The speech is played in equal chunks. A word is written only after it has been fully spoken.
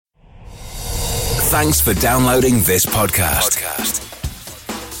Thanks for downloading this podcast.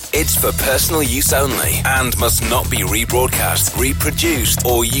 It's for personal use only and must not be rebroadcast, reproduced,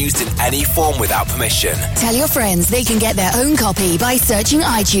 or used in any form without permission. Tell your friends they can get their own copy by searching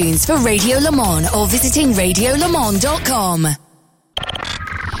iTunes for Radio Le Mans or visiting radiolemans.com.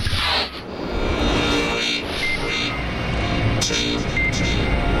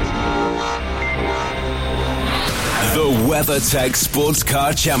 The WeatherTech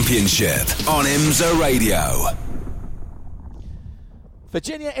Sportscar Championship on IMSA Radio.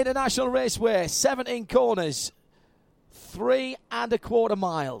 Virginia International Raceway, 17 corners, 3 1/4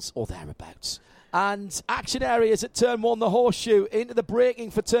 miles, or thereabouts. And action areas at turn 1, the horseshoe, into the braking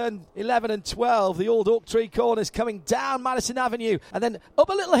for turn 11 and 12, the old oak tree corners coming down Madison Avenue, and then up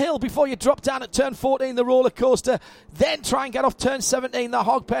a little hill before you drop down at turn 14, the roller coaster. Then try and get off turn 17, the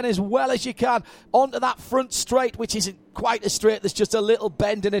hog pen, as well as you can, onto that front straight, which isn't quite as straight. There's just a little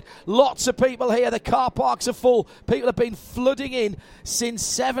bend in it. Lots of people here. The car parks are full. People have been flooding in since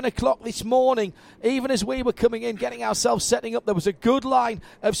 7 o'clock this morning. Even as we were coming in, getting ourselves setting up, there was a good line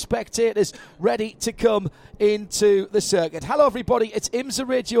of spectators ready to come into the circuit. Hello, everybody. It's IMSA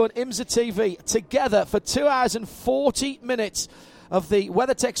Radio and IMSA TV together for 2 hours and 40 minutes of the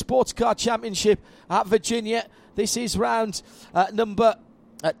WeatherTech Sportscar Championship at Virginia. This is round number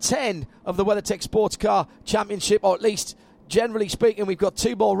 10 of the WeatherTech Sportscar Championship, or at least generally speaking. We've got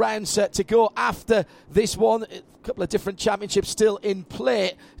 2 more rounds to go after this one. A couple of different championships still in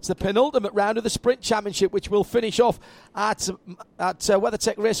play. It's the penultimate round of the Sprint Championship, which will finish off at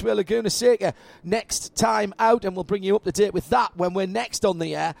WeatherTech Raceway Laguna Seca next time out, and we'll bring you up to date with that when we're next on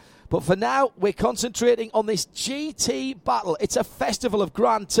the air. But for now, we're concentrating on this GT battle. It's a festival of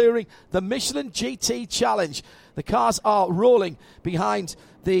grand touring, the Michelin GT Challenge. The cars are rolling behind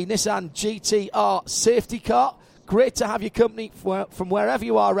the Nissan GT-R safety car. Great to have your company from wherever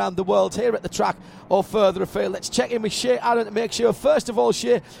you are around the world, here at the track or further afield. Let's check in with Shea Allen to make sure, first of all,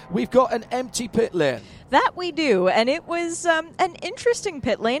 Shea, we've got an empty pit lane. That we do, and it was an interesting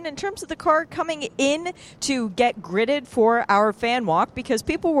pit lane in terms of the car coming in to get gridded for our fan walk, because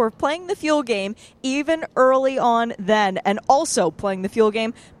people were playing the fuel game even early on then, and also playing the fuel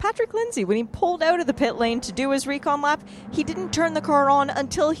game. Patrick Lindsay, when he pulled out of the pit lane to do his recon lap, he didn't turn the car on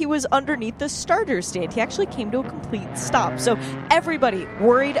until he was underneath the starter stand. He actually came to a complete stop. So everybody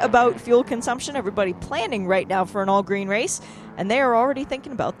worried about fuel consumption, everybody planning right now for an all-green race, and they are already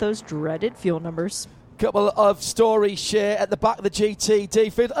thinking about those dreaded fuel numbers. Couple of stories, Shea, at the back of the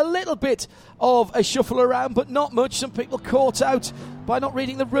GT field. A little bit of a shuffle around, but not much. Some people caught out by not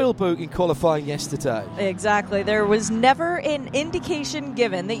reading the rule book in qualifying yesterday. Exactly. There was never an indication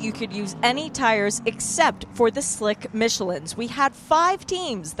given that you could use any tires except for the slick Michelins. We had 5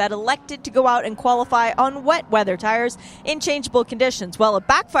 teams that elected to go out and qualify on wet weather tires in changeable conditions. Well, it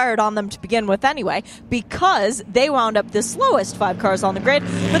backfired on them to begin with anyway, because they wound up the slowest 5 cars on the grid,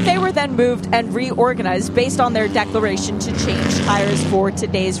 but they were then moved and reorganized based on their declaration to change tires for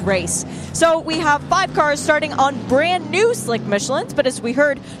today's race. So we have 5 cars starting on brand new slick Michelins, but as we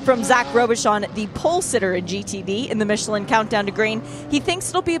heard from Zach Robichon, the pole sitter in GTD in the Michelin Countdown to Green, he thinks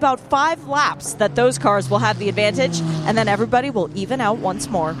it'll be about 5 laps that those cars will have the advantage, and then everybody will even out once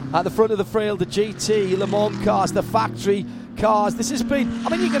more. At the front of the field, the GT Le Mans cars, the factory cars. This has been, I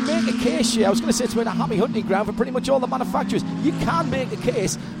mean, you can make a case here. I was going to say it's been a happy hunting ground for pretty much all the manufacturers. You can make a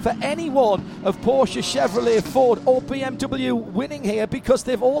case for any one of Porsche, Chevrolet, Ford or BMW winning here, because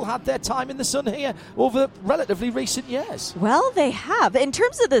they've all had their time in the sun here over relatively recent years. Well, they have. In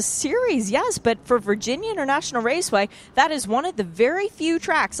terms of the series, yes, but for Virginia International Raceway, that is one of the very few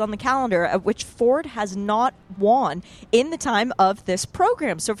tracks on the calendar at which Ford has not won in the time of this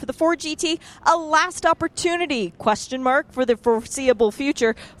program. So for the Ford GT, a last opportunity, question mark, for the foreseeable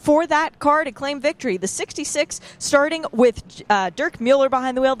future for that car to claim victory. The 66 starting with Dirk Mueller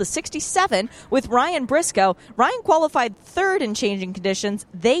behind the wheel, the 67 with Ryan Briscoe. Ryan qualified 3rd in changing conditions.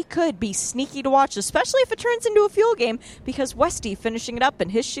 They could be sneaky to watch, especially if it turns into a fuel game, because Westy finishing it up in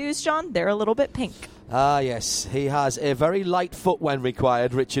his shoes, John, they're a little bit pink. Ah, yes. He has a very light foot when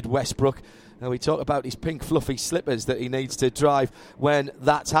required, Richard Westbrook. And we talk about his pink fluffy slippers that he needs to drive when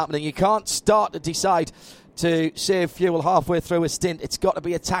that's happening. You can't start to decide to save fuel halfway through a stint. It's got to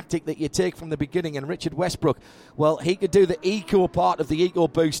be a tactic that you take from the beginning. And Richard Westbrook, well, he could do the eco part of the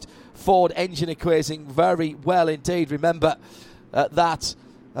EcoBoost Ford engine equation very well indeed. Remember that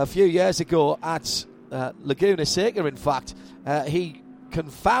a few years ago at Laguna Seca, in fact, he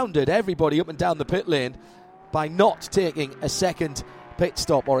confounded everybody up and down the pit lane by not taking a second pit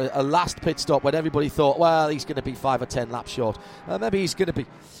stop or a last pit stop when everybody thought, well, he's going to be 5 or 10 laps short. Maybe he's going to be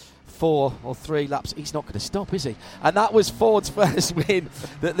 4 or 3 laps. He's not going to stop, is he? And that was Ford's first win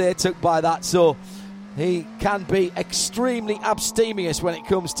that they took by that. So he can be extremely abstemious when it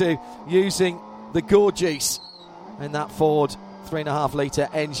comes to using the gorgeous in that Ford 3.5 litre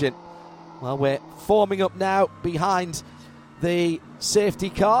engine. Well, we're forming up now behind the safety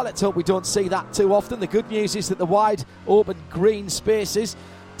car. Let's hope we don't see that too often. The good news is that the wide open green spaces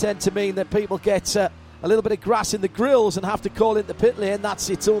tend to mean that people get a little bit of grass in the grills and have to call in the pit lane. That's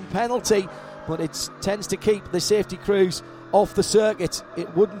its own penalty, but it tends to keep the safety crews off the circuit.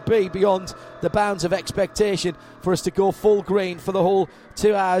 It wouldn't be beyond the bounds of expectation for us to go full green for the whole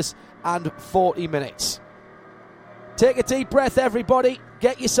 2 hours and 40 minutes. Take a deep breath, everybody.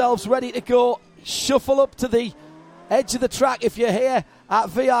 Get yourselves ready to go. Shuffle up to the edge of the track if you're here at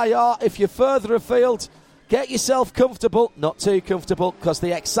VIR. If you're further afield, get yourself comfortable. Not too comfortable, because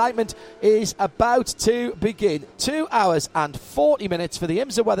the excitement is about to begin. 2 hours and 40 minutes for the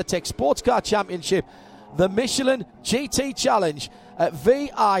IMSA WeatherTech Sportscar Championship, the Michelin GT Challenge at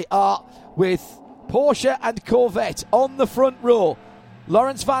VIR, with Porsche and Corvette on the front row.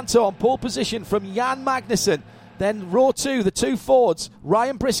 Lawrence Vanthoor, pole position from Jan Magnussen. Then row 2, the 2 Fords,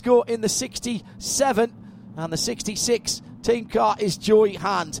 Ryan Briscoe in the 67, and the 66 team car is Joey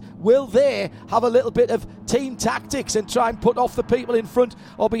Hand. Will they have a little bit of team tactics and try and put off the people in front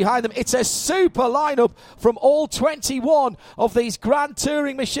or behind them? It's a super lineup from all 21 of these Grand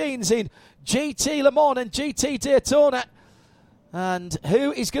Touring machines in GT Le Mans and GT Daytona. And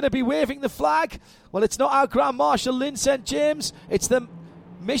who is going to be waving the flag? Well, it's not our Grand Marshal Lynn St. James, it's the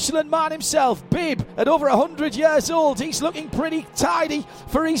Michelin man himself, Bib, at over 100 years old. He's looking pretty tidy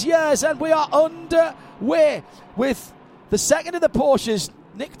for his years, and we are underway with the second of the Porsches,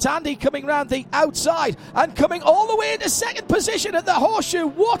 Nick Tandy, coming round the outside and coming all the way into second position at the Horseshoe.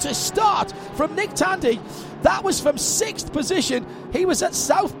 What a start from Nick Tandy. That was from 6th position. He was at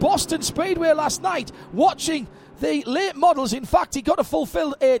South Boston Speedway last night watching the late models. In fact, he got to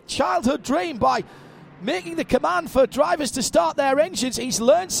fulfill a childhood dream by making the command for drivers to start their engines. He's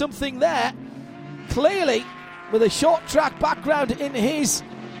learned something there. Clearly, with a short track background in his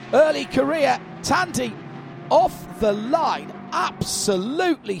early career, Tandy off the line.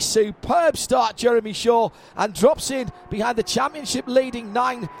 Absolutely superb start, Jeremy Shaw, and drops in behind the championship leading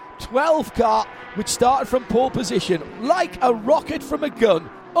 912 car, which started from pole position like a rocket from a gun.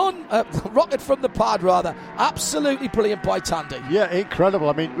 Rocket from the pad, rather. Absolutely brilliant by Tandy. Yeah, incredible.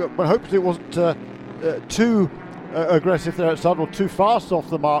 I mean, one hopes it wasn't too aggressive there at start, or too fast off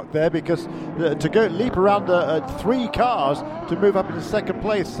the mark there, because to go leap around 3 cars to move up into second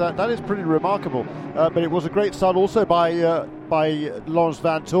place, that is pretty remarkable. But it was a great start also by Lawrence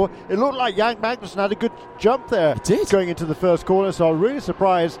Vanthoor. It looked like Jan Magnussen had a good jump there going into the first corner, so I'm really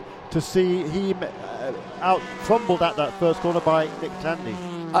surprised to see him out fumbled at that first corner by Nick Tandy.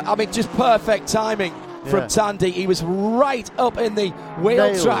 I mean, just perfect timing from Tandy. He was right up in the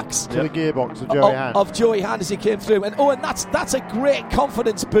wheel tracks to the gearbox of Joey Hand. Of Joey Hand as he came through. And that's a great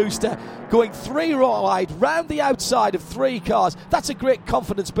confidence booster, going 3 wide round the outside of 3 cars. That's a great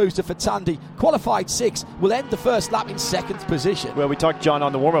confidence booster for Tandy. Qualified 6th, will end the first lap in 2nd position. Well, we talked, John,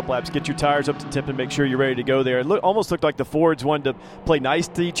 on the warm-up laps. Get your tires up to tip and make sure you're ready to go there. It almost looked like the Fords wanted to play nice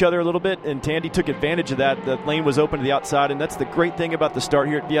to each other a little bit, and Tandy took advantage of that. The lane was open to the outside, and that's the great thing about the start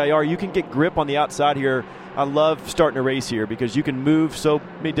here at VIR. You can get grip on the outside here. I love starting a race here because you can move so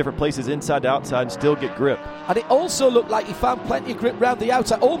many different places inside to outside and still get grip. And it also looked like he found plenty of grip round the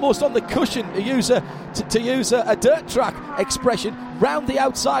outside, almost on the cushion, to use a dirt track expression, round the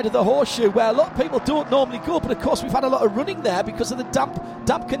outside of the Horseshoe, where a lot of people don't normally go. But of course, we've had a lot of running there because of the damp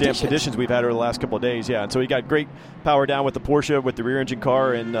conditions. Damp conditions we've had over the last couple of days, yeah. And so he got great power down with the Porsche, with the rear engine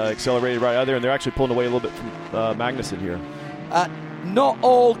car, and accelerated right out there. And they're actually pulling away a little bit from Magnussen here. Not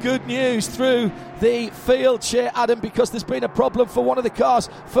all good news through the field, Shea Adam, because there's been a problem for one of the cars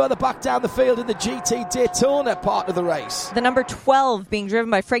further back down the field in the GT Daytona part of the race. The number 12 being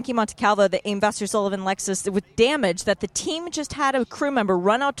driven by Frankie Montecalvo, the Aim Buster Sullivan Lexus, with damage that the team just had a crew member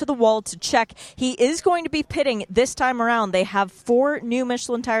run out to the wall to check. He is going to be pitting this time around. They have 4 new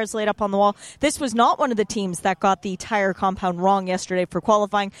Michelin tires laid up on the wall. This was not one of the teams that got the tire compound wrong yesterday for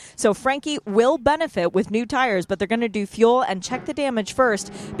qualifying, so Frankie will benefit with new tires, but they're going to do fuel and check the damage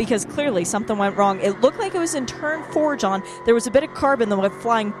first, because clearly something went wrong. It looked like it was in turn 4, John. There was a bit of carbon that went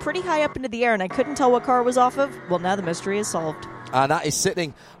flying pretty high up into the air, and I couldn't tell what car it was off of. Well, now the mystery is solved. And that is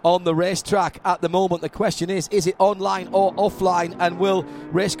sitting on the racetrack at the moment. The question is it online or offline? And will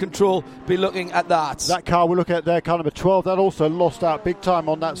race control be looking at that? That car we're looking at there, car number 12, that also lost out big time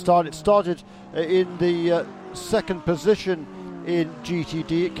on that start. It started in the 2nd position in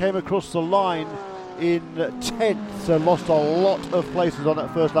GTD. It came across the line in 10th, so lost a lot of places on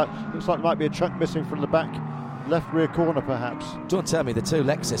that first lap. Looks like there might be a chunk missing from the back left rear corner perhaps. Don't tell me the two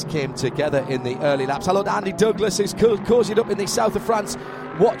Lexus came together in the early laps. Hello to Andy Douglas, who's cozied up in the south of France,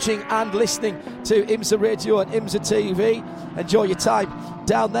 watching and listening to IMSA Radio and IMSA TV. Enjoy your time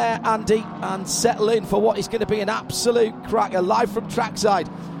down there, Andy, and settle in for what is going to be an absolute cracker, live from trackside.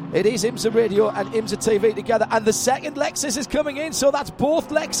 It is IMSA Radio and IMSA TV together, and the second Lexus is coming in, so that's both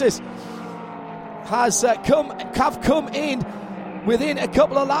Lexus have come in within a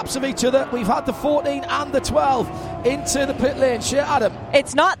couple of laps of each other. We've had the 14 and the 12 into the pit lane. Sure, Adam.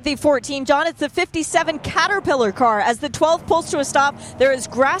 It's not the 14, John. It's the 57 Caterpillar car. As the 12 pulls to a stop, there is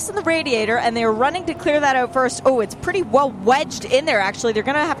grass in the radiator, and they are running to clear that out first. Oh, it's pretty well wedged in there, actually. They're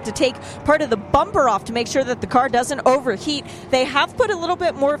going to have to take part of the bumper off to make sure that the car doesn't overheat. They have put a little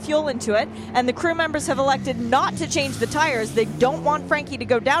bit more fuel into it, and the crew members have elected not to change the tires. They don't want Frankie to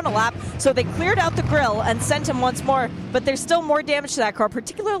go down a lap, so they cleared out the grill and sent him once more, but there's still more damage to that car,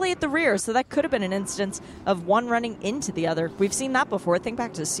 particularly at the rear, so that could have been an instance of one running into the other. We've seen that before. Think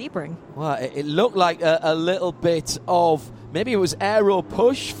back to Sebring. Well, it looked like a little bit of, maybe it was aero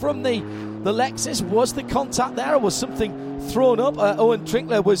push from the Lexus. Was the contact there, or was something thrown up? Owen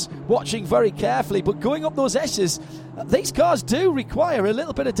Trinkler was watching very carefully, but going up those S's, these cars do require a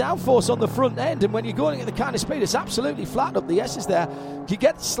little bit of downforce on the front end, and when you're going at the kind of speed, it's absolutely flat up the S's there. You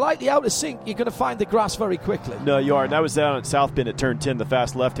get slightly out of sync, you're going to find the grass very quickly. No, you are. And that was down at South Bend at turn 10, the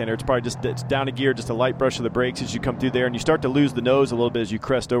fast left-hander. It's probably it's down a gear, just a light brush of the brakes as you come through there, and you start to lose the nose a little bit as you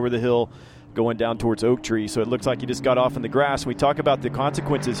crest over the hill going down towards Oak Tree. So it looks like you just got off in the grass. We talk about the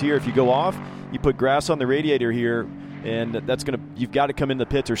consequences here. If you go off, you put grass on the radiator here, and you've got to come in the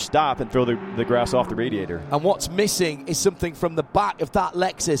pits or stop and throw the grass off the radiator. And what's missing is something from the back of that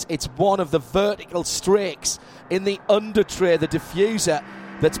Lexus. It's one of the vertical strakes in the under tray, the diffuser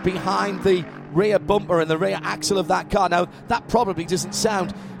that's behind the rear bumper and the rear axle of that car. Now, that probably doesn't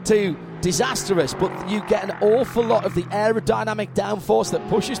sound too disastrous, but you get an awful lot of the aerodynamic downforce that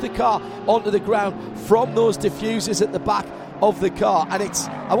pushes the car onto the ground from those diffusers at the back of the car. And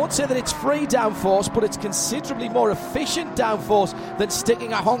I won't say that it's free downforce, but it's considerably more efficient downforce than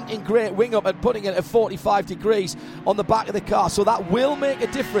sticking a honking great wing up and putting it at 45 degrees on the back of the car. So that will make a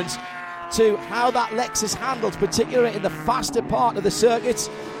difference to how that Lexus handles, particularly in the faster part of the circuits.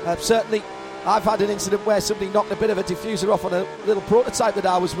 Certainly I've had an incident where somebody knocked a bit of a diffuser off on a little prototype that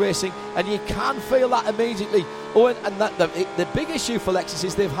I was racing, and you can feel that immediately. Owen, and the big issue for Lexus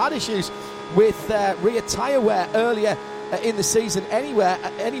is they've had issues with rear tyre wear earlier in the season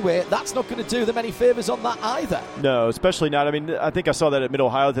anyway. That's not going to do them any favours on that either. No, especially not. I mean, I think I saw that at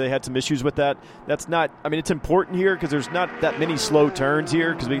Mid-Ohio. They had some issues with that. That's not, I mean, it's important here because there's not that many slow turns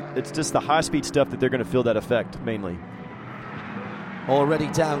here, because it's just the high-speed stuff that they're going to feel that effect mainly. Already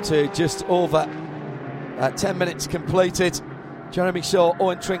down to just over 10 minutes completed. Jeremy Shaw,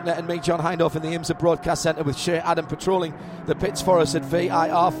 Owen Trinkler and me, John Hindhaugh, in the IMSA Broadcast Centre, with Shea Adam patrolling the pits for us at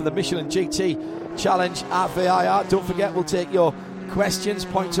VIR for the Michelin GT Challenge at VIR. Don't forget, we'll take your questions,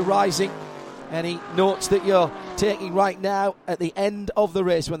 points arising, any notes that you're taking right now at the end of the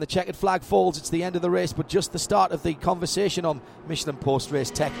race. When the checkered flag falls, it's the end of the race, but just the start of the conversation on Michelin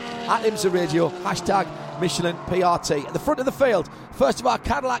post-race tech at IMSA Radio, hashtag Michelin PRT. At the front of the field, first of our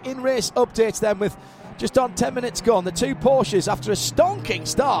Cadillac in-race updates then, with just on 10 minutes gone. The two Porsches, after a stonking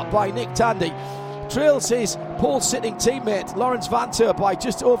start by Nick Tandy, trails his pole-sitting teammate Lawrence Vantour by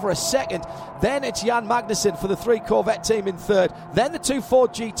just over a second. Then it's Jan Magnussen for the 3 Corvette team in third. Then the 2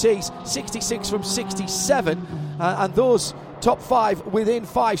 Ford GTs, 66 from 67. And those top 5 within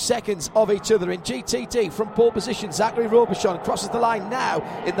 5 seconds of each other. In GTD, from pole position, Zachary Robichon crosses the line now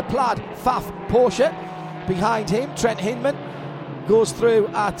in the plaid Pfaff Porsche. Behind him, Trent Hinman goes through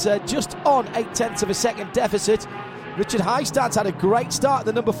at just on 0.8 of a second deficit. Richard Highstand's had a great start,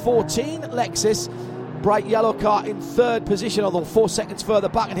 the number 14 Lexus, bright yellow car, in third position, although 4 seconds further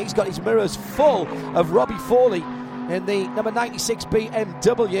back, and he's got his mirrors full of Robbie Foley in the number 96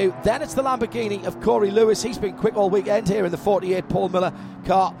 BMW. Then it's the Lamborghini of Corey Lewis. He's been quick all weekend here in the 48 Paul Miller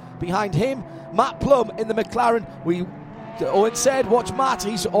car. Behind him, Matt Plum in the McLaren. Owen said, watch Matt,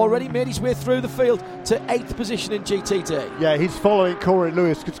 he's already made his way through the field to 8th position in GTD. Yeah, he's following Corey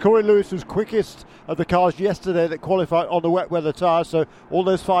Lewis, because Corey Lewis was quickest of the cars yesterday that qualified on the wet weather tyres. So all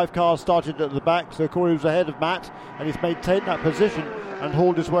those 5 cars started at the back, so Corey was ahead of Matt, and he's maintained that position and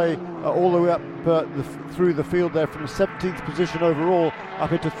hauled his way all the way up through the field there, from the 17th position overall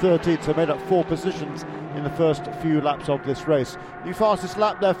up into 13th, so made up 4 positions in the first few laps of this race. New fastest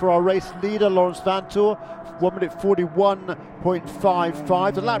lap there for our race leader, Lawrence Vantour, 1 minute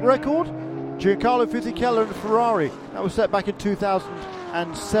 41.55. The lap record, Giancarlo Fisichella and Ferrari, that was set back in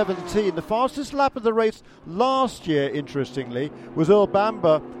 2017. The fastest lap of the race last year, interestingly, was Earl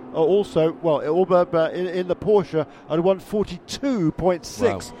Bamber also, Allberg in the Porsche at 1:42.6.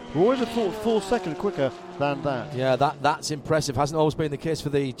 Wow. We're always a full second quicker than that. Yeah, that's impressive. Hasn't always been the case for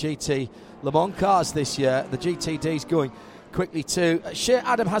the GT Le Mans cars this year. The GTD's going quickly too. Shea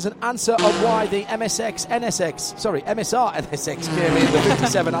Adam has an answer on why the MSR NSX came in the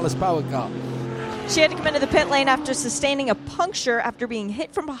 57 Alice Power car. She had to come into the pit lane after sustaining a puncture after being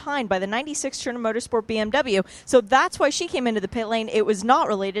hit from behind by the 96 Turner Motorsport BMW. So that's why she came into the pit lane. It was not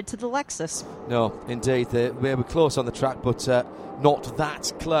related to the Lexus. No, indeed. They were close on the track, but not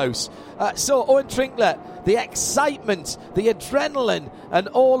that close. So, Owen Trinkler, the excitement, the adrenaline, and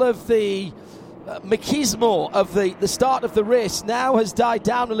all of the machismo of the start of the race now has died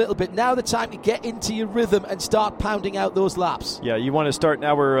down a little bit. Now the time to get into your rhythm and start pounding out those laps. Yeah, you want to start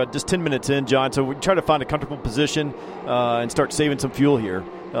now. We're just 10 minutes in, John, so we try to find a comfortable position and start saving some fuel here.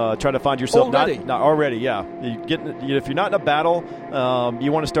 Try to find yourself already. Not already. Yeah, if you're not in a battle,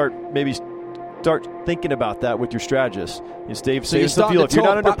 you want to start thinking about that with your strategist. You save some fuel. If you're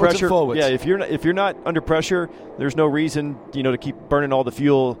not under pressure, if you're not under pressure, there's no reason to keep burning all the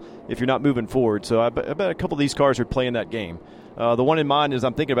fuel if you're not moving forward. So I bet a couple of these cars are playing that game. The one in mind is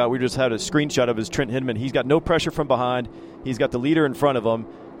I'm thinking about. We just had a screenshot of his Trent Hinman. He's got no pressure from behind. He's got the leader in front of him,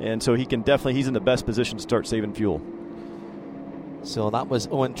 and so he's in the best position to start saving fuel. So that was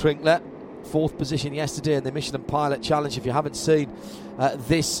Owen Trinkler, 4th position yesterday in the Michelin Pilot Challenge. If you haven't seen that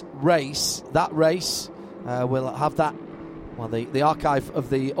race, we'll have that. Well, the archive of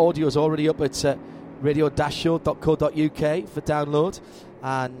the audio is already up at radio-show.co.uk for download,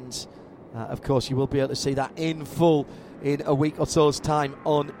 and of course you will be able to see that in full in a week or so's time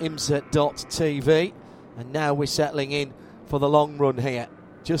on IMSA.tv. And now we're settling in for the long run here.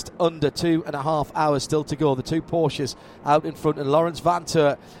 Just under 2.5 hours still to go. The two Porsches out in front, and Lawrence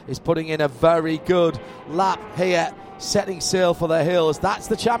Vanthoor is putting in a very good lap here, setting sail for the hills. That's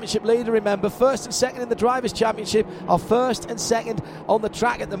the championship leader, remember. 1st and 2nd in the Drivers' Championship are 1st and 2nd on the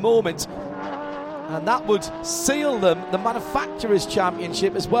track at the moment. And that would seal them the Manufacturers'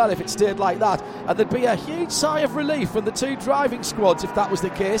 Championship as well if it stayed like that. And there'd be a huge sigh of relief from the two driving squads if that was the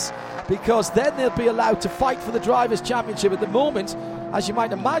case, because then they'll be allowed to fight for the Drivers' Championship. At the moment, as you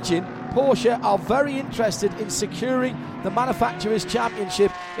might imagine, Porsche are very interested in securing the Manufacturers'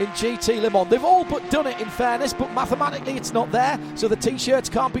 Championship in GT Le Mans. They've all but done it, in fairness, but mathematically it's not there, so the T-shirts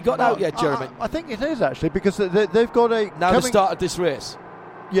can't be got out yet, Jeremy. I think it is, actually, because they've got a... Now they've started this race.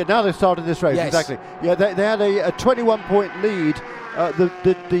 Yeah, now they've started this race, yes. Exactly. Yeah, they had a 21-point lead.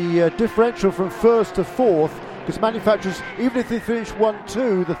 The differential from 1st to 4th, because Manufacturers, even if they finish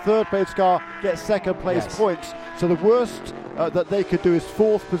 1-2, the 3rd place car gets 2nd place points. So the worst that they could do is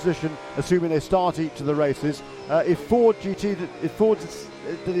 4th position, assuming they start each of the races. If Ford is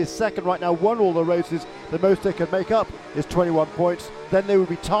 2nd right now, won all the races, the most they can make up is 21 points. Then they would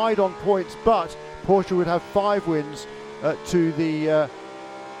be tied on points, but Porsche would have 5 wins to the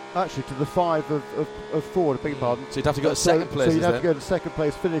 5 of Ford, I beg your pardon. So you'd have to go to 2nd place. So you'd have to go to 2nd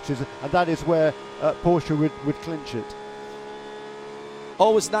place finishes, and that is where Porsche would clinch it.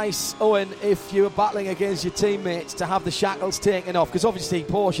 Always nice, Owen, if you were battling against your teammates, to have the shackles taken off, because obviously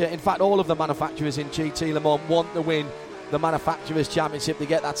Porsche, in fact all of the manufacturers in GT Le Mans, want to win the Manufacturers' Championship. They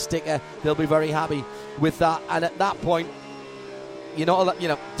get that sticker, they'll be very happy with that. And at that point,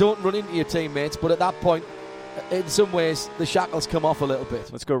 don't run into your teammates, but at that point, in some ways, the shackles come off a little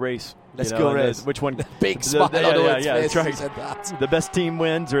bit. Let's go race. Let's go race. Which one? Big smile on Owen's face. That's right. The best team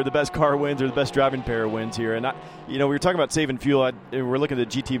wins, or the best car wins, or the best driving pair wins here. And we were talking about saving fuel. We're looking at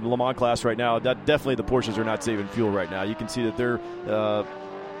the GT Le Mans class right now. Definitely the Porsches are not saving fuel right now. You can see that they're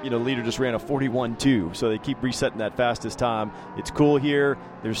leader just ran a 41.2, so they keep resetting that fastest time. It's cool here.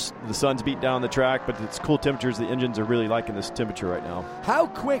 The sun's beating down the track, but it's cool temperatures. The engines are really liking this temperature right now. How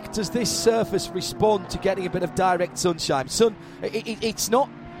quick does this surface respond to getting a bit of direct sunshine? It's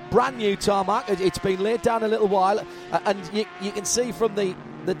not brand new tarmac. It's been laid down a little while, and you can see from the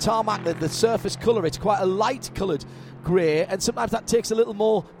tarmac, the surface colour, it's quite a light coloured grey, and sometimes that takes a little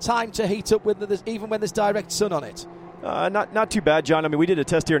more time to heat up even when there's direct sun on it. Not too bad, John. I mean, we did a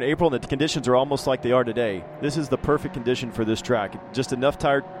test here in April, and the conditions are almost like they are today. This is the perfect condition for this track. Just enough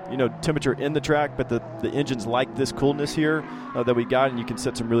temperature in the track, but the engines like this coolness here that we got, and you can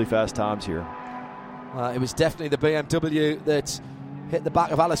set some really fast times here. It was definitely the BMW that hit the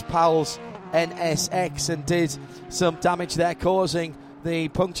back of Alice Powell's NSX and did some damage there, causing the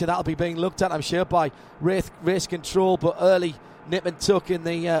puncture. That'll be being looked at, I'm sure, by race control, but early nip and tuck in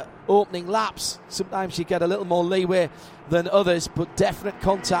the opening laps. Sometimes you get a little more leeway than others, but definite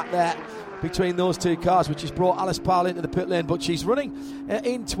contact there between those two cars, which has brought Alice Powell into the pit lane. But she's running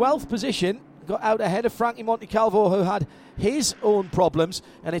in 12th position, got out ahead of Frankie Montecalvo, who had his own problems,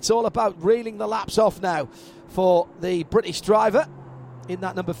 and it's all about reeling the laps off now for the British driver in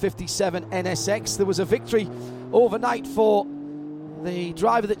that number 57 NSX. There was a victory overnight for the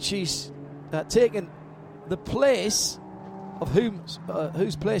driver that she's taken the place of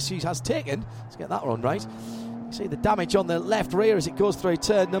whose place she has taken. Let's get that one right. You see the damage on the left rear as it goes through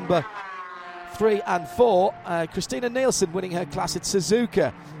turn number 3 and 4. Christina Nielsen winning her class at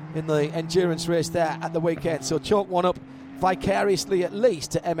Suzuka in the endurance race there at the weekend. So chalk one up vicariously at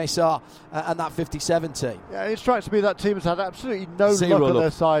least to MSR and that 57 team. Yeah, it strikes me that team has had absolutely no luck on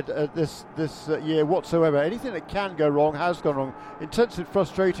their side this year whatsoever. Anything that can go wrong has gone wrong. Intensely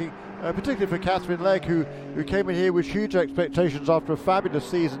frustrating, particularly for Catherine Legg, who came in here with huge expectations after a fabulous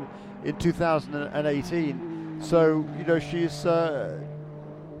season in 2018. So, she's...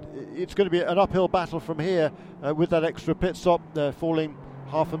 it's going to be an uphill battle from here with that extra pit stop, falling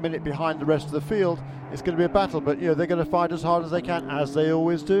half a minute behind the rest of the field. It's going to be a battle, but they're going to fight as hard as they can, as they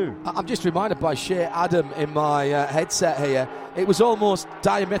always do. I'm just reminded by Shea Adam in my headset here. It was almost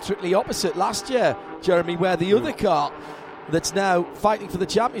diametrically opposite last year, Jeremy, where the other car that's now fighting for the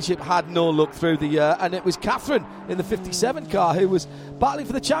championship had no luck through the year, and it was Catherine in the 57 car who was battling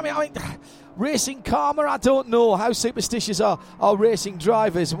for the champion. I mean, racing karma, I don't know how superstitious are racing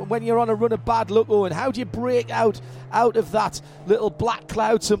drivers when you're on a run of bad luck, Owen. How do you break out of that little black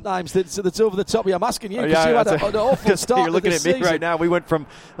cloud sometimes that's over the top of you? I'm asking you because you had an awful start. You're looking at me season. right now. We went from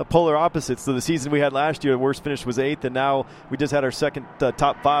the polar opposites. So the season we had last year, the worst finish was 8th, and now we just had our second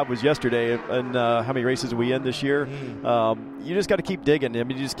top 5 was yesterday. And how many races are we in this year? You just got to keep digging. I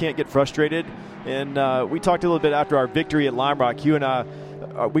mean, you just can't get frustrated. And we talked a little bit after our victory at Lime Rock. You and I,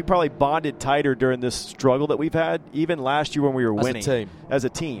 we probably bonded tighter during this struggle that we've had, even last year when we were winning as a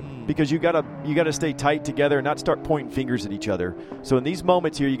team, because you gotta stay tight together and not start pointing fingers at each other. So in these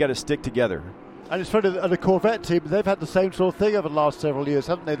moments here, you got to stick together. And it's funny, the Corvette team, they've had the same sort of thing over the last several years,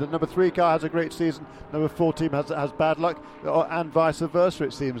 haven't they? The number 3 car has a great season, number 4 team has bad luck, and vice versa,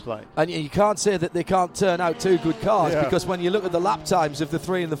 it seems like. And you can't say that they can't turn out 2 good cars, because when you look at the lap times of the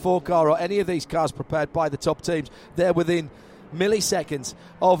 3 and the 4 car, or any of these cars prepared by the top teams, they're within milliseconds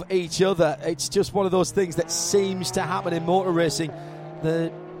of each other. It's just one of those things that seems to happen in motor racing.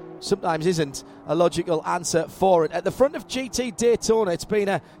 There sometimes isn't a logical answer for it. At the front of GT Daytona, it's been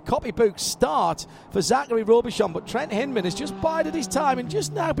a copybook start for Zachary Robichon, but Trent Hinman has just bided his time and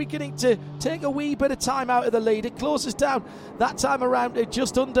just now beginning to take a wee bit of time out of the lead. It closes down that time around to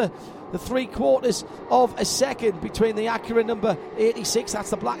just under the 3/4 of a second between the Acura number 86, that's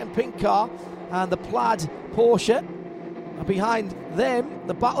the black and pink car, and the plaid Porsche. Behind them,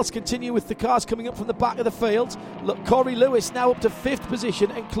 the battles continue with the cars coming up from the back of the field. Look, Corey Lewis now up to 5th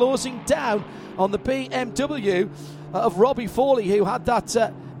position and closing down on the BMW of Robbie Foley, who had that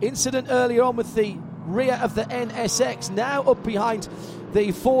incident earlier on with the rear of the NSX. Now up behind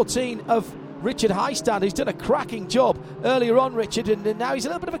the 14 of Richard Highstand, who's done a cracking job earlier on, Richard, and now he's a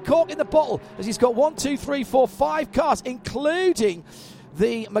little bit of a cork in the bottle as he's got 1, 2, 3, 4, 5 cars, including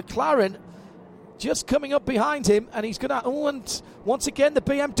the McLaren, just coming up behind him, and he's going to... Oh, and once again, the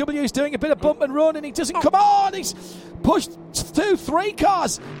BMW is doing a bit of bump and run, and he doesn't come on. He's pushed 2, 3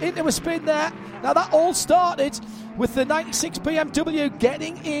 cars into a spin there. Now, that all started with the 96 BMW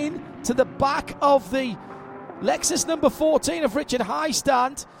getting in to the back of the Lexus number 14 of Richard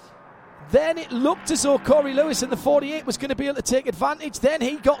Highstand. Then it looked as though Corey Lewis in the 48 was going to be able to take advantage. Then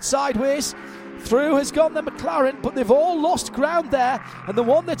he got sideways. Through has gone the McLaren, but they've all lost ground there, and the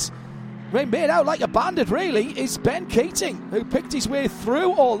one that's made out like a bandit, really, is Ben Keating, who picked his way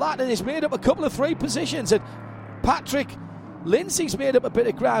through all that and has made up a couple of 3 positions. And Patrick Lindsay's made up a bit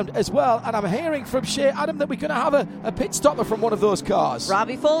of ground as well. And I'm hearing from Shea Adam that we're going to have a pit stopper from one of those cars.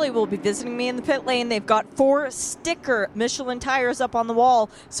 Robbie Foley will be visiting me in the pit lane. They've got 4 sticker Michelin tires up on the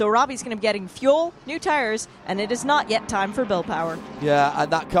wall. So Robbie's going to be getting fuel, new tires, and it is not yet time for Bill Power. Yeah,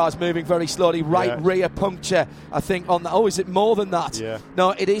 and that car's moving very slowly. Rear puncture, I think, on that. Oh, is it more than that? Yeah.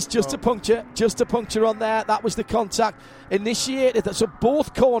 No, it is just a puncture on there. That was the contact initiated. So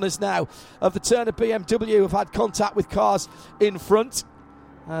both corners now of the Turner BMW have had contact with cars in front,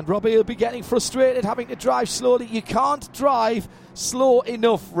 and Robbie will be getting frustrated having to drive slowly. You can't drive slow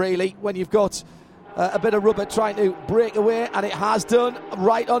enough, really, when you've got a bit of rubber trying to break away, and it has done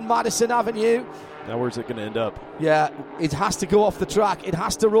right on Madison Avenue. Now where's it going to end up? Yeah, it has to go off the track. It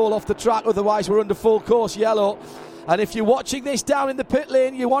has to roll off the track, otherwise we're under full course yellow. And if you're watching this down in the pit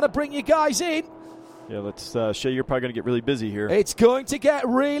lane, you want to bring your guys in. Yeah, let's Shay, you're probably going to get really busy here. It's going to get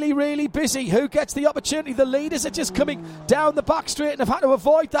really, really busy. Who gets the opportunity? The leaders are just coming down the back straight and have had to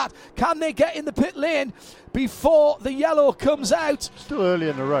avoid that. Can they get in the pit lane before the yellow comes out? Still early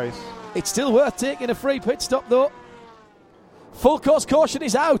in the race. It's still worth taking a free pit stop, though. Full course caution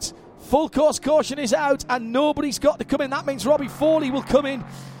is out. Full course caution is out, and nobody's got to come in. That means Robbie Foley will come in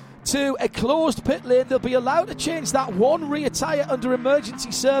to a closed pit lane. They'll be allowed to change that one rear tyre under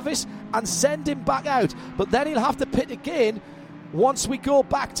emergency service and send him back out. But then he'll have to pit again once we go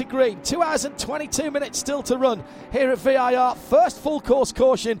back to green. 2 hours and 22 minutes still to run here at VIR. First full course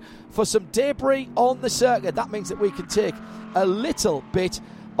caution for some debris on the circuit. That means that we can take a little bit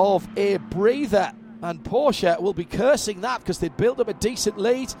of a breather. And Porsche will be cursing that because they'd built up a decent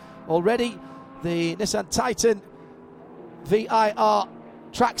lead already. The Nissan Titan VIR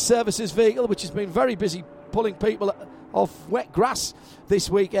track services vehicle, which has been very busy pulling people off wet grass this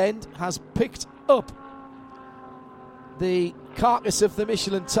weekend, has picked up the carcass of the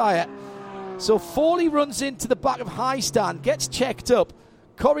Michelin tyre. So Foley runs into the back of High Stand, gets checked up.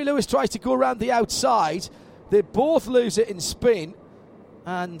 Corey Lewis tries to go around the outside. They both lose it in spin,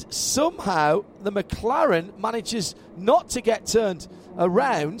 and somehow the McLaren manages not to get turned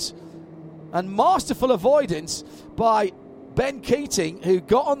around, and masterful avoidance by Ben Keating, who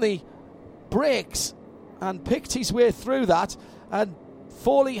got on the brakes and picked his way through that, and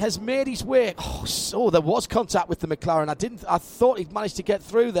Foley has made his way. So there was contact with the McLaren. I thought he'd managed to get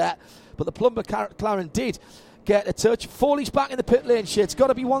through there, but the Plum McLaren did get a touch. Foley's back in the pit lane. It's got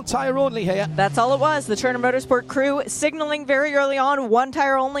to be one tyre only here. That's all it was. The Turner Motorsport crew signaling very early on, one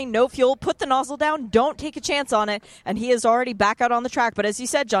tyre only, no fuel, put the nozzle down, don't take a chance on it, and he is already back out on the track. But as you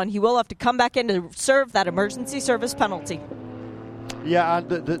said, John, he will have to come back in to serve that emergency service penalty. Yeah,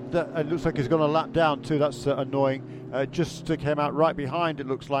 and it looks like he's going to lap down too. That's annoying. Just came out right behind, it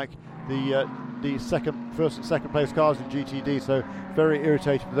looks like, the first and second place cars in GTD, so very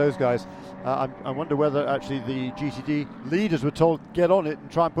irritated with those guys. I wonder whether actually the GTD leaders were told get on it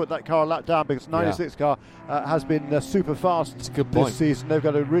and try and put that car a lap down, because 96 car has been super fast this season. They've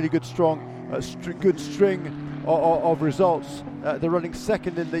got a really good, strong, good string of results. They're running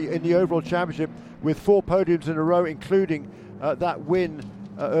second in the overall championship with 4 podiums in a row, including that win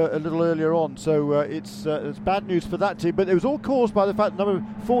a little earlier on. So it's bad news for that team, but it was all caused by the fact that number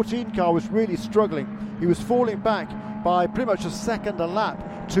 14 car was really struggling. He was falling back by pretty much a second a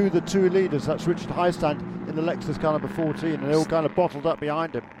lap to the 2 leaders. That's Richard Highstand in the Lexus car number 14, and they all kind of bottled up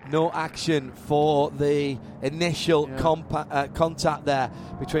behind him. No action for the initial contact there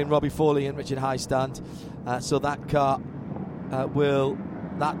between Robbie Foley and Richard Highstand. So that car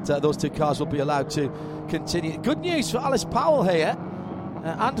those 2 cars will be allowed to continue. Good news for Alice Powell here.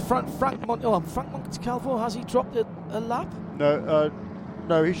 And Frank Montecalvo, has he dropped a lap?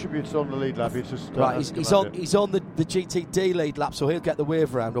 No, he should be still on the lead lap. He's just he's on the GTD lead lap, so he'll get the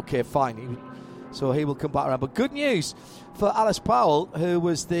wave round. Okay, fine. So he will come back around. But good news for Alice Powell, who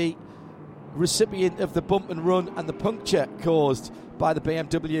was the recipient of the bump and run and the puncture caused by the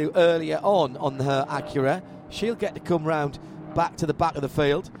BMW earlier on her Acura. She'll get to come round back to the back of the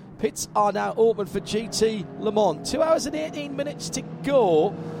field. Pits are now open for GT Le Mans. 2 hours and 18 minutes to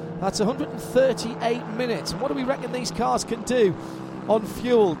go. That's 138 minutes. And what do we reckon these cars can do on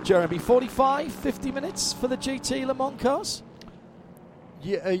fuel, Jeremy? 45, 50 minutes for the GT Le Mans cars?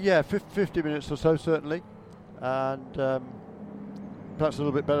 Yeah, 50 minutes or so, certainly. And perhaps a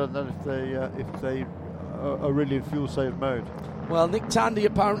little bit better than if they are really in fuel-saved mode. Well, Nick Tandy,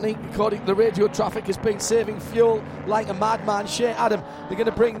 apparently, according to the radio traffic, has been saving fuel like a madman. Shea Adam, they're going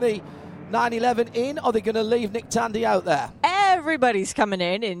to bring the 911 in, or they're going to leave Nick Tandy out there? Everybody's coming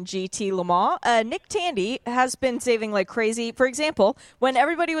in GT Le Mans. Nick Tandy has been saving like crazy. For example, when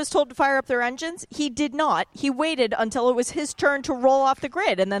everybody was told to fire up their engines, he did not. He waited until it was his turn to roll off the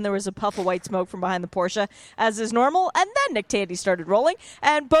grid, and then there was a puff of white smoke from behind the Porsche, as is normal, and then Nick Tandy started rolling,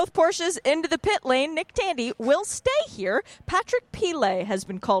 and both Porsches into the pit lane. Nick Tandy will stay here. Patrick Pilet has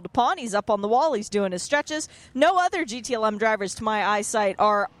been called upon. He's up on the wall. He's doing his stretches. No other GTLM drivers, to my eyesight,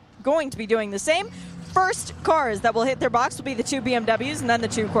 are going to be doing the same. First cars that will hit their box will be the 2 BMWs and then the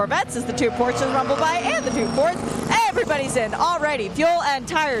 2 Corvettes as the 2 Porsches rumble by and the 2 Fords. Everybody's in already. Fuel and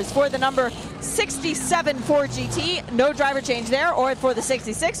tires for the number 67 Ford GT. No driver change there, or for the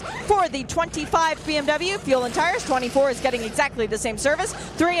 66. For the 25 BMW, fuel and tires. 24 is getting exactly the same service.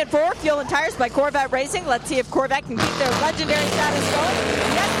 3 and 4, fuel and tires by Corvette Racing. Let's see if Corvette can keep their legendary status going.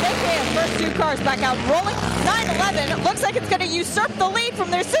 Yes, they can. First 2 cars back out rolling. 911 looks like it's going to usurp the lead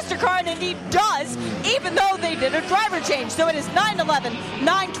from their sister car, and indeed does, even though they did a driver change. So it is 911,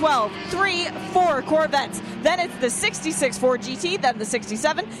 912, 3, 4 Corvettes. Then it's the 66 Ford GT, then the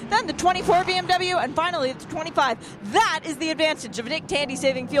 67, then the 24 BMW, and finally the 25. That is the advantage of Nick Tandy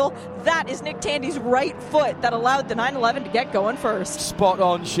saving fuel. That is Nick Tandy's right foot that allowed the 911 to get going first. Spot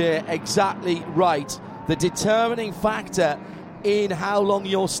on, Shea. Exactly right. The determining factor in how long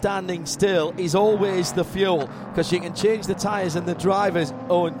you're standing still is always the fuel, because you can change the tyres and the drivers,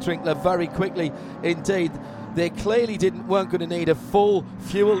 Owen Trinkler, very quickly indeed. They clearly weren't going to need a full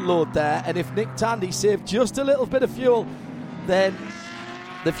fuel load there, and if Nick Tandy saved just a little bit of fuel, then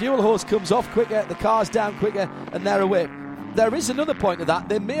the fuel hose comes off quicker, the car's down quicker, and they're away. There is another point to that.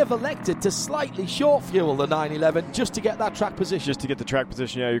 They may have elected to slightly short fuel the 911 just to get that track position. Just to get the track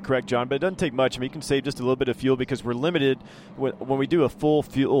position, yeah, you're correct, John. But it doesn't take much. I mean, you can save just a little bit of fuel because we're limited. When we do a full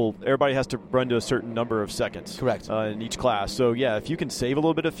fuel, everybody has to run to a certain number of seconds. Correct. In each class. So, yeah, if you can save a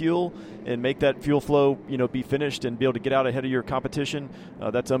little bit of fuel and make that fuel flow, be finished and be able to get out ahead of your competition,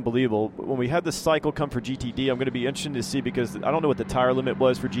 that's unbelievable. When we had this cycle come for GTD, I'm going to be interested to see, because I don't know what the tire limit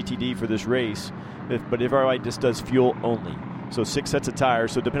was for GTD for this race, but everybody just does fuel only. So 6 sets of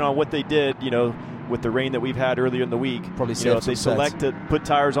tires. So depending on what they did, with the rain that we've had earlier in the week, probably if they select to put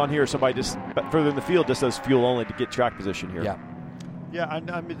tires on here, somebody just further in the field just does fuel only to get track position here. Yeah. Yeah, and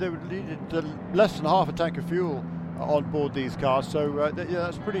I mean they needed less than half a tank of fuel on board these cars. So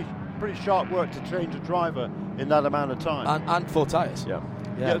that's pretty sharp work to change a driver in that amount of time. And 4 tires. Yeah,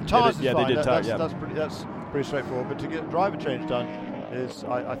 tires is fine. They did tires. That's pretty straightforward. But to get a driver change done is,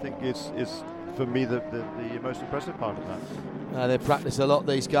 I think, is for me the most impressive part of that. They practice a lot,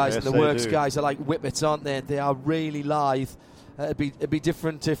 these guys, yes, and the works do. guys are like whippets, aren't they? They are really lithe. It'd be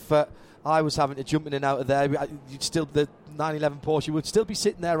different if I was having to jump in and out of there. You'd still, the 911 Porsche would still be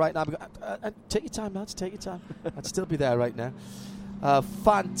sitting there right now. Take your time, lads, take your time. I'd still be there right now.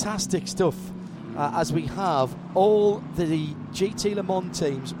 Fantastic stuff as we have all the GT Le Mans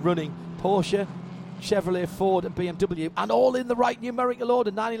teams running Porsche, Chevrolet, Ford and BMW, and all in the right numerical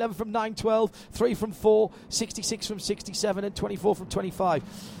order. 911 from 912, 3 from 4, 66 from 67 and 24 from 25.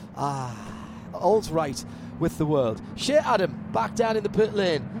 All's right with the world. Shea Adam back down in the pit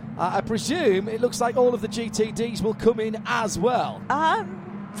lane. I presume it looks like all of the GTDs will come in as well.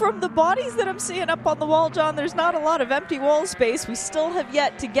 From the bodies that I'm seeing up on the wall, John, there's not a lot of empty wall space. We still have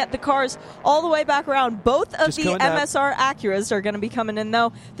yet to get the cars all the way back around. Both of the MSR Acuras are going to be coming in,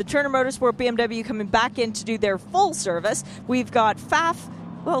 though. The Turner Motorsport BMW coming back in to do their full service. We've got Faf.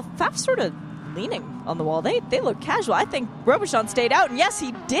 Well, Faf's sort of leaning on the wall. They look casual. I think Robichon stayed out, and yes,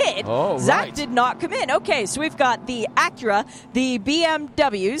 he did. Oh, Zach right. did not come in. Okay, so we've got the Acura, the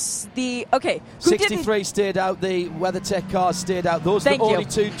BMWs, who 63 stayed out. The WeatherTech cars stayed out. Those are the only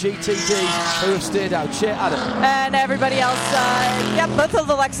 2 GTDs who have stayed out. Shea Adam. And everybody else, both of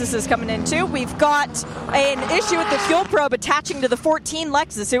the Lexuses coming in too. We've got an issue with the fuel probe attaching to the 14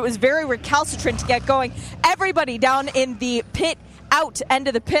 Lexus. It was very recalcitrant to get going. Everybody down in the pit out end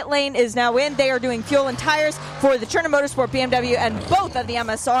of the pit lane is now in. They are doing fuel and tires for the Turner Motorsport BMW and both of the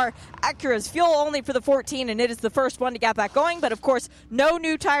MSR Acuras. Fuel only for the 14, and it is the first one to get back going, but of course no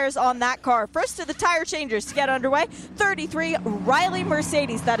new tires on that car. First to the tire changers to get underway. 33 Riley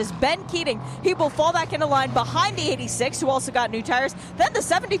Mercedes, that is Ben Keating. He will fall back into line behind the 86, who also got new tires. Then the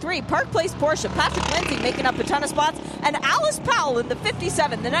 73 Park Place Porsche, Patrick Lindsay making up a ton of spots, and Alice Powell in the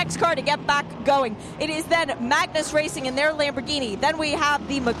 57, the next car to get back going. It is then Magnus Racing in their Lamborghini. Then we have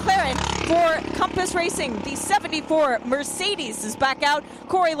the McLaren for Compass Racing. The 74 Mercedes is back out.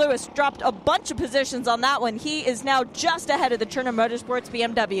 Corey Lewis dropped a bunch of positions on that one. He is now just ahead of the Turner Motorsports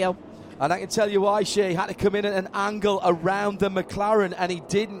BMW. And I can tell you why. Shea had to come in at an angle around the McLaren, and he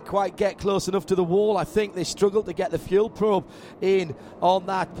didn't quite get close enough to the wall. I think they struggled to get the fuel probe in on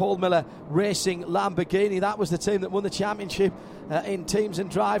that Paul Miller Racing Lamborghini. That was the team that won the championship in teams and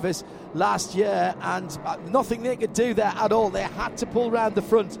drivers last year, and nothing they could do there at all. They had to pull round the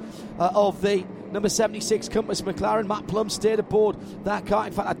front of the number 76 Compass McLaren. Matt Plum stayed aboard that car.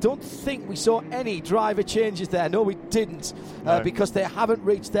 In fact, I don't think we saw any driver changes there. No, we didn't, because they haven't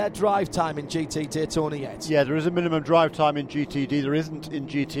reached their drive time in GT Daytona yet. Yeah, there is a minimum drive time in GTD. There isn't in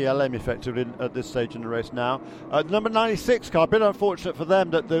GTLM effectively at this stage in the race now. Number 96 car, a bit unfortunate for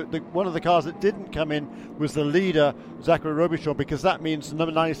them that the one of the cars that didn't come in was the leader, Zachary Robichon, because that means the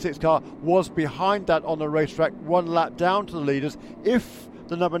number 96 car was behind that on the racetrack, one lap down to the leaders. If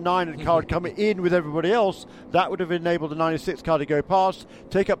the number 9 car had come in with everybody else, that would have enabled the 96 car to go past,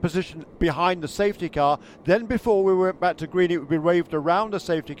 take up position behind the safety car. Then before we went back to green, it would be waved around the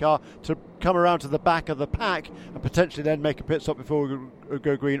safety car to come around to the back of the pack and potentially then make a pit stop before we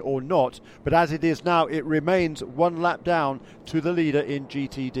go green or not. But as it is now, it remains one lap down to the leader in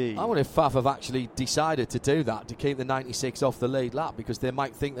GTD. I wonder if FAF have actually decided to do that, to keep the 96 off the lead lap, because they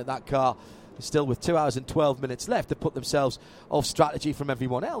might think that car is still with 2 hours and 12 minutes left to put themselves off strategy from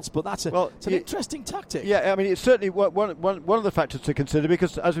everyone else. But it's an interesting tactic. Yeah, I mean, it's certainly one of the factors to consider,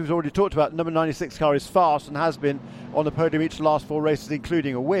 because as we've already talked about, number 96 car is fast and has been on the podium each of the last 4 races,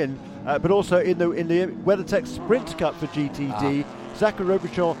 including a win. But also in the WeatherTech Sprint Cup for GTD, Zachary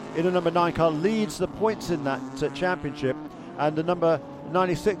Robichon in the number 9 car leads the points in that championship, and the number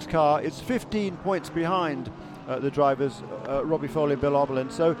 96 car is 15 points behind the drivers, Robbie Foley and Bill Oberlin.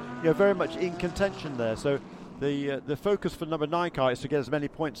 So, very much in contention there. So the focus for number 9 car is to get as many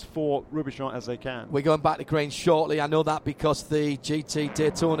points for Robichon as they can. We're going back to green shortly. I know that because the GT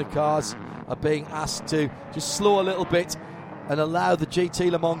Daytona cars are being asked to just slow a little bit and allow the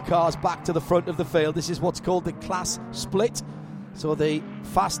GT Le Mans cars back to the front of the field. This is what's called the class split. So the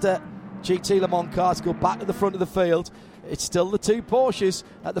faster GT Le Mans cars go back to the front of the field. It's still the 2 Porsches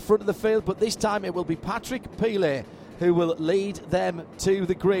at the front of the field, but this time it will be Patrick Pilet who will lead them to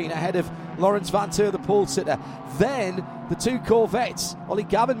the green ahead of Lawrence Vanteur, the pole sitter. Then the 2 Corvettes. Ollie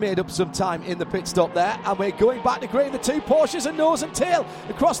Gavin made up some time in the pit stop there, and we're going back to green. The 2 Porsches are nose and tail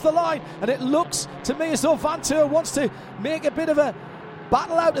across the line, and it looks to me as though Vanteur wants to make a bit of a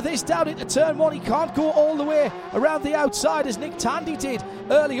battle out of this down into turn 1. He can't go all the way around the outside as Nick Tandy did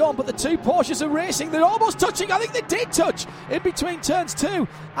early on, but the 2 Porsches are racing. They're almost touching. I think they did touch in between turns 2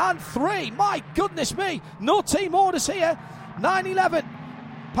 and 3. My goodness me, no team orders here. 9-11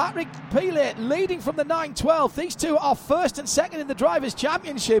 Patrick Pilet leading from the 9-12. These 2 are first and second in the Drivers'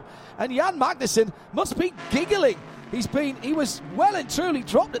 Championship, and Jan Magnussen must be giggling. He was well and truly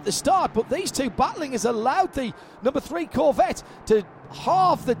dropped at the start, but these 2 battling has allowed the number 3 Corvette to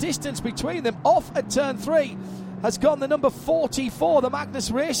halve the distance between them. Off at turn 3 has gone the number 44, the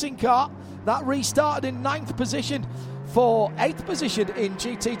Magnus Racing car. That restarted in 9th position for 8th position in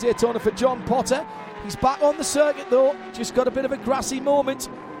GT Daytona for John Potter. He's back on the circuit though, just got a bit of a grassy moment.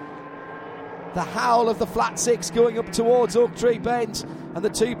 The howl of the flat 6 going up towards Oak Tree Bend, and the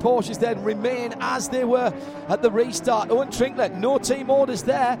 2 Porsches then remain as they were at the restart. Owen Trinkler, no team orders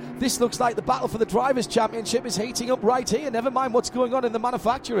there. This looks like the battle for the Drivers' Championship is heating up right here, never mind what's going on in the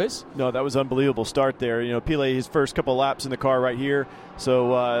manufacturers. No, that was an unbelievable start there. Pilet, his first couple laps in the car right here.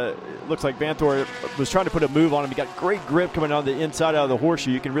 So it looks like Vanteur was trying to put a move on him. He got great grip coming on the inside out of the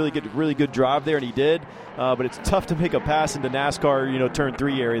horseshoe. You can really get a really good drive there, and he did. But it's tough to make a pass into NASCAR, turn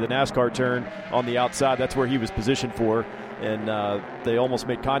 3 area, the NASCAR turn on the outside. That's where he was positioned for. And they almost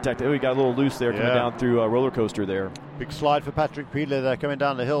made contact. He got a little loose there coming down through a roller coaster there. Big slide for Patrick Pilet there coming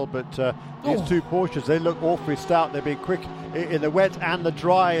down the hill. But these 2 Porsches, they look awfully stout. They're being quick in the wet and the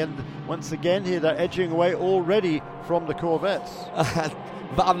dry. And once again here, they're edging away already from the Corvettes.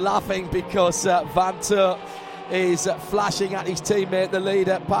 But I'm laughing because Vanteur is flashing at his teammate, the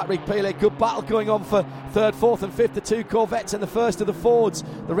leader, Patrick Pilet. Good battle going on for 3rd, 4th and 5th, the 2 Corvettes and the first of the Fords.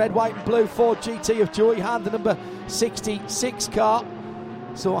 The red, white and blue Ford GT of Joey Hand, the number 66 car.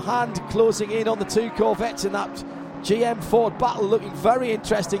 So Hand closing in on the 2 Corvettes in that GM Ford battle, looking very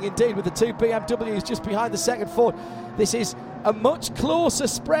interesting indeed, with the 2 BMWs just behind the second Ford. This is a much closer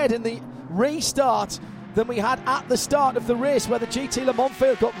spread in the restart than we had at the start of the race, where the GT Le Mans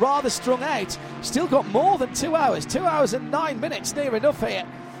field got rather strung out. Still got more than 2 hours, 2 hours and 9 minutes near enough here.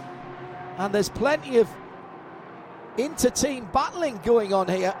 And there's plenty of inter-team battling going on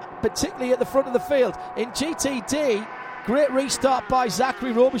here, particularly at the front of the field. In GTD, great restart by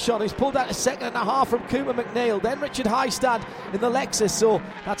Zachary Robichon, who's pulled out a 2.5 from Cooper McNeil. Then Richard Highstand in the Lexus, so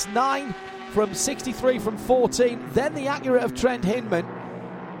that's 9 from 63 from 14. Then the Acura of Trent Hinman.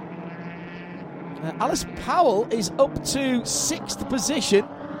 Alice Powell is up to 6th position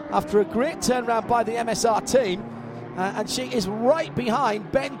after a great turnaround by the MSR team, and she is right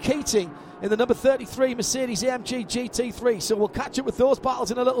behind Ben Keating in the number 33 Mercedes AMG GT3. So we'll catch up with those battles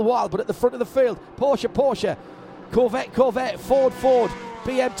in a little while. But at the front of the field, Porsche, Corvette, Ford,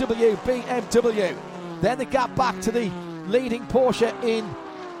 BMW. Then the gap back to the leading Porsche in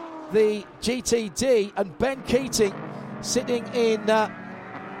the GTD, and Ben Keating sitting in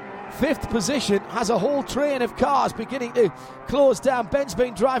 5th position, has a whole train of cars beginning to close down. Ben's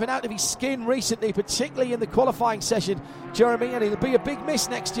been driving out of his skin recently, particularly in the qualifying session, Jeremy, and he'll be a big miss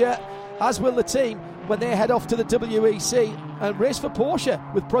next year, as will the team. when they head off to the WEC and race for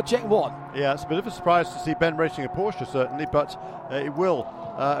Porsche with Project One. Yeah, it's a bit of a surprise to see Ben racing a Porsche, certainly, but it will.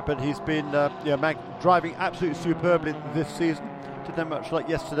 But he's been driving absolutely superbly this season. Didn't have much like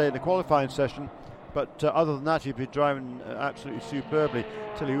yesterday in the qualifying session, but other than that, he's been driving absolutely superbly.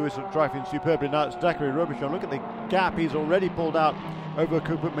 Tell you who is driving superbly now, it's Zachary Robichon. Look at the gap he's already pulled out over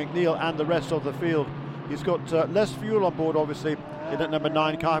Cooper McNeil and the rest of the field. He's got less fuel on board, obviously, in that number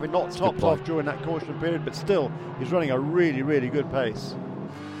 9 car, having not topped off during that caution period, but still, he's running a really, really good pace.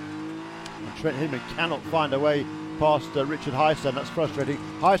 And Trent Hinman cannot find a way past Richard Highstand. That's frustrating.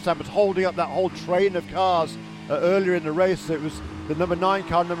 Highstand was holding up that whole train of cars earlier in the race. It was the number 9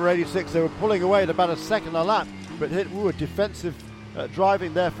 car, number 86. They were pulling away at about a second a lap, but a defensive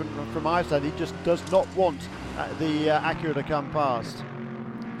driving there from Highstand. He just does not want the Acura to come past.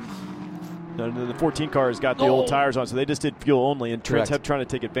 The 14 car has got the old tires on, so they just did fuel only, and Trent's trying to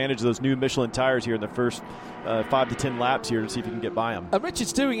take advantage of those new Michelin tires here in the first 5 to 10 laps here to see if he can get by them. And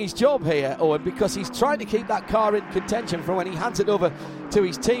Richard's doing his job here, Owen, because he's trying to keep that car in contention for when he hands it over to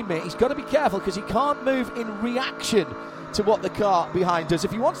his teammate. He's got to be careful because he can't move in reaction to what the car behind does.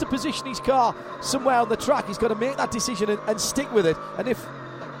 If he wants to position his car somewhere on the track, he's got to make that decision and stick with it. And if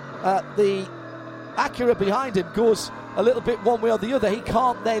the Acura behind him goes a little bit one way or the other, he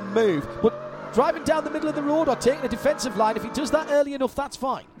can't then move. But driving down the middle of the road or taking a defensive line, if he does that early enough, that's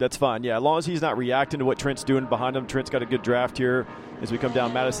fine. That's fine, yeah. As long as he's not reacting to what Trent's doing behind him. Trent's got a good draft here as we come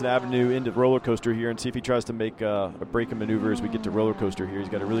down Madison Avenue into roller coaster here, and see if he tries to make a braking maneuver as we get to roller coaster here. He's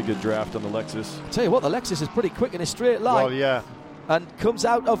got a really good draft on the Lexus. I'll tell you what, the Lexus is pretty quick in a straight line. Well, yeah. And comes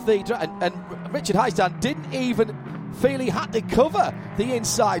out of the... And Richard Highstand didn't even feel he had to cover the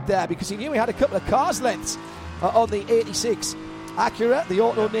inside there because he knew he had a couple of cars lengths on the 86 Acura, the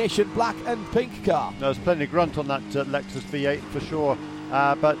Auto Nation black and pink car. There's plenty of grunt on that Lexus V8 for sure,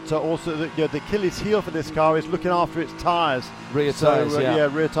 but also the Achilles heel for this car is looking after its tyres. Rear tyres,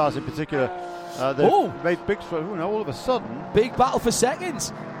 yeah, rear tyres in particular. They've made big, all of a sudden. Big battle for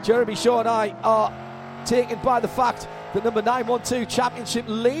seconds. Jeremy Shaw and I are taken by the fact that number 912 Championship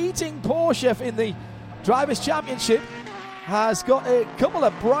leading Porsche in the Drivers' Championship has got a couple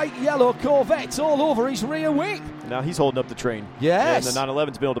of bright yellow Corvettes all over his rear wing. Now he's holding up the train. Yes. And the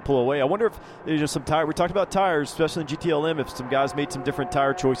 911's been able to pull away. I wonder if there's just some tire. We talked about tires, especially in GTLM, if some guys made some different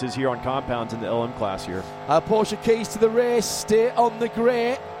tire choices here on compounds in the LM class here. Porsche keys to the race, stay on the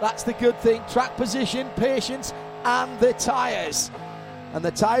grey. That's the good thing. Track position, patience, and the tyres. And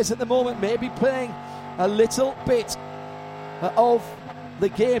the tyres at the moment may be playing a little bit of the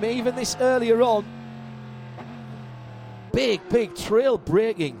game, even this earlier on. Big trail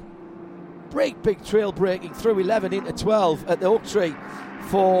braking. Big trail braking through 11 into 12 at the Oak Tree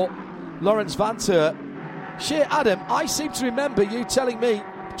for Lawrence Vanter. Shea Adam, I seem to remember you telling me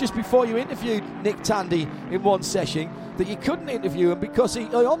just before you interviewed Nick Tandy in one session that you couldn't interview him because he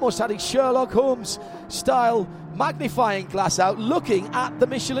almost had his Sherlock Holmes style magnifying glass out looking at the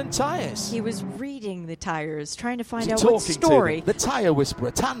Michelin tyres. He was reading the tyres, trying to find out what story. The tyre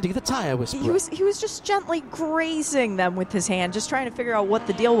whisperer, Tandy the tyre whisperer. He was just gently grazing them with his hand, just trying to figure out what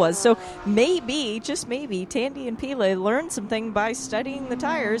the deal was. So maybe, just maybe, Tandy and Pele learned something by studying the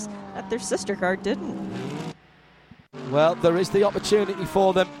tyres that their sister car didn't. Well, there is the opportunity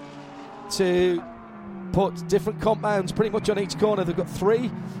for them to put different compounds pretty much on each corner. They've got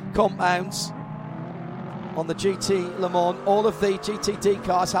 3 compounds on the GT Le Mans. All of the GTD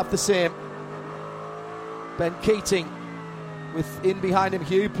cars have the same. Ben Keating with in behind him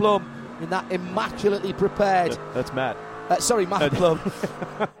Hugh Plum in that immaculately prepared. That's Matt. Matt Plum.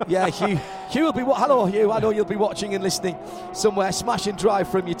 Yeah, Hugh will be. Hello, Hugh. I know you'll be watching and listening somewhere. Smash and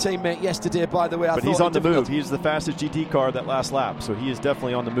drive from your teammate yesterday, by the way. But he's on the move. He's the fastest GT car that last lap, so he is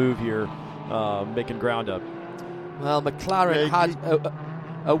definitely on the move here, making ground up. Well, McLaren had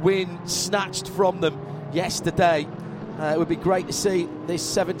a win snatched from them yesterday. It would be great to see this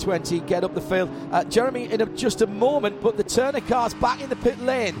 720 get up the field. Jeremy, in just a moment, but the Turner car's back in the pit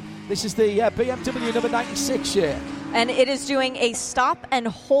lane. This is the BMW number 96 here. And it is doing a stop and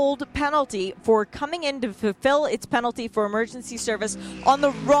hold penalty for coming in to fulfill its penalty for emergency service on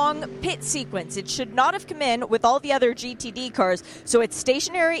the wrong pit sequence. It should not have come in with all the other GTD cars. So it's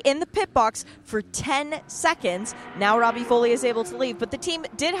stationary in the pit box for 10 seconds. Now Robbie Foley is able to leave. But the team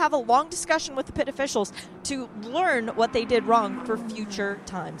did have a long discussion with the pit officials to learn what they did wrong for future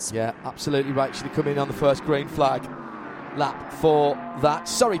times. Yeah, absolutely right. Should have come in on the first green flag lap for that.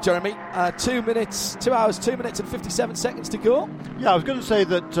 Sorry, Jeremy. 2 hours, 2 minutes and 57 seconds to go. Yeah, I was going to say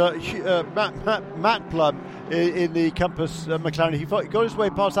that Matt Plum in the Compass McLaren. He got his way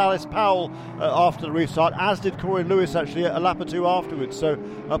past Alice Powell after the restart, as did Corey Lewis actually a lap or two afterwards. So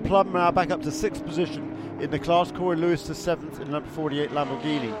Plum now back up to 6th position in the class. Corey Lewis to 7th in number 48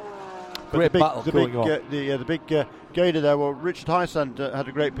 Lamborghini. Great battle going on. The big gainer there. Well, Richard Heisand had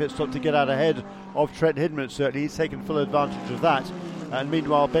a great pit stop to get out ahead of Trent Hidman. Certainly, he's taken full advantage of that. And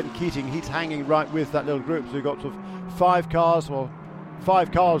meanwhile, Ben Keating, he's hanging right with that little group. So we've got sort of 5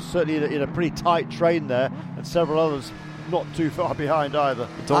 cars certainly in a pretty tight train there, and several others not too far behind either.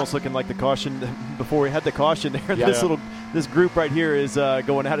 It's almost looking like the caution before we had the caution there. Yeah. This group right here is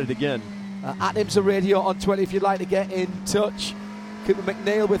going at it again. At IMSA Radio on Twitter if you'd like to get in touch. Cooper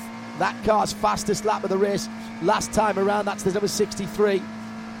McNeil with that car's fastest lap of the race last time around. That's the number 63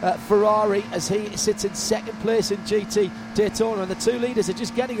 Ferrari, as he sits in second place in GT Daytona, and the 2 leaders are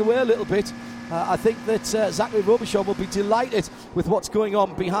just getting away a little bit. I think that Zachary Robichon will be delighted with what's going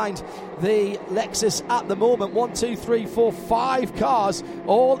on behind the Lexus at the moment. 1, 2, 3, 4, 5 cars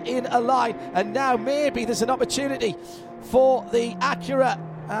all in a line, and now maybe there's an opportunity for the Acura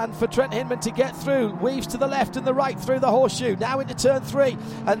and for Trent Hidman to get through. Weaves to the left and the right through the horseshoe, now into turn 3,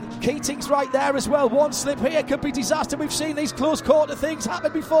 and Keating's right there as well. One slip here could be disaster. We've seen these close quarter things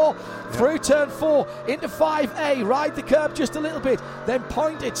happen before. Through turn 4 into 5A, ride the curb just a little bit, then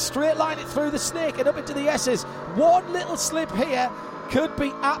point it, straight line it through the snake and up into the S's. One little slip here could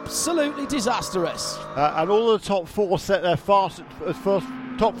be absolutely disastrous. And all of the top 4 set their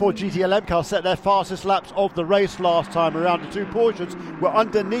top 4 GTLM cars set their fastest laps of the race last time around. The 2 Porsches were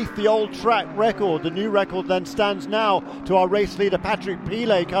underneath the old track record. The new record then stands now to our race leader Patrick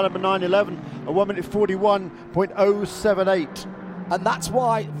Pilet, car number 911, at 1 minute 41.078. And that's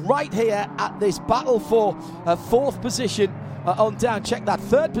why right here at this battle for 4th position on down, check that,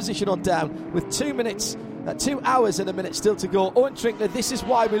 3rd position on down with 2 minutes 2 hours and a minute still to go. Owen Trinkler, this is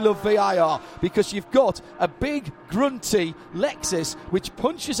why we love VIR, because you've got a big, grunty Lexus which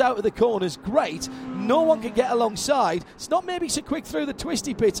punches out of the corners great. No one can get alongside. It's not maybe so quick through the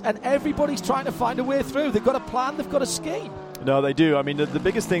twisty bits, and everybody's trying to find a way through. They've got a plan, they've got a scheme. No, they do. I mean, the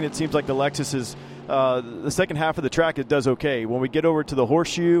biggest thing that seems like the Lexus is the second half of the track, it does okay. When we get over to the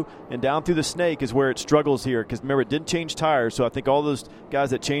horseshoe and down through the snake is where it struggles here, because remember, it didn't change tires, so I think all those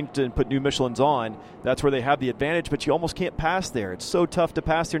guys that changed and put new Michelins on, that's where they have the advantage, but you almost can't pass there. It's so tough to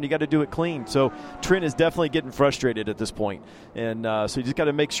pass there, and you got to do it clean. So Trent is definitely getting frustrated at this point, and so you just got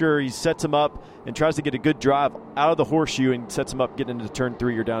to make sure he sets him up and tries to get a good drive out of the horseshoe and sets him up getting into turn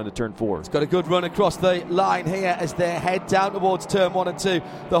 3 or down into turn 4. It's got a good run across the line here as they head down towards turn 1 and 2.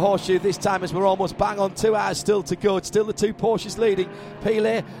 The horseshoe this time, as we're almost bang on 2 hours still to go. It's still the 2 Porsches leading.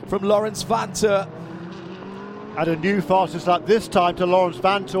 Pilet from Lawrence Vantour. And a new fastest lap this time to Lawrence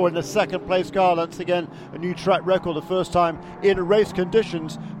Vantour in the 2nd place car. Once again, a new track record, the first time in race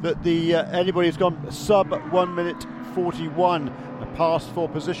conditions that anybody's gone sub 1 minute 41. A pass for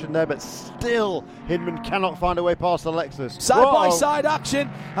position there, but still Hidman cannot find a way past the Lexus. Side-by-side action,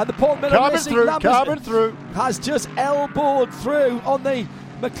 and the Paul Miller Racing through has just elbowed through on the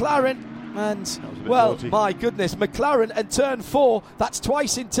McLaren. And, well, naughty. My goodness, McLaren and turn 4, that's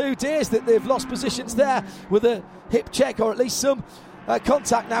twice in 2 days that they've lost positions there with a hip check, or at least some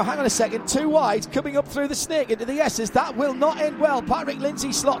contact. Now, hang on a second, 2 wide, coming up through the snake into the S's. That will not end well. Patrick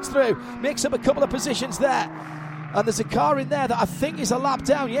Lindsay slots through, makes up a couple of positions there. And there's a car in there that I think is a lap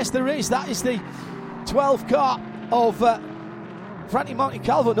down. Yes, there is. That is the 12 car of Frankie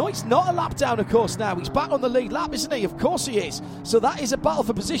Montecalvo. No, it's not a lap down, of course, now. He's back on the lead lap, isn't he? Of course he is. So that is a battle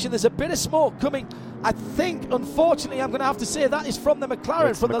for position. There's a bit of smoke coming. I think, unfortunately, I'm going to have to say that is from the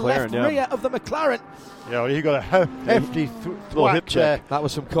McLaren, from the left rear of the McLaren. Yeah, well, you got a hefty hip check. That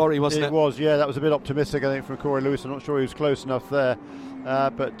was from Corey, wasn't it? It was, yeah. That was a bit optimistic, I think, from Corey Lewis. I'm not sure he was close enough there.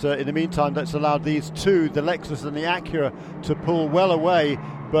 But in the meantime, that's allowed these 2, the Lexus and the Acura, to pull well away.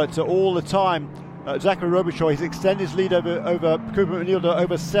 But all the time, Zachary Robichon, he's extended his lead over Cooper McNeil to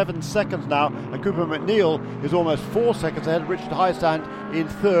over 7 seconds now, and Cooper McNeil is almost 4 seconds ahead of Richard Heistand in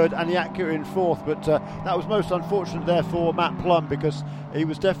 3rd and the Acura in 4th. But that was most unfortunate there for Matt Plum, because he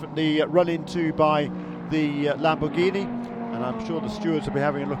was definitely run into by the Lamborghini, and I'm sure the stewards will be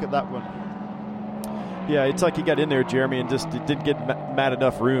having a look at that one. Yeah, it's like he got in there, Jeremy, and just didn't get Matt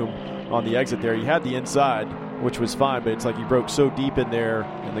enough room on the exit there. He had the inside, which was fine, but it's like he broke so deep in there,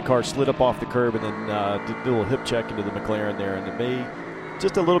 and the car slid up off the curb, and then did a little hip check into the McLaren there, and it made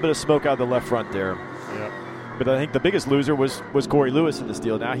just a little bit of smoke out of the left front there. Yeah. But I think the biggest loser was Corey Lewis in this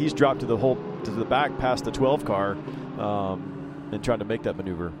deal. Now he's dropped to the back past the 12 car and trying to make that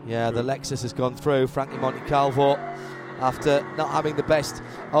maneuver. Yeah, the Lexus has gone through. Frankie Montecalvo, after not having the best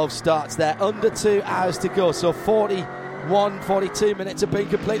of starts there. Under 2 hours to go, so 40 1:42 minutes have been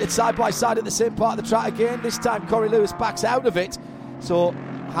completed side by side at the same part of the track again. This time Corey Lewis backs out of it, so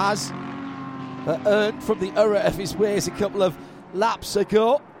has earned from the error of his ways a couple of laps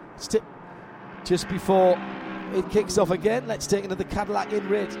ago. Just before it kicks off again, let's take another Cadillac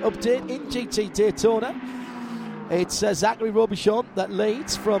in-rate update in GT Daytona. It's Zachary Robichon that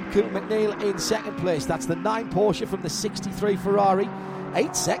leads from Cooper McNeil in second place. That's the 9 Porsche from the 63 Ferrari.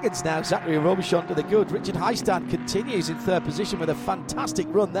 8 seconds now, Zachary Robichon to the good. Richard Heistand continues in third position with a fantastic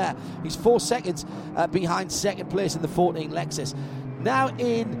run there. He's 4 seconds behind second place in the 14 Lexus. Now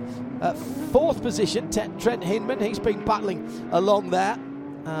in fourth position, Trent Hinman. He's been battling along there.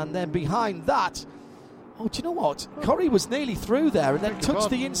 And then behind that, do you know what? Corey was nearly through there and then touched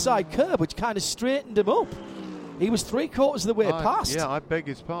the inside curb, which kind of straightened him up. He was 3/4 of the way past. Yeah, I beg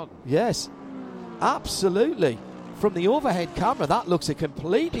his pardon. Yes, absolutely. From the overhead camera, that looks a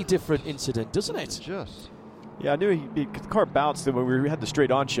completely different incident, doesn't it? Just. Yeah, I knew the car bounced when we had the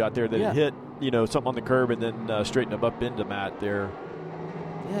straight-on shot there. That it hit, something on the curb and then straightened him up into Matt there.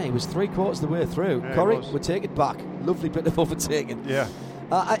 Yeah, he was 3/4 of the way through. Yeah, Corey, we'll take it back. Lovely bit of overtaking. Yeah.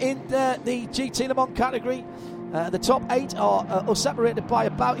 In the GT Le Mans category, the top 8 are separated by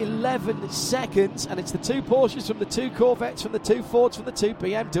about 11 seconds, and it's the 2 Porsches from the 2 Corvettes, from the 2 Fords, from the 2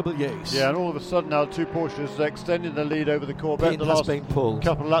 BMWs. Yeah, and all of a sudden now 2 Porsches extending the lead over the Corvette. The last been pulled.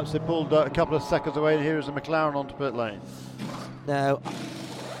 Couple of laps, they pulled a couple of seconds away, and here is a McLaren onto pit lane. Now,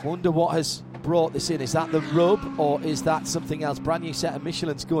 wonder what has brought this in. Is that the rub, or is that something else? Brand new set of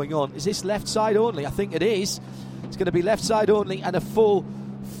Michelin's going on. Is this left side only? I think it is. It's going to be left side only and a full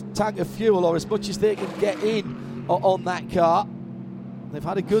tank of fuel, or as much as they can get in on that car. They've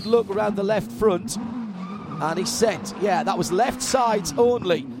had a good look around the left front, and he's sent. Yeah, that was left sides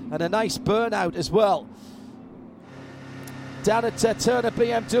only, and a nice burnout as well. Down at Turner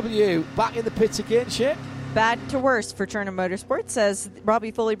BMW, back in the pits again, Shea. Bad to worse for Turner Motorsports as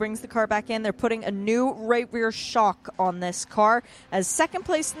Robbie Foley brings the car back in. They're putting a new right rear shock on this car as second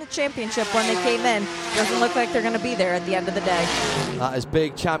place in the championship when they came in. Doesn't look like they're going to be there at the end of the day. That has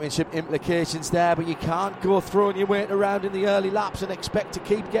big championship implications there, but you can't go throwing your weight around in the early laps and expect to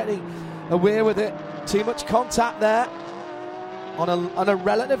keep getting away with it. Too much contact there on a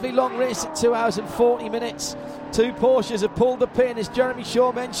relatively long race at 2 hours and 40 minutes. 2 Porsches have pulled the pin, as Jeremy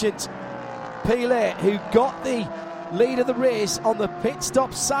Shaw mentioned. Pilet, who got the lead of the race on the pit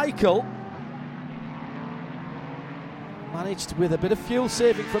stop cycle, managed with a bit of fuel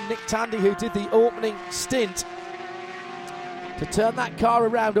saving from Nick Tandy, who did the opening stint, to turn that car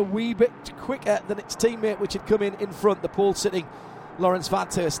around a wee bit quicker than its teammate, which had come in front. The pole sitting Lawrence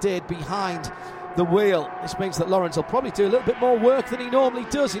Vanter stayed behind the wheel. This means that Lawrence will probably do a little bit more work than he normally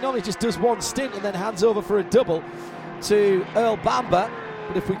does. He normally just does one stint and then hands over for a double to Earl Bamber.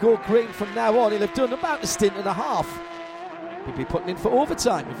 But if we go green from now on, he'll have done about a stint and a half. He'll be putting in for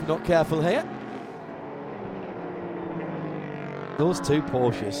overtime if we're not careful here. Those 2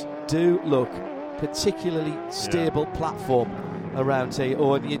 Porsches do look particularly stable platform around here.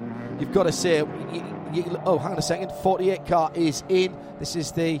 Oh, and you've got to say, hang on a second, 48 car is in. This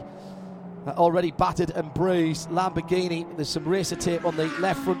is the already battered and bruised Lamborghini. There's some racer tape on the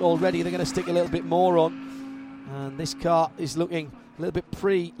left front already. They're going to stick a little bit more on. And this car is looking a little bit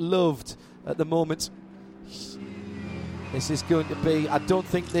pre-loved at the moment. This is going to be, I don't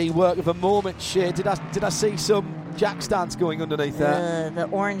think, the work of a moment. Shea, did I see some jack stands going underneath there? The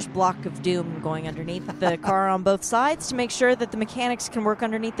orange block of doom going underneath the car on both sides to make sure that the mechanics can work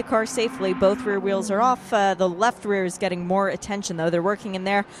underneath the car safely. Both rear wheels are off. The left rear is getting more attention, though. They're working in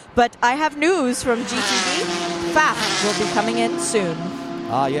there. But I have news from GTD. FAF will be coming in soon.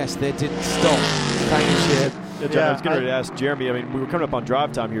 Ah, yes, they didn't stop. Thank you, Shea. Yeah, John, I was going to ask Jeremy, I mean, we were coming up on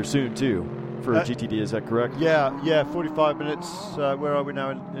drive time here soon, too, for GTD, is that correct? Yeah, 45 minutes. Where are we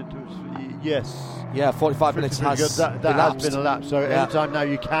now? Yes. Yeah, 45 minutes has that has been elapsed. So anytime now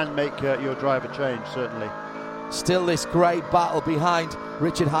you can make your driver change, certainly. Still this great battle behind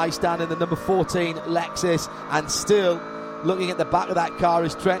Richard Heistand in the number 14 Lexus, and still looking at the back of that car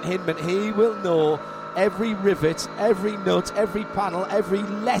is Trent Hinman. He will know every rivet, every nut, every panel, every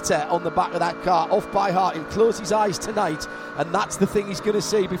letter on the back of that car off by heart. He'll close his eyes tonight, and that's the thing he's going to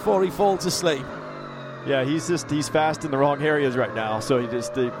see before he falls asleep. Yeah, he's fast in the wrong areas right now. So he's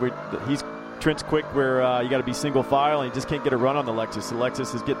Trent's quick where you got to be single file, and he just can't get a run on the Lexus. The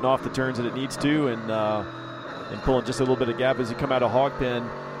Lexus is getting off the turns that it needs to, and pulling just a little bit of gap as you come out of hog pen.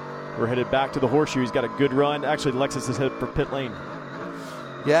 We're headed back to the horseshoe. He's got a good run. Actually, the Lexus is headed for pit lane.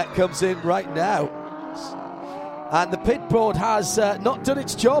 Yeah, it comes in right now. And the pit board has not done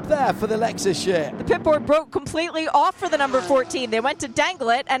its job there for the Lexus share. The pit board broke completely off for the number 14. They went to dangle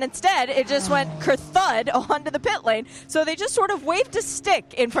it, and instead it just went kerthud onto the pit lane. So they just sort of waved a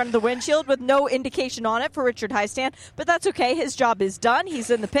stick in front of the windshield with no indication on it for Richard Highstand. But that's okay. His job is done. He's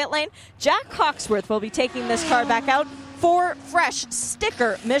in the pit lane. Jack Hawksworth will be taking this car back out for fresh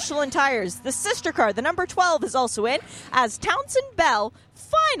sticker Michelin tires. The sister car, the number 12, is also in, as Townsend Bell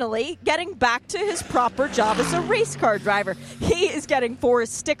finally getting back to his proper job as a race car driver. He is getting 4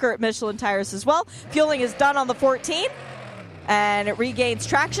 sticker Michelin tires as well. Fueling is done on the 14, and it regains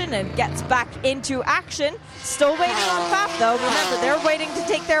traction and gets back into action. Still waiting on FAF, though. Remember, they're waiting to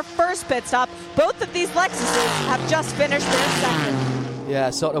take their first pit stop. Both of these Lexuses have just finished their second. Yeah,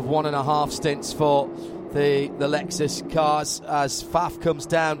 sort of 1.5 stints for the Lexus cars as FAF comes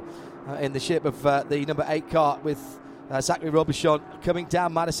down in the shape of the number 8 car with Zachary Robichon coming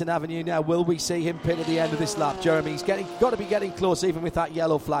down Madison Avenue now. Will we see him pit at the end of this lap? Jeremy, he's got to be getting close even with that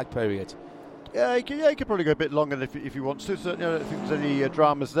yellow flag period. Yeah, he could probably go a bit longer if he wants to. Certainly, I don't think there's any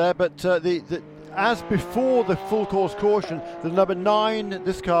dramas there. But as before the full course caution, the number 9,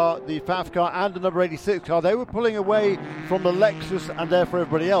 this car, the FAF car, and the number 86 car, they were pulling away from the Lexus and therefore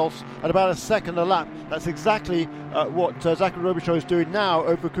everybody else at about a second a lap. That's exactly what Zachary Robichon is doing now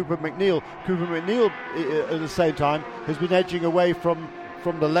over Cooper McNeil. Cooper McNeil, at the same time, has been edging away from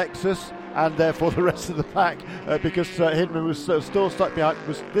the Lexus and therefore the rest of the pack because Hindman was still stuck behind,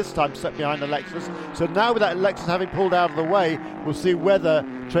 was this time stuck behind the Lexus. So now with that Lexus having pulled out of the way, we'll see whether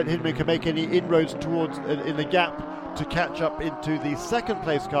Trent Hindman can make any inroads towards in the gap to catch up into the second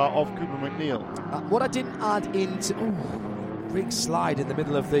place car of Cooper McNeil. What I didn't add into big slide in the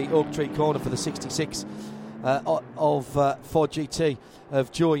middle of the Oak Tree corner for the 66 of Ford GT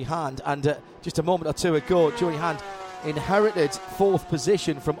of Joey Hand, and just a moment or two ago Joey Hand inherited 4th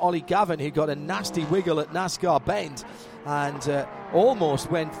position from Ollie Gavin, who got a nasty wiggle at NASCAR Bend and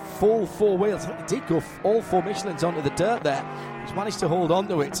almost went full 4 wheels. He did go all 4 Michelins onto the dirt there. He's managed to hold on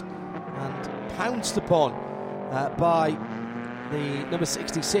to it and pounced upon by the number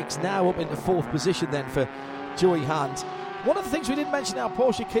 66, now up into 4th position then for Joey Hand. One of the things we didn't mention in our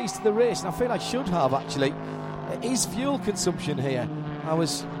Porsche keys to the race, and I feel I should have actually, is fuel consumption here. I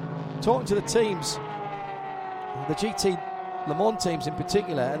was talking to the teams, the GT Le Mans teams in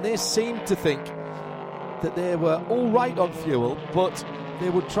particular, and they seemed to think that they were all right on fuel, but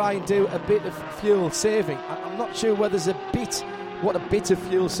they would try and do a bit of fuel saving. I'm not sure whether there's what a bit of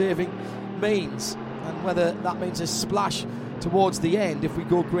fuel saving means, and whether that means a splash towards the end if we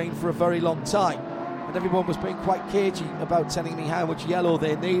go green for a very long time. And everyone was being quite cagey about telling me how much yellow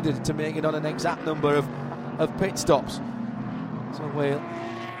they needed to make it on an exact number of pit stops. So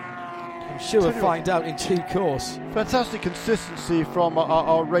I'm sure we'll find out in due course. Fantastic consistency from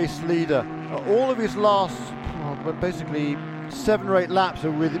our race leader. All of his last, basically 7 or 8 laps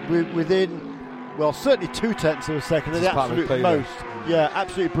are within, well, certainly 0.2 of a second. The absolute most. Yeah,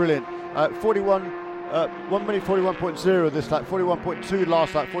 absolutely brilliant. 1 minute 41.0 this lap, 41.2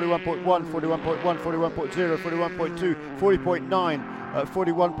 last lap, 41.1, 41.1, 41.0, 41.2, 40.9,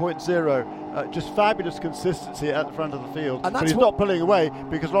 41.0. Just fabulous consistency at the front of the field. But he's not pulling away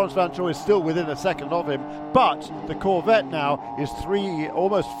because Lawrence Van Troy is still within a second of him. But the Corvette now is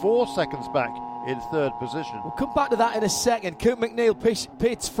almost 4 seconds back in 3rd position. We'll come back to that in a second. Coop McNeil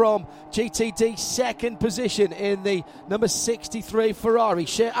pits from GTD 2nd position in the number 63 Ferrari.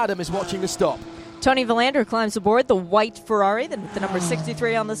 Shea Adam is watching the stop. Tony Valander climbs aboard the white Ferrari, the number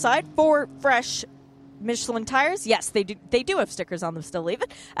 63 on the side, 4 fresh Michelin tires. Yes, they do have stickers on them still, even.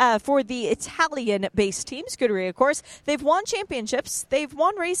 For the Italian-based team, Scuderia, of course. They've won championships, they've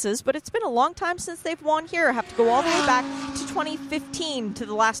won races, but it's been a long time since they've won here. I have to go all the way back to 2015 to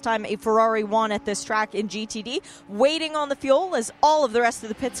the last time a Ferrari won at this track in GTD. Waiting on the fuel as all of the rest of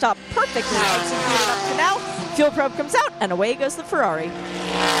the pit stop perfectly executed up to now. Fuel probe comes out, and away goes the Ferrari.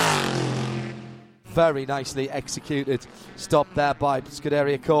 Very nicely executed stop there by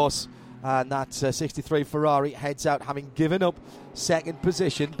Scuderia, of course. And that 63 Ferrari heads out having given up 2nd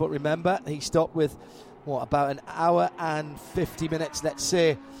position. But remember, he stopped with, about an hour and 50 minutes, let's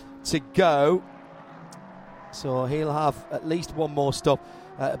say, to go. So he'll have at least one more stop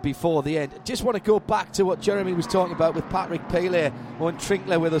before the end. Just want to go back to what Jeremy was talking about with Patrick Pele, Owen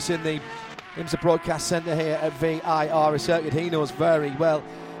Trinkler with us in the IMSA Broadcast Centre here at VIR, a circuit he knows very well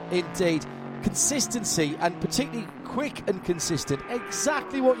indeed. Consistency, and particularly quick and consistent,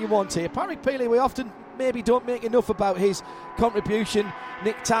 exactly what you want here. Patrick Pele, we often maybe don't make enough about his contribution.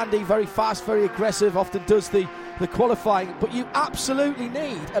 Nick Tandy, very fast, very aggressive, often does the qualifying, but you absolutely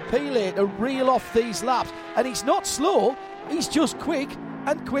need a Pele to reel off these laps, and he's not slow, he's just quick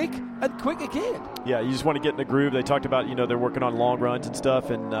and quick again. Yeah, you just want to get in the groove. They talked about, they're working on long runs and stuff.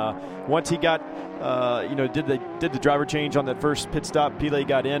 And once he got, did the driver change on that first pit stop, Pile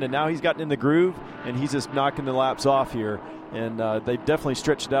got in, and now he's gotten in the groove, and he's just knocking the laps off here. And they've definitely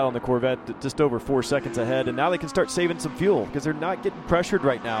stretched it out on the Corvette, just over 4 seconds ahead. And now they can start saving some fuel because they're not getting pressured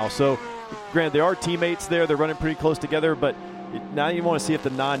right now. So, granted, there are teammates there. They're running pretty close together, but now you want to see if the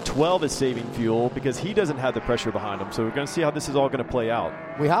 912 is saving fuel because he doesn't have the pressure behind him. So we're going to see how this is all going to play out.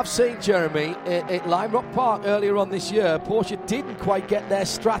 We have seen, Jeremy, at Lime Rock Park earlier on this year, Porsche didn't quite get their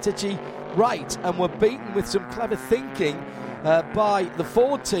strategy right and were beaten with some clever thinking by the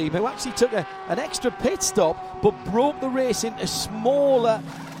Ford team, who actually took an extra pit stop but broke the race into smaller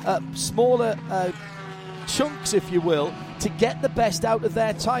chunks, if you will, to get the best out of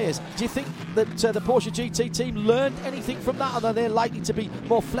their tyres. Do you think that the Porsche GT team learned anything from that, and are they likely to be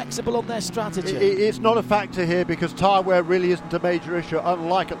more flexible on their strategy? It's not a factor here because tyre wear really isn't a major issue,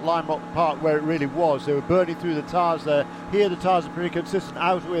 unlike at Lime Rock Park where it really was. They were burning through the tyres there. Here the tyres are pretty consistent,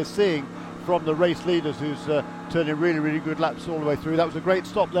 as we're seeing from the race leaders, who's turning really, really good laps all the way through. That was a great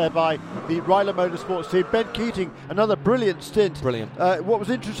stop there by the Ryler Motorsports team. Ben Keating, another brilliant stint. Brilliant. What was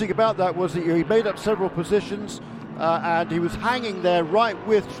interesting about that was that he made up several positions, and he was hanging there right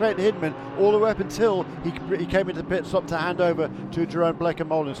with Trent Hindman all the way up until he came into the pit stop to hand over to Jerome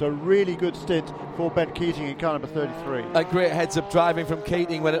Blecker-Molen. So a really good stint for Ben Keating in car number 33. A great heads-up driving from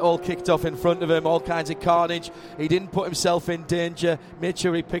Keating when it all kicked off in front of him, all kinds of carnage. He didn't put himself in danger, made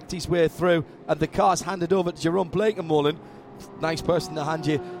sure he picked his way through, and the car's handed over to Jerome Blecker-Molen. Nice person to hand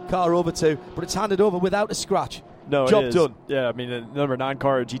your car over to, but it's handed over without a scratch. No, Job it is. done. Yeah, I mean, the number 9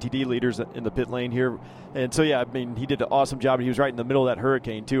 car GTD leaders in the pit lane here. And so, yeah, I mean, he did an awesome job. He was right in the middle of that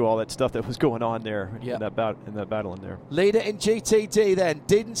hurricane, too, all that stuff that was going on there in that battle in there. Leader in GTD then,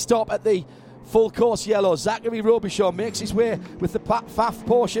 didn't stop at the full course yellow. Zachary Robichaud makes his way with the FAF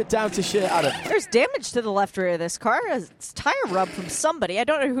Porsche down to Shea Adam. There's damage to the left rear of this car. It's tire rub from somebody. I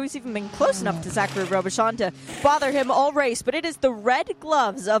don't know who's even been close enough to Zachary Robichaud to bother him all race, but it is the red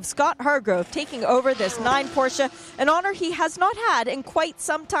gloves of Scott Hargrove taking over this 9 Porsche, an honor he has not had in quite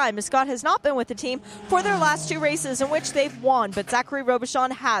some time, as Scott has not been with the team for their last 2 races in which they've won, but Zachary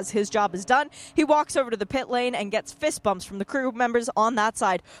Robichaud has. His job is done. He walks over to the pit lane and gets fist bumps from the crew members on that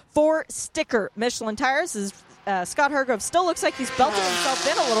side. 4 sticker Michelin tires. Scott Hargrove still looks like he's belting himself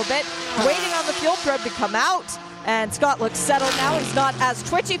in a little bit, waiting on the fuel probe to come out, and Scott looks settled now. He's not as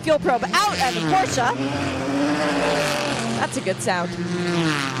twitchy. Fuel probe out, and the Porsche. That's a good sound.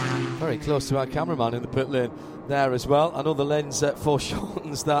 Very close to our cameraman in the pit lane there as well. I know the lens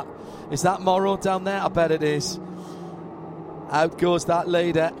foreshortens that. Is that Morrow down there? I bet it is. Out goes that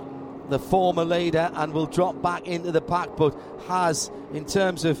leader, the former leader, and will drop back into the pack, but has, in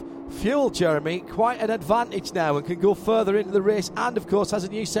terms of fuel, Jeremy, quite an advantage now and can go further into the race, and of course has a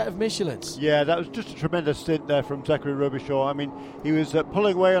new set of Michelins. Yeah, that was just a tremendous stint there from Zachary Robichaud. I mean, he was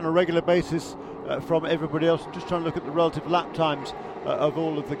pulling away on a regular basis from everybody else. Just trying to look at the relative lap times of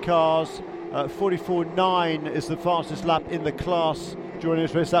all of the cars. 44.9 is the fastest lap in the class during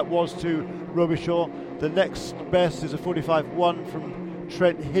this race. That was to Robichaud. The next best is a 45.1 from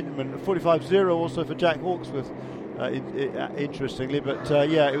Trent Hindman. 45.0 also for Jack Hawksworth. Interestingly, but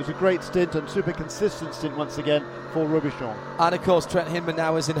it was a great stint and super consistent stint once again for Robichaud. And of course Trent Hindman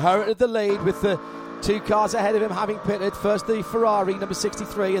now has inherited the lead with the 2 cars ahead of him having pitted. First the Ferrari number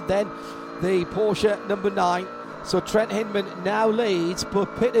 63 and then the Porsche number 9. So Trent Hindman now leads,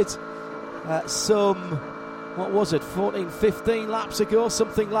 but pitted some 15 laps ago,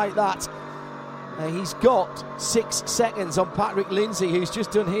 something like that. He's got 6 seconds on Patrick Lindsay, who's just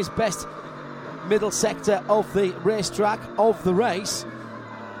done his best middle sector of the racetrack, of the race.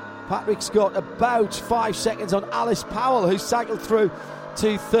 Patrick's got about 5 seconds on Alice Powell, who cycled through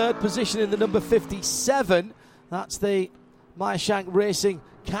to 3rd position in the number 57. That's the Meyershank Racing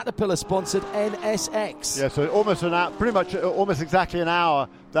Caterpillar sponsored NSX. Yeah, so almost an hour, pretty much almost exactly an hour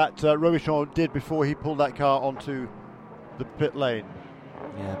that Robichaud did before he pulled that car onto the pit lane.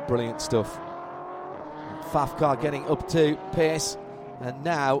 Yeah, brilliant stuff. FAF car getting up to pace, and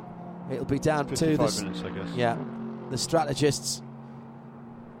now it'll be down to 55 minutes, I guess. Yeah, the strategists.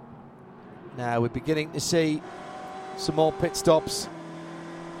 Now we're beginning to see some more pit stops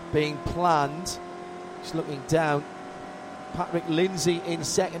being planned. Just looking down, Patrick Lindsay in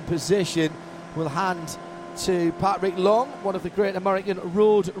 2nd position will hand to Patrick Long, one of the great American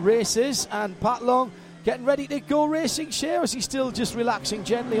road racers. And Pat Long getting ready to go racing, Shea, or is he still just relaxing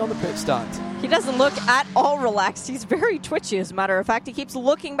gently on the pit stand? He doesn't look at all relaxed. He's very twitchy, as a matter of fact. He keeps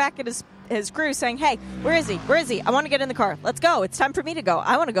looking back at his his crew saying, hey, where is he? Where is he? I want to get in the car. Let's go. It's time for me to go.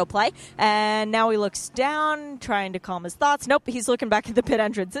 I want to go play. And now he looks down, trying to calm his thoughts. Nope, he's looking back at the pit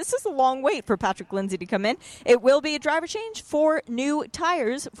entrance. This is a long wait for Patrick Lindsay to come in. It will be a driver change for new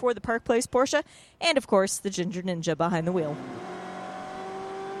tires for the Park Place Porsche and, of course, the Ginger Ninja behind the wheel.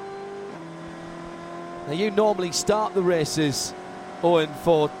 Now, you normally start the races, Owen,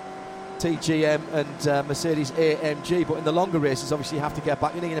 for TGM and Mercedes-AMG, but in the longer races, obviously, you have to get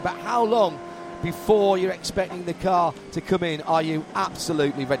back in. About how long before you're expecting the car to come in are you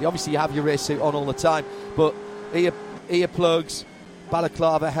absolutely ready? Obviously, you have your race suit on all the time, but earplugs,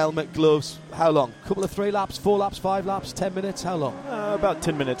 balaclava, helmet, gloves, how long? Couple of 3 laps, 4 laps, 5 laps, 10 minutes, how long? About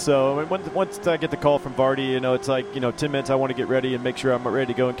 10 minutes. So I mean, once I get the call from Vardy, it's like, 10 minutes I want to get ready and make sure I'm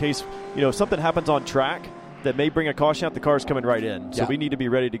ready to go in case, if something happens on track that may bring a caution out, the car's coming right in. So we need to be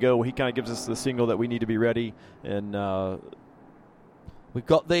ready to go. He kind of gives us the signal that we need to be ready. And we've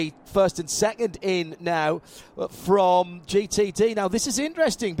got the first and second in now from GTD. Now, this is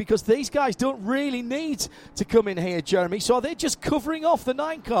interesting because these guys don't really need to come in here, Jeremy. So are they just covering off the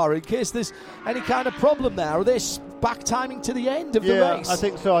 9 car in case there's any kind of problem there? Are they back timing to the end of the race? I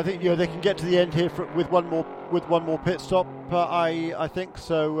think so. I think they can get to the end here with one more pit stop. I think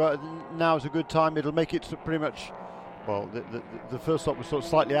so. Now is a good time. It'll make it pretty much. Well, the first stop was sort of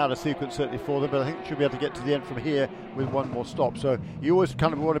slightly out of sequence, certainly for them, but I think she'll be able to get to the end from here with one more stop. So you always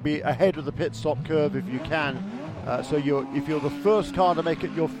kind of want to be ahead of the pit stop curve if you can. So if you're the first car to make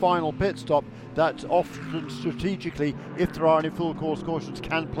it your final pit stop, that's often strategically, if there are any full course cautions,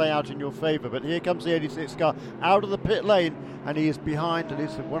 can play out in your favour. But here comes the 86 car out of the pit lane, and he is behind, at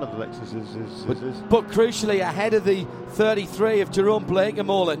least one of the Lexuses. But crucially ahead of the 33 of Jerome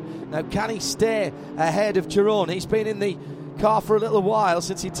Blakemorlan. Now, can he stay ahead of Jerome? He's been in the car for a little while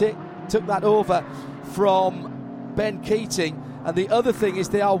since he took that over from Ben Keating. And the other thing is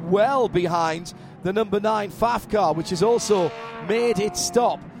they are well behind the number 9 Pfaff car, which has also made its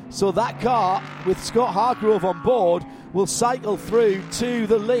stop. So that car, with Scott Hargrove on board, will cycle through to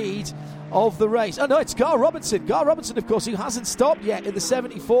the lead of the race. Oh no, it's Gar Robinson. Gar Robinson, of course, who hasn't stopped yet in the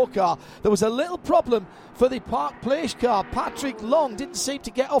 74 car. There was a little problem for the Park Place car. Patrick Long didn't seem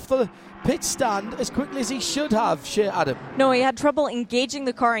to get off the pit stand as quickly as he should have, Shea Adam. No, he had trouble engaging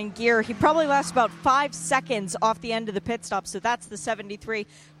the car in gear. He probably lost about 5 seconds off the end of the pit stop, so that's the 73.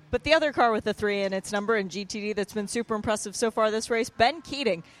 But the other car with the 3 in its number in GTD that's been super impressive so far this race, Ben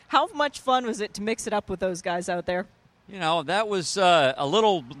Keating. How much fun was it to mix it up with those guys out there? That was a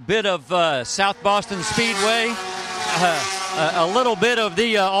little bit of South Boston Speedway, a little bit of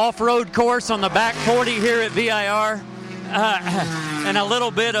the off-road course on the back 40 here at VIR, and a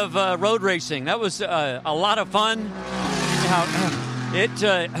little bit of road racing. That was a lot of fun.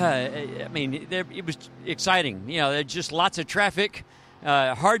 It was exciting. There's just lots of traffic.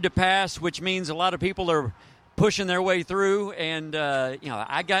 Hard to pass, which means a lot of people are pushing their way through, and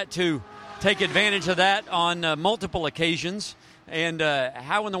I got to take advantage of that on multiple occasions, and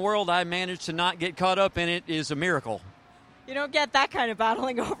how in the world I managed to not get caught up in it is a miracle. You don't get that kind of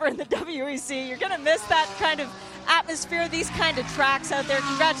battling over in the WEC. You're going to miss that kind of atmosphere, these kind of tracks out there.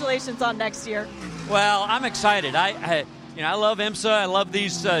 Congratulations on next year. Well, I'm excited. I love IMSA. I love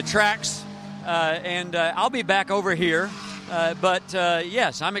these tracks, and I'll be back over here. But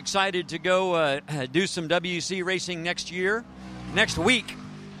yes, I'm excited to go do some WEC racing next week.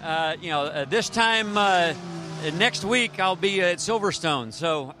 This time next week I'll be at Silverstone.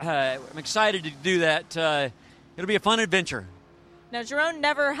 So I'm excited to do that. It'll be a fun adventure. Now, Jerome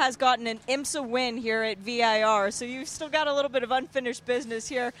never has gotten an IMSA win here at VIR, so you've still got a little bit of unfinished business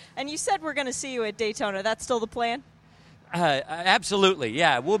here. And you said we're going to see you at Daytona. That's still the plan? Absolutely,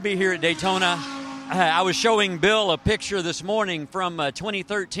 yeah. We'll be here at Daytona. I was showing Bill a picture this morning from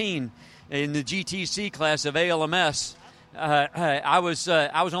 2013 in the GTC class of ALMS. I was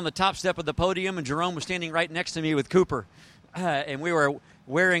on the top step of the podium, and Jerome was standing right next to me with Cooper. And we were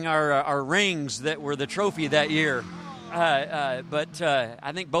wearing our rings that were the trophy that year. But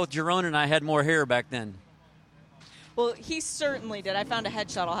I think both Jerome and I had more hair back then. Well, he certainly did. I found a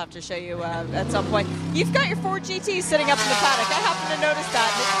headshot I'll have to show you at some point. You've got your Ford GT sitting up in the paddock. I happened to notice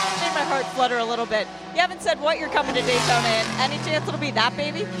that. It made my heart flutter a little bit. You haven't said what you're coming to Daytona in. Any chance it'll be that,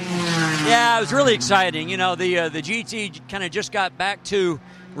 baby? Yeah, it was really exciting. The GT kind of just got back to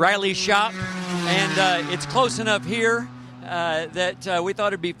Riley's shop, and it's close enough here that we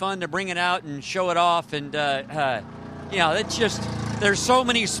thought it'd be fun to bring it out and show it off. And, it's just, there's so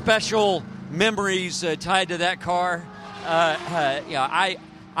many special memories tied to that car. I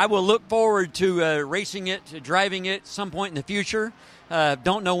will look forward to racing it, driving it some point in the future.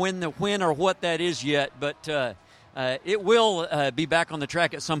 Don't know when or what that is yet, but it will be back on the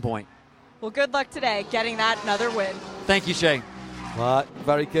track at some point. Well, good luck today getting that another win. Thank you, Shay. Right,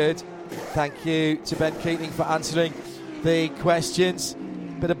 very good. Thank you to Ben Keating for answering the questions.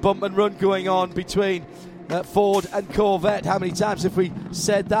 Bit of bump and run going on between Ford and Corvette. How many times have we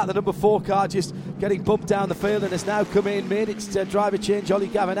said that? The number 4 car just getting bumped down the field and has now come in, made its driver change. Ollie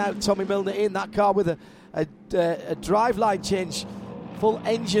Gavin out, Tommy Milner in. That car with a driveline change, full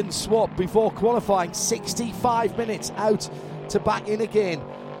engine swap before qualifying. 65 minutes out to back in again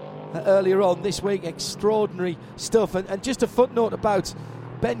earlier on this week. Extraordinary stuff. And just a footnote about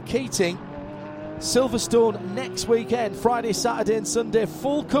Ben Keating. Silverstone next weekend, Friday, Saturday and Sunday,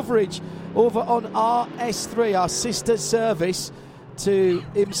 full coverage over on RS3, our sister service to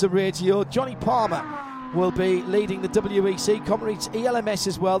IMSA Radio. Johnny Palmer will be leading the WEC, commentates ELMS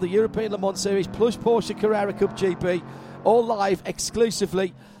as well, the European Le Mans Series plus Porsche Carrera Cup GP, all live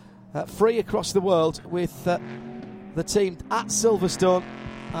exclusively, free across the world with the team at Silverstone.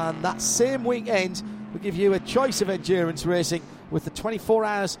 And that same weekend we'll give you a choice of endurance racing with the 24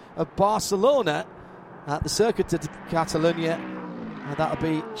 hours of Barcelona at the Circuit de Catalunya. And that'll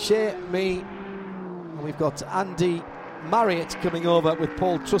be Shea, me, and we've got Andy Marriott coming over with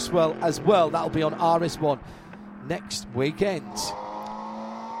Paul Truswell as well. That'll be on RS1 next weekend.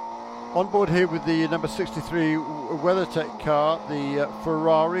 On board here with the number 63 WeatherTech car, the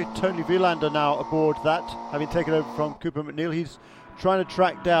Ferrari. Tony Vilander now aboard that, having taken over from Cooper McNeil. He's trying to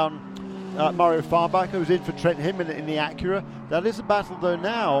track down Mario Farnbacher, who's in for Trent Hinman in the Acura. That is a battle, though,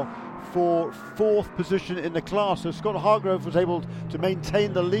 now for 4th position in the class. So Scott Hargrove was able to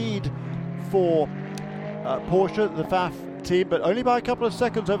maintain the lead for Porsche, the FAF team, but only by a couple of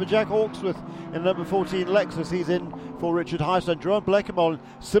seconds over Jack Hawksworth in number 14 Lexus. He's in for Richard Heisen. Jerome Bleckermon,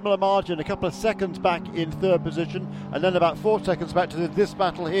 similar margin, a couple of seconds back in 3rd position, and then about 4 seconds back to this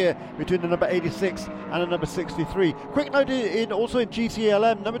battle here between the number 86 and the number 63. Quick note also in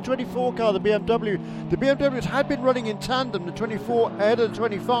GTLM, number 24 car, the BMW. The BMWs had been running in tandem, the 24 ahead of the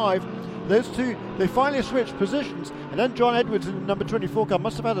 25. Those two, they finally switched positions, and then John Edwards in the number 24 car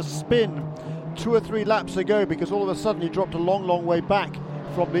must have had a spin 2 or 3 laps ago, because all of a sudden he dropped a long way back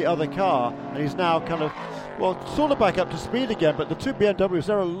from the other car, and he's now kind of, well, sort of back up to speed again. But the two BMWs,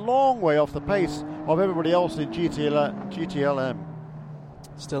 they're a long way off the pace of everybody else in GTLM.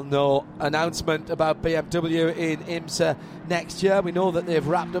 Still no announcement about BMW in IMSA next year. We know that they've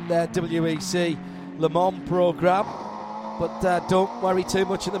wrapped up their WEC Le Mans programme, but don't worry too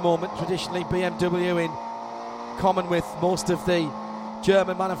much at the moment. Traditionally, BMW, in common with most of the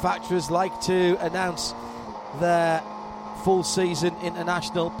German manufacturers, like to announce their full season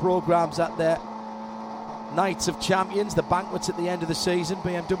international programmes at their Nights of Champions, the banquets at the end of the season.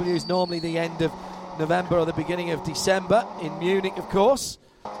 BMW is normally the end of November or the beginning of December in Munich, of course.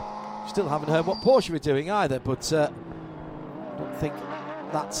 Still haven't heard what Porsche are doing either, but don't think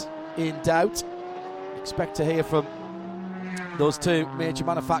that's in doubt. Expect to hear from those two major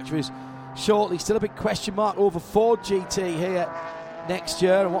manufacturers shortly. Still a big question mark over Ford GT here next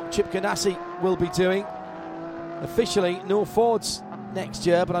year and what Chip Ganassi will be doing. Officially, no Fords next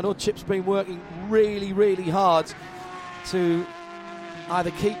year, but I know Chip's been working really hard to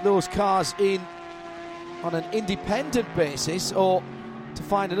either keep those cars in on an independent basis or to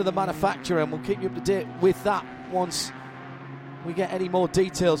find another manufacturer, and we'll keep you up to date with that once we get any more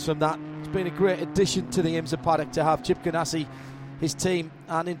details from that. It's been a great addition to the IMSA paddock to have Chip Ganassi, his team,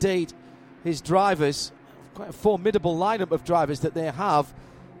 and indeed his drivers. Quite a formidable lineup of drivers that they have,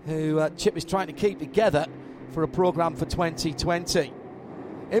 who Chip is trying to keep together for a programme for 2020.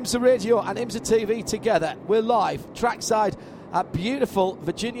 IMSA Radio and IMSA TV together. We're live trackside at beautiful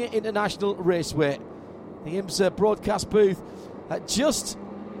Virginia International Raceway. The IMSA broadcast booth just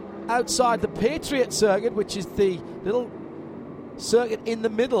outside the Patriot Circuit, which is the little circuit in the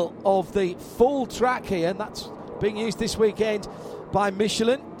middle of the full track here, and that's being used this weekend by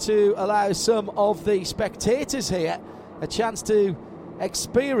Michelin to allow some of the spectators here a chance to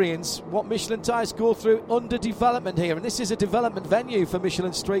experience what Michelin tyres go through under development here. And this is a development venue for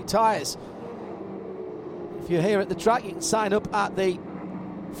Michelin Street Tyres. If you're here at the track, you can sign up at the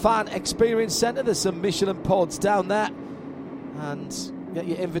Fan Experience Centre. There's some Michelin pods down there, and get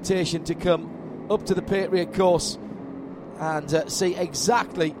your invitation to come up to the Patriot course and see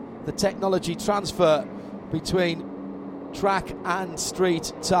exactly the technology transfer between track and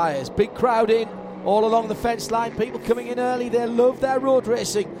street tyres. Big crowd in all along the fence line, people coming in early. They love their road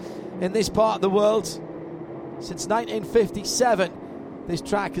racing in this part of the world. Since 1957, this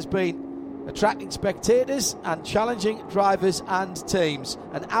track has been attracting spectators and challenging drivers and teams.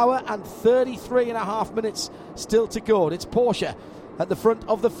 An hour and 33 and a half minutes still to go. And it's Porsche at the front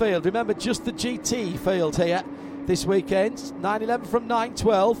of the field. Remember, just the GT field here this weekend. 911 from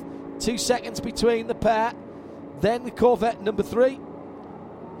 912. 2 seconds between the pair. Then the Corvette number 3,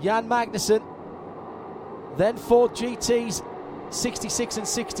 Jan Magnussen. Then Ford GTs 66 and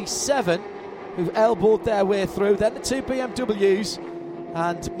 67, who've elbowed their way through. Then the 2 BMWs,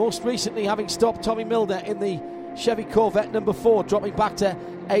 and most recently having stopped Tommy Milner in the Chevy Corvette number 4, dropping back to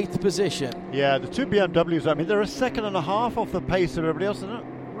 8th position. Yeah, the 2 BMWs, I mean, they're a second and a half off the pace of everybody else. I'm not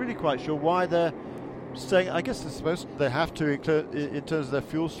really quite sure why they're staying. I guess they have to in terms of their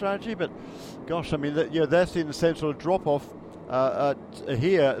fuel strategy, but gosh, I mean, they're seeing the same sort of drop-off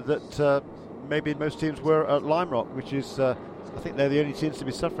here that maybe most teams were at Lime Rock, which is, I think they're the only teams to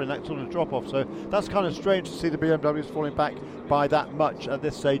be suffering that sort of drop-off. So that's kind of strange to see the BMWs falling back by that much at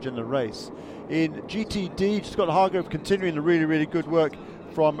this stage in the race. In GTD, Scott Hargrove continuing the really, really good work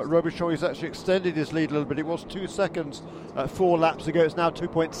from Robichon. He's actually extended his lead a little bit. It was 2 seconds 4 laps ago. It's now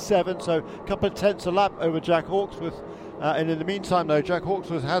 2.7, so a couple of tenths a lap over Jack Hawksworth. And in the meantime, though, Jack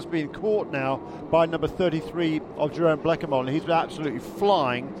Hawksworth has been caught now by number 33 of Jerome Bleckemont. He's been absolutely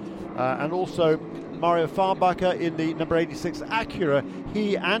flying. And also Mario Farnbacher in the number 86 Acura.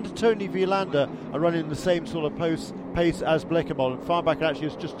 He and Tony Villander are running the same sort of pace as Bleckemont. And Farnbacher actually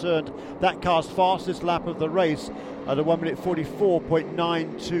has just turned that car's fastest lap of the race at a 1 minute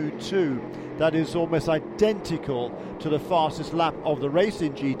 44.922. That is almost identical to the fastest lap of the race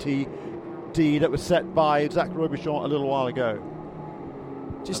in GTD that was set by Zach Robichon a little while ago.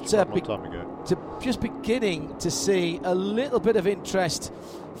 Just beginning to see a little bit of interest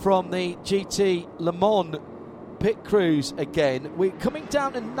from the GT Le Mans pit crews again. We're coming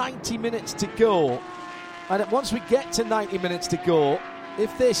down to 90 minutes to go, and once we get to 90 minutes to go,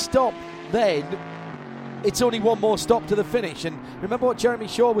 if they stop then it's only one more stop to the finish. And remember what Jeremy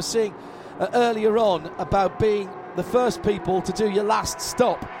Shaw was saying earlier on about being the first people to do your last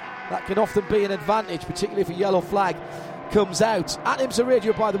stop. That can often be an advantage, particularly if a yellow flag comes out. At IMSA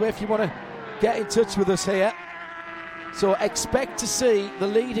Radio, by the way, if you want to get in touch with us here. So expect to see the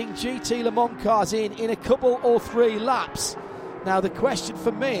leading GT Le Mans cars in a couple or 3 laps. Now the question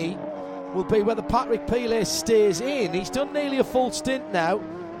for me will be whether Patrick Pilet stays in. He's done nearly a full stint now.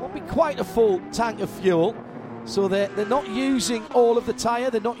 Won't be quite a full tank of fuel. So they're not using all of the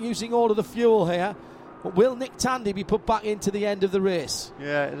tyre, they're not using all of the fuel here. But will Nick Tandy be put back into the end of the race?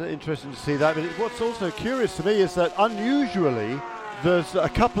 Yeah, it's interesting to see that. But what's also curious to me is that unusually there's a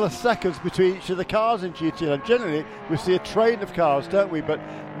couple of seconds between each of the cars in GT. And generally we see a train of cars, don't we? But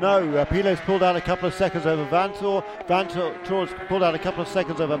no, Pilet's pulled out a couple of seconds over Vantor. Vantor's pulled out a couple of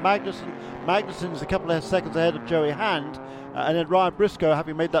seconds over Magnussen. Magnussen's a couple of seconds ahead of Joey Hand. And then Ryan Briscoe,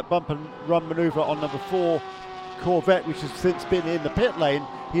 having made that bump and run manoeuvre on number 4 Corvette, which has since been in the pit lane,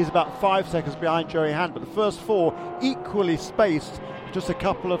 he's about 5 seconds behind Joey Hand. But the first 4 equally spaced, just a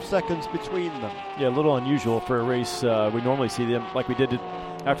couple of seconds between them. Yeah, a little unusual for a race. We normally see them, like we did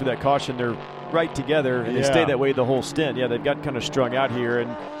after that caution, they're right together, and they stay that way the whole stint. Yeah, they've got kind of strung out here,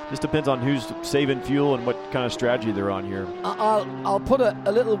 and just depends on who's saving fuel and what kind of strategy they're on here. I'll put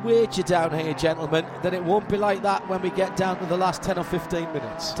a little wager down here, gentlemen, that it won't be like that when we get down to the last 10 or 15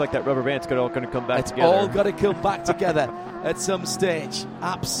 minutes. It's like that rubber band's all going to come back together. It's all got to come back together at some stage.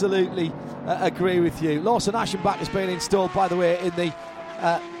 Absolutely agree with you. Lawson Aschenbach has been installed, by the way, in the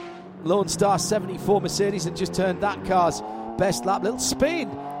Lone Star 74 Mercedes and just turned that car's best lap. Little spin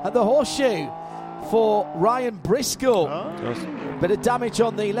at the horseshoe for Ryan Briscoe. Bit of damage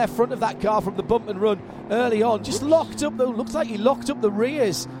on the left front of that car from the bump and run early on. Just locked up, though. Looks like he locked up the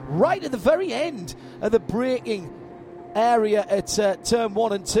rears right at the very end of the braking area at turn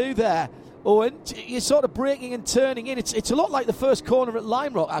 1 and 2 there. Owen, you're sort of braking and turning in. It's a lot like the first corner at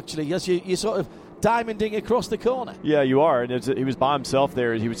Lime Rock, actually, as you sort of diamonding across the corner. Yeah, you are. And he was by himself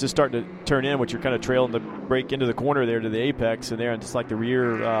there. He was just starting to turn in, which you're kind of trailing the brake into the corner there to the apex, and there, and just like the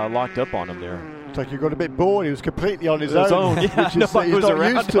rear locked up on him there. It's like he got a bit bored. He was completely on his own. Yeah, which is, he's not used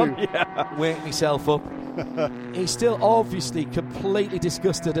to. Yeah. Waking himself up. He's still obviously completely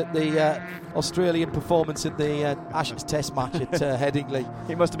disgusted at the Australian performance in the Ashes Test match at Headingley.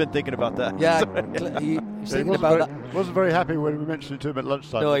 He must have been thinking about that. Yeah, he was thinking about that. Wasn't very happy when we mentioned it to him at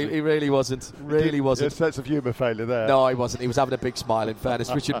lunchtime. No, he really wasn't. Really wasn't. A sense of humour failure there. No, he wasn't. He was having a big smile, in fairness.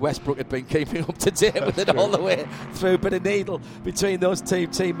 Richard Westbrook had been keeping up to date with it all the way through. Bit of needle between those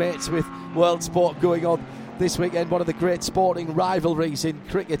teammates with World Sport going on this weekend. One of the great sporting rivalries in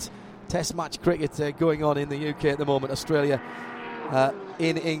cricket. Test match cricket going on in the UK at the moment. Australia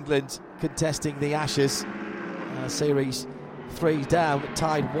in England contesting the Ashes. Series 3 down,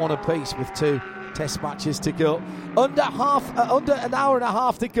 tied 1 apiece with 2 test matches to go. Under an hour and a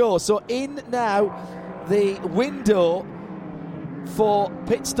half to go. So in now the window for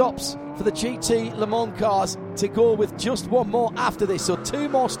pit stops for the GT Le Mans cars to go with just one more after this, so 2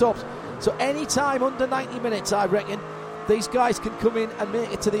 more stops. So any time under 90 minutes, I reckon, these guys can come in and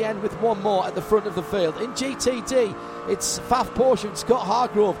make it to the end with one more at the front of the field. In GTD, it's Faf Porsche and Scott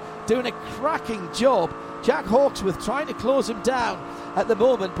Hargrove doing a cracking job. Jack Hawksworth trying to close him down at the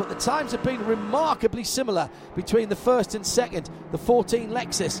moment, but the times have been remarkably similar between the first and second, the 14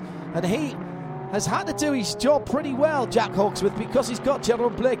 Lexus, and he has had to do his job pretty well, Jack Hawksworth, because he's got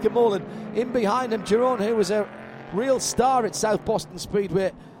Jerome Blake and Mullen in behind him. Jerome, who was a real star at South Boston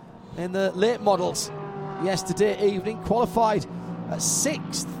Speedway in the late models yesterday evening, qualified at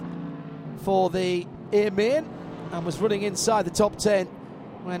 6th for the A main and was running inside the top 10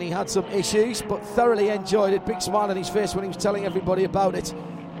 when he had some issues, but thoroughly enjoyed it. Big smile on his face when he was telling everybody about it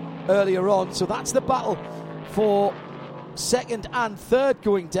earlier on. So that's the battle for second and third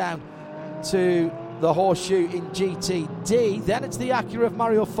going down to the Horseshoe in GTD. Then it's the Acura of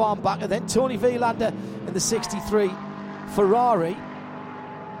Mario Farnbacher, then Tony Vilander in the 63 Ferrari,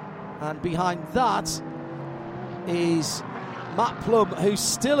 and behind that is Matt Plum, who's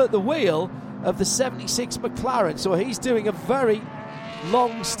still at the wheel of the 76 McLaren, so he's doing a very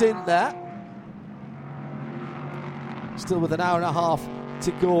long stint there, still with an hour and a half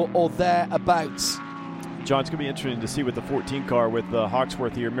to go or thereabouts. John, it's going to be interesting to see with the 14 car with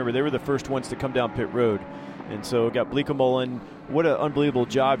Hawksworth here. Remember, they were the first ones to come down pit road, and so got Blake and Mullen. What an unbelievable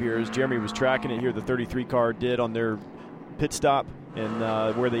job here, as Jeremy was tracking it here, the 33 car did on their pit stop, and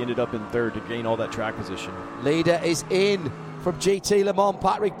where they ended up in third to gain all that track position. Leader is in from GT Le Mans.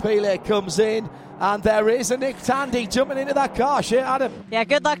 Patrick Pilet comes in, and there is a Nick Tandy jumping into that car. Shea, Adam. Yeah,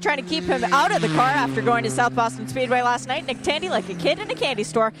 good luck trying to keep him out of the car after going to South Boston Speedway last night. Nick Tandy like a kid in a candy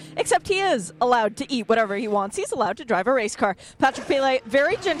store, except he is allowed to eat whatever he wants. He's allowed to drive a race car. Patrick Pilet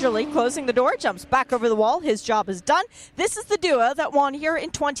very gingerly closing the door, jumps back over the wall. His job is done. This is the duo that won here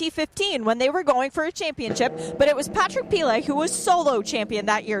in 2015 when they were going for a championship, but it was Patrick Pilet who was solo champion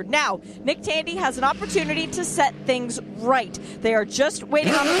that year. Now, Nick Tandy has an opportunity to set things right. They are just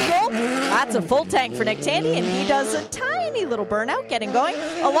waiting on the fuel. That's a full tank for Nick Tandy, and he does a tiny little burnout getting going.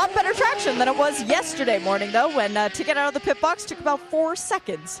 A lot better traction than it was yesterday morning, though, when to get out of the pit box took about 4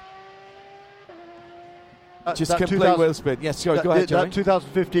 seconds. Just complete wheel spin. Yes, sorry, go ahead, Johnny. That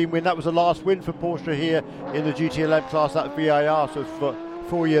 2015 win, that was the last win for Porsche here in the GTLM class at VIR. So for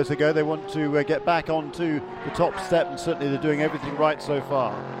 4 years ago, they want to get back onto the top step, and certainly they're doing everything right so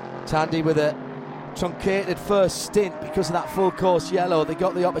far. Tandy with a truncated first stint because of that full course yellow. They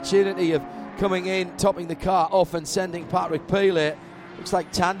got the opportunity of coming in, topping the car off and sending Patrick Pilet. Looks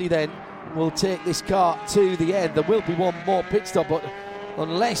like Tandy then will take this car to the end. There will be one more pit stop, but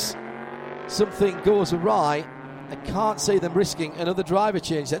unless something goes awry, I can't see them risking another driver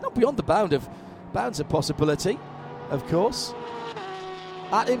change. They're not beyond the bounds of possibility, of course.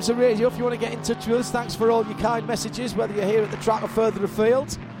 At IMSA Radio, if you want to get in touch with us, thanks for all your kind messages, whether you're here at the track or further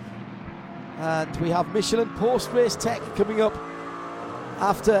afield. And we have Michelin post-race tech coming up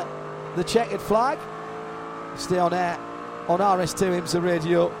after the checkered flag. Stay on air on RS2 IMSA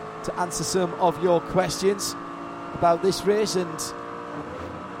Radio to answer some of your questions about this race and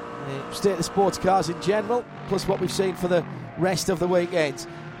the state of sports cars in general, plus what we've seen for the rest of the weekend.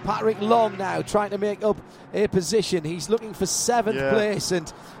 Patrick Long now trying to make up a position. He's looking for 7th place,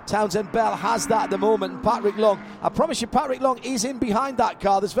 and Townsend Bell has that at the moment. And Patrick Long, I promise you, Patrick Long is in behind that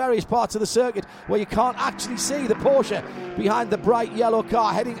car. There's various parts of the circuit where you can't actually see the Porsche behind the bright yellow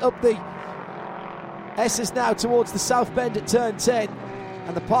car heading up the S's now towards the south bend at turn 10.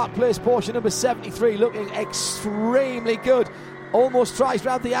 And the Park Place Porsche number 73 looking extremely good. Almost tries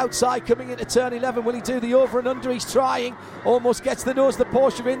round the outside coming into turn 11. Will he do the over and under? He's trying. Almost gets the nose of the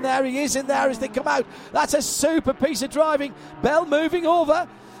Porsche in there. He is in there as they come out. That's a super piece of driving. Bell moving over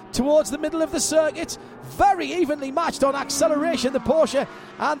towards the middle of the circuit. Very evenly matched on acceleration, the Porsche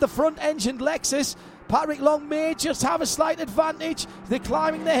and the front-engined Lexus. Patrick Long may just have a slight advantage. They're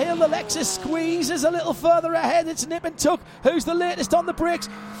climbing the hill. The Lexus squeezes a little further ahead. It's Nip and Tuck. Who's the latest on the brakes?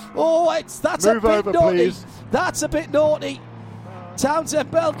 Oh, that's Move a bit over, naughty. Please. That's a bit naughty. Townsend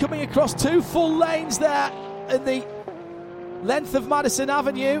Bell coming across 2 full lanes there in the length of Madison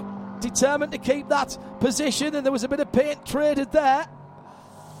Avenue, determined to keep that position, and there was a bit of paint traded there.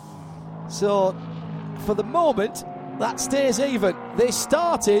 So for the moment that stays even. They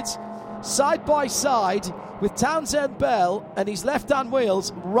started side by side with Townsend Bell and his left-hand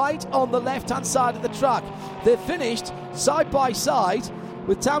wheels right on the left-hand side of the track. They finished side by side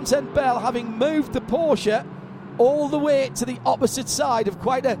with Townsend Bell having moved the Porsche all the way to the opposite side of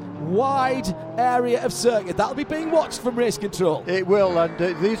quite a wide area of circuit. That'll be being watched from race control. It will, and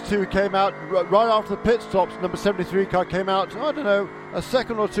these two came out right after the pit stops. Number 73 car came out, I don't know, a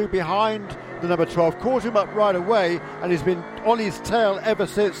second or two behind the number 12, caught him up right away, and he's been on his tail ever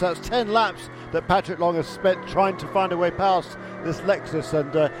since. That's 10 laps that Patrick Long has spent trying to find a way past this Lexus,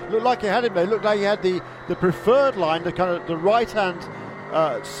 and looked like he had him there. Looked like he had the preferred line, the kind of the right-hand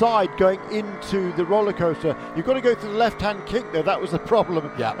side going into the roller coaster. You've got to go through the left-hand kick there. That was the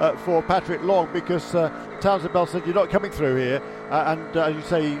problem for Patrick Long, because Townsend Bell said, you're not coming through here, and as you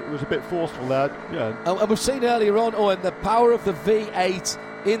say, he was a bit forceful there. And we've seen earlier on, Owen, the power of the V8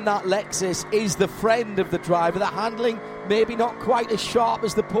 in that Lexus is the friend of the driver. The handling maybe not quite as sharp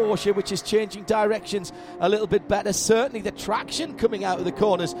as the Porsche, which is changing directions a little bit better. Certainly the traction coming out of the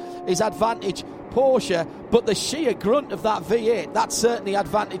corners is advantage Porsche, but the sheer grunt of that V8, that's certainly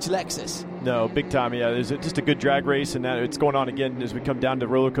advantage Lexus. No, big time, yeah. There's just a good drag race, and it's going on again as we come down to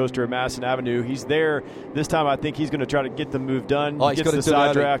roller coaster at Madison Avenue. He's there. This time I think he's going to try to get the move done. He gets the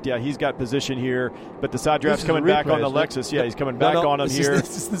side draft. Yeah, he's got position here, but the side draft's coming back on the Lexus. Yeah, he's coming back on him here.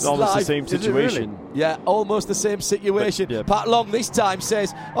 It's almost the same situation. Really? Yeah, almost the same situation. But, Pat Long this time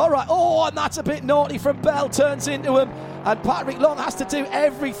says, all right, and that's a bit naughty from Bell, turns into him, and Patrick Long has to do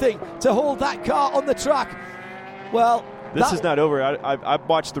everything to hold that car on the track. Well, this is not over. I've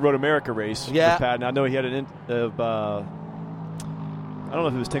watched the Road America race with Pat, and I know he had I don't know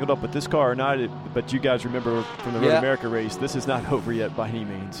if it was tangled up with this car or not, but you guys remember from the Road America race, this is not over yet by any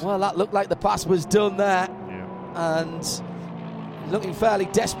means. Well, that looked like the pass was done there. Yeah. And looking fairly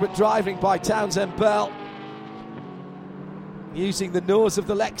desperate driving by Townsend Bell, using the nose of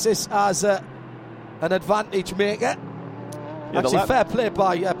the Lexus as an advantage maker. Yeah, actually, fair play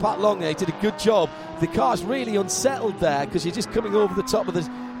by Pat Long there. He did a good job. The car's really unsettled there because you're just coming over the top of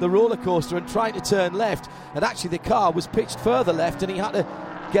the roller coaster and trying to turn left. And actually, the car was pitched further left, and he had to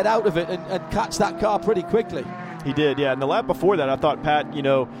get out of it and catch that car pretty quickly. He did, yeah. And the lap before that, I thought Pat,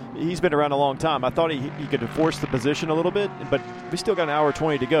 he's been around a long time. I thought he could force the position a little bit, but we still got an hour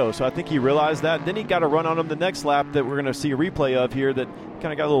 20 to go. So I think he realized that. And then he got a run on him the next lap that we're going to see a replay of here that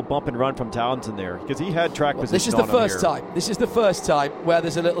kind of got a little bump and run from Townsend there because he had track position. This is the first time. This is the first time where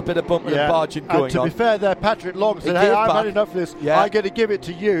there's a little bit of bumping and barging going on. And to be fair there, Patrick Long said, hey, I've had enough of this. I get to give it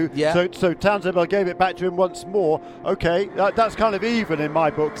to you. Yeah. So Townsend Bell gave it back to him once more. Okay, that's kind of even in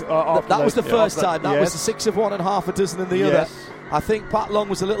my book. That was the first time. That was the 6 of one and half a dozen in the other. I think Pat Long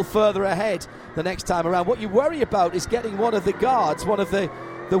was a little further ahead the next time around. What you worry about is getting one of the guards, one of the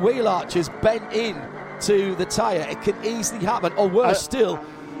wheel arches bent in to the tyre. It can easily happen, or worse still,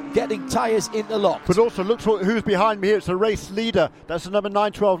 getting tyres interlocked. But also look who's behind me here. It's the race leader. That's the number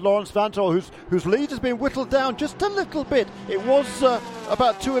 912 Lawrence Vantol, whose lead has been whittled down just a little bit. It was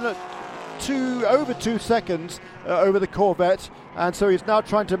about over 2 seconds over the Corvette, and so he's now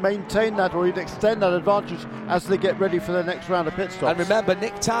trying to maintain that or even extend that advantage as they get ready for their next round of pit stops. And remember,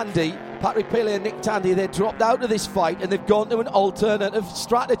 Patrick Paley and Nick Tandy, they dropped out of this fight and they've gone to an alternative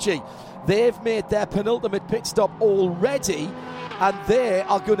strategy. They've made their penultimate pit stop already, and they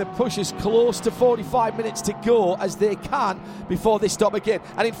are going to push as close to 45 minutes to go as they can before they stop again.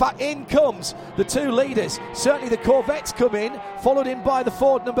 And in fact, in comes the two leaders. Certainly the Corvettes come in, followed in by the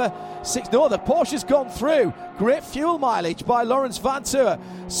Ford number 6. No, the Porsche's gone through. Great fuel mileage by Lawrence Vantour.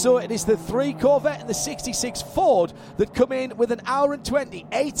 So it is the 3 Corvette and the 66 Ford that come in with an hour and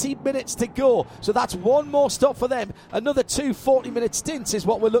 80 minutes to go. So that's one more stop for them. Another 2 40-minute stints is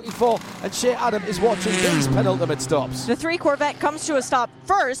what we're looking for. And Shea Adam is watching these penultimate stops. The 3 Corvette comes to a stop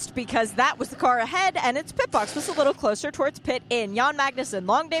first because that was the car ahead and its pit box was a little closer towards pit in. Jan Magnussen,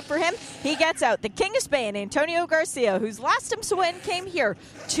 long day for him. He gets out. The King of Spain, Antonio Garcia, whose last IMSA win came here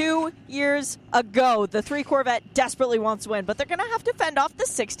 2 years ago. The 3 Corvette desperately wants to win, but they're going to have to fend off the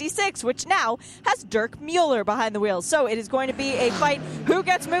 66, which now has Dirk Mueller behind the wheels. So it is going to be a fight. Who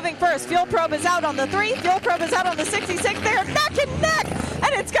gets moving first? Fuel Probe is out on the 3. Fuel Probe is out on the 66. They are neck and neck,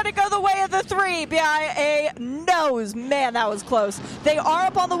 and it's going to go the way of the 3 by a nose. Man, that was close. They are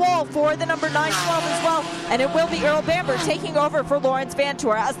up on the wall for the number 912 as well, and it will be Earl Bamber taking over for Lawrence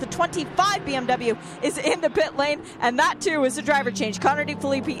Vantour as the 25 BMW is in the pit lane, and that too is a driver change. Connor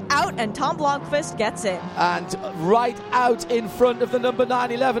DeFilippi out, and Tom Blomqvist gets in. And right out in front of the number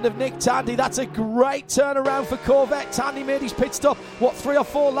 911 of Nick Tandy. That's a great turnaround for Corvette. Tandy made his pit stop, 3 or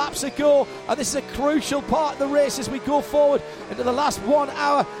 4 laps ago, and this is a crucial part of the race as we go forward into the last 1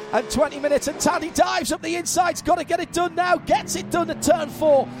 hour and 20 minutes, and Tandy dives up the inside. He's got to get it done now, gets it done at turn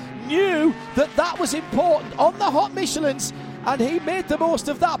 4, knew that was important on the hot Michelins, and he made the most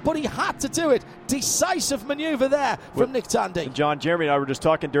of that, but he had to do it. Decisive manoeuvre there from Nick Tandy. John, Jeremy and I were just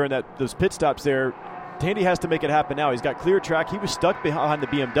talking during those pit stops there. Tandy has to make it happen now. He's got clear track. He was stuck behind the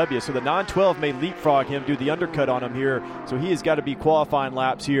BMW, so the 912 may leapfrog him, do the undercut on him here. So he has got to be qualifying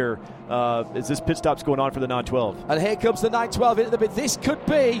laps here as this pit stop's going on for the 912. And here comes the 912 into the pit. This could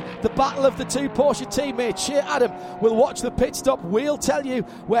be the battle of the two Porsche teammates. Shea Adam will watch the pit stop. We'll tell you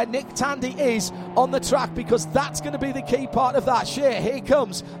where Nick Tandy is on the track, because that's going to be the key part of that. Shea, here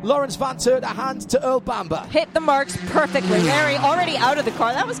comes Lawrence Van Turt, a hand to Earl Bamber. Hit the marks perfectly. Larry already out of the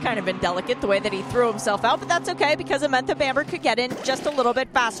car. That was kind of indelicate, the way that he threw himself out, but that's okay because it meant that Bamber could get in just a little bit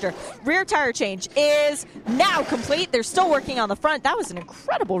faster. Rear tire change is now complete. They're still working on the front. That was an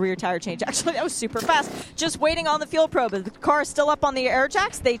incredible rear tire change. Actually, that was super fast. Just waiting on the fuel probe. The car is still up on the air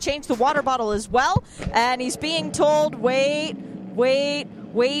jacks. They changed the water bottle as well, and he's being told, wait.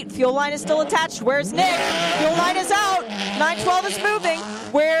 Fuel line is still attached. Where's Nick? Fuel line is out. 912 is moving.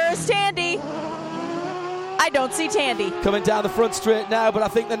 Where's Tandy? I don't see Tandy. Coming down the front straight now, but I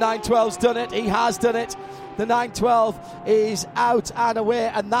think the 912's done it. He has done it. The 912 is out and away,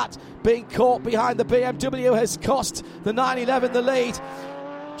 and that being caught behind the BMW has cost the 911 the lead.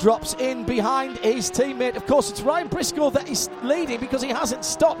 Drops in behind his teammate. Of course, it's Ryan Briscoe that is leading because he hasn't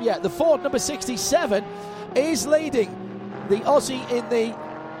stopped yet. The Ford number 67 is leading the Aussie in the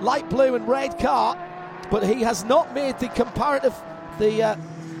light blue and red car, but he has not made the comparative, the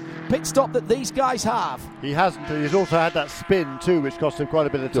pit stop that these guys have. He hasn't. He's also had that spin too, which cost him quite a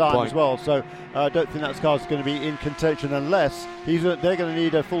bit of time as well. So I don't think that car's going to be in contention unless they're going to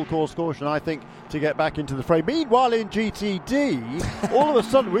need a full course caution, I think, to get back into the fray. Meanwhile, in GTD, all of a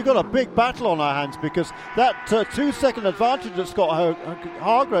sudden we've got a big battle on our hands, because that 2-second advantage that Scott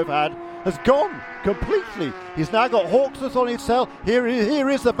Hargrove had has gone completely. He's now got Hawksworth on his tail. Here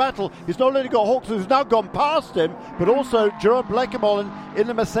is the battle. He's not only got Hawksworth, who's now gone past him, but also Jerome Blekemolen in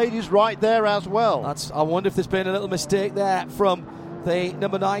the Mercedes right there as well. I wonder if there's been a little mistake there from the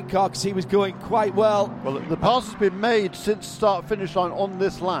number 9 car, because he was going quite well. Well, the pass has been made since start-finish line on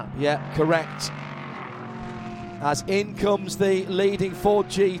this lap. Yeah, correct. As in comes the leading Ford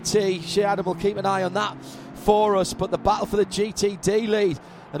GT. Shea Adam will keep an eye on that for us, but the battle for the GTD lead.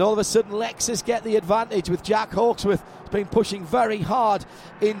 And all of a sudden, Lexus get the advantage with Jack Hawksworth. He's been pushing very hard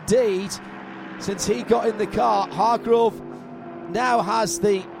indeed since he got in the car. Hargrove now has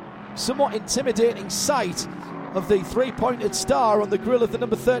the somewhat intimidating sight of the three-pointed star on the grille of the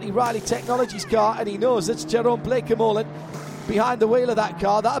number 30 Riley Technologies car, and he knows it's Jerome Blekemolen behind the wheel of that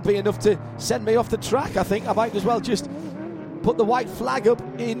car. That'd be enough to send me off the track. I think I might as well just put the white flag up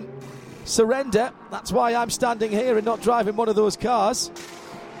in surrender. That's why I'm standing here and not driving one of those cars.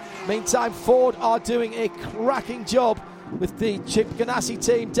 Meantime, Ford are doing a cracking job with the Chip Ganassi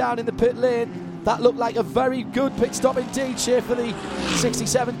team down in the pit lane. That looked like a very good pit stop indeed, Shea, for the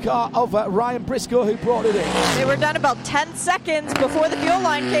 67 car of Ryan Briscoe, who brought it in. They were done about 10 seconds before the fuel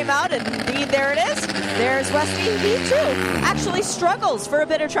line came out, and indeed, there it is. There's Westy V2. Actually struggles for a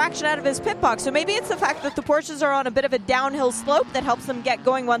bit of traction out of his pit box, so maybe it's the fact that the Porsches are on a bit of a downhill slope that helps them get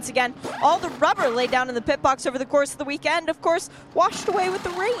going once again. All the rubber laid down in the pit box over the course of the weekend, of course, washed away with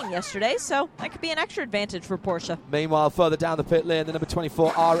the rain yesterday, so that could be an extra advantage for Porsche. Meanwhile, further down the pit lane, the number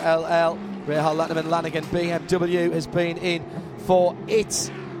 24 RLL, Rahal Latterman Lanigan BMW has been in for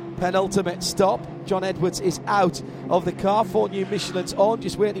its penultimate stop. John Edwards is out of the car. 4 new Michelin's on,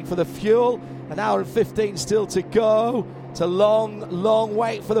 just waiting for the fuel. An hour and 15 still to go. It's a long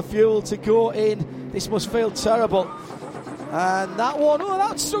wait for the fuel to go in. This must feel terrible. And that one,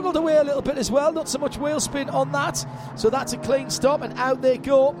 that struggled away a little bit as well. Not so much wheel spin on that. So that's a clean stop, and out they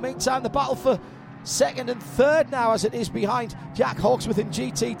go. Meantime, the battle for second and third now, as it is behind Jack Hawksworth in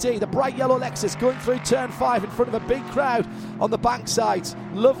GTD. The bright yellow Lexus going through turn 5 in front of a big crowd on the bank sides.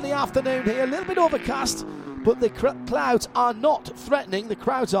 Lovely afternoon here, a little bit overcast, but the clouds are not threatening. The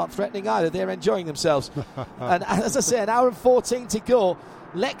crowds aren't threatening either. They're enjoying themselves. And as I say, an hour and 14 to go.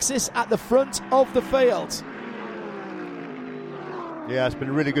 Lexus at the front of the field. Yeah, it's been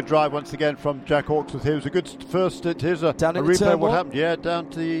a really good drive once again from Jack Hawksworth. Here's a good first stint. Here's a replay of what happened. Yeah,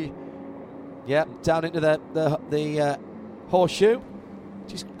 down to the... Yeah, down into the horseshoe.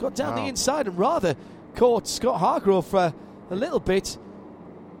 Just got down the inside and rather caught Scott Hargrove for a little bit.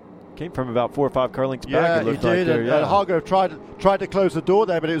 Came from about 4 or 5 car lengths back. He did. And Hargrove tried to close the door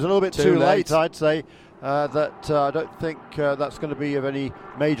there, but it was a little bit too late, I'd say. I don't think that's going to be of any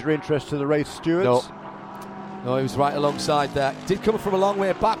major interest to the race stewards. No, he was right alongside there. Did come from a long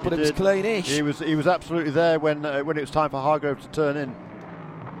way back, but it was clean-ish. He was absolutely there when it was time for Hargrove to turn in.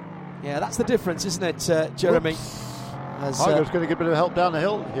 Yeah, that's the difference, isn't it, Jeremy? Hargrove's going to get a bit of help down the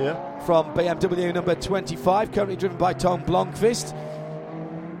hill here. From BMW number 25, currently driven by Tom Blomqvist.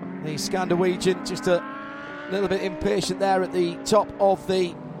 The Scandinavian just a little bit impatient there at the top of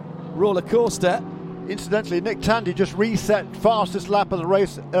the roller coaster. Incidentally, Nick Tandy just reset fastest lap of the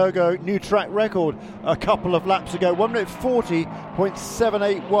race, ergo new track record a couple of laps ago. 1 minute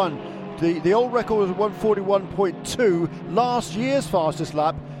 40.781. The old record was 141.2. Last year's fastest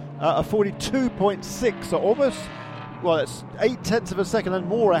lap, a 42.6. So almost, well, it's 0.8 of a second and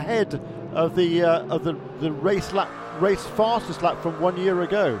more ahead of the race fastest lap from 1 year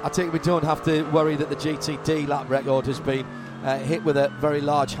ago. I think we don't have to worry that the GTD lap record has been hit with a very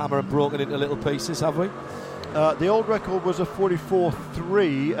large hammer and broken into little pieces, have we? The old record was a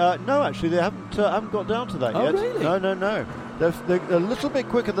 44.3. No, actually, they haven't got down to that yet. Really? No. They're a little bit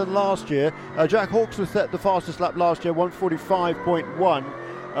quicker than last year. Jack Hawkesworth set the fastest lap last year,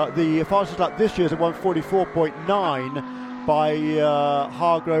 145.1. The fastest lap this year is at 144.9 by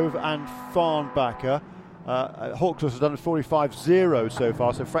Hargrove and Farnbacher. Hawkesworth has done 45.0 so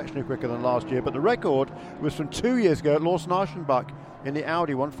far, so fractionally quicker than last year. But the record was from 2 years ago at Lawson Archenbach in the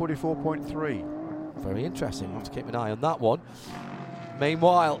Audi, 144.3. Very interesting. We'll have to keep an eye on that one.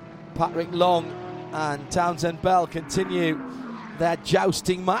 Meanwhile, Patrick Long and Townsend Bell continue their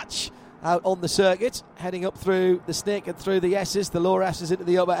jousting match out on the circuit, heading up through the Snake and through the S's, the lower S's into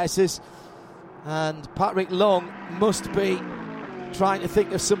the upper S's. And Patrick Long must be trying to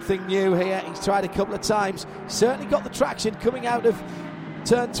think of something new here. He's tried a couple of times. Certainly got the traction coming out of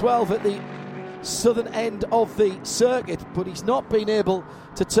turn 12 at the southern end of the circuit, but he's not been able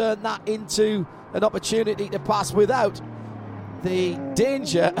to turn that into an opportunity to pass without the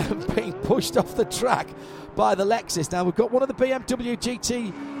danger of being pushed off the track by the Lexus. Now we've got one of the BMW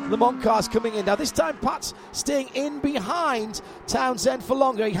GT Le Mans cars coming in. Now this time Pat's staying in behind Townsend for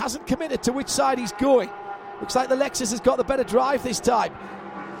longer. He hasn't committed to which side he's going. Looks like the Lexus has got the better drive this time.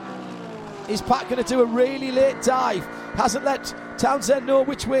 Is Pat going to do a really late dive? Hasn't let Townsend know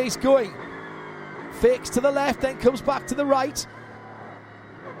which way he's going. Fakes to the left, then comes back to the right.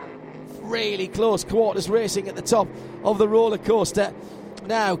 Really close quarters racing at the top of the roller coaster.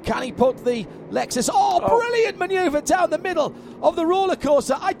 Now, can he put the Lexus? Brilliant manoeuvre down the middle of the roller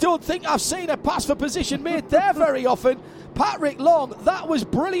coaster. I don't think I've seen a pass for position made there very often. Patrick Long, that was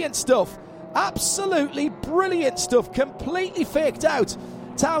brilliant stuff. Absolutely brilliant stuff. Completely faked out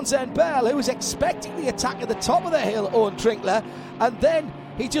Townsend Bell, who was expecting the attack at the top of the hill, Owen Trinkler, and then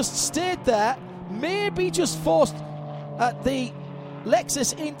he just stayed there, maybe just forced the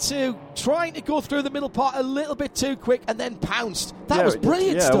Lexus into trying to go through the middle part a little bit too quick and then pounced. That was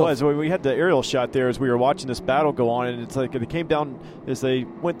brilliant stuff. Yeah, it was. We had the aerial shot there as we were watching this battle go on, and it's like they came down as they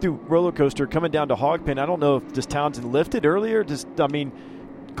went through roller coaster coming down to Hogpen. I don't know if just Townsend lifted earlier.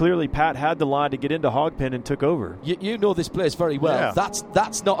 Clearly Pat had the line to get into Hogpen and took over. You know this place very well. Yeah.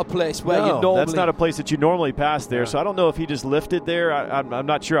 That's not a place where you normally... that's not a place that you normally pass there. So I don't know if he just lifted there. I'm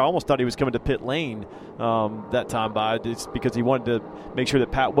not sure. I almost thought he was coming to pit lane that time by. It's because he wanted to make sure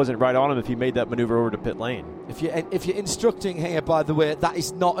that Pat wasn't right on him if he made that maneuver over to pit lane. If you're instructing here, by the way, that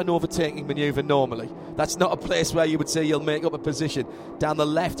is not an overtaking maneuver normally. That's not a place where you would say you'll make up a position. Down the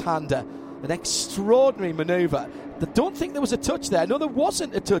left-hander, an extraordinary maneuver. I don't think there was a touch there. No, there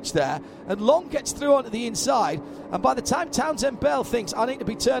wasn't a touch there. And Long gets through onto the inside. And by the time Townsend Bell thinks, I need to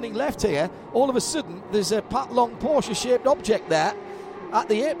be turning left here, all of a sudden there's a Pat Long Porsche-shaped object there at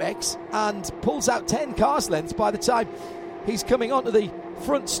the apex and pulls out 10 cars lengths by the time he's coming onto the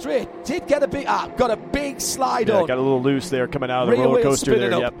front straight. Did get got a big slide on. Got a little loose there coming out of the Rear roller coaster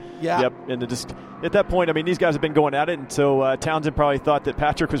there. Up. Yep. And just at that point, these guys have been going at it, and so Townsend probably thought that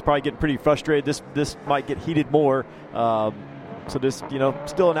Patrick was probably getting pretty frustrated. This might get heated more. So just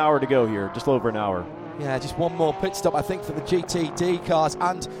still an hour to go here, just over an hour. Yeah, just one more pit stop, I think, for the GTD cars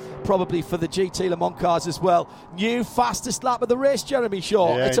and probably for the GT Le Mans cars as well. New fastest lap of the race, Jeremy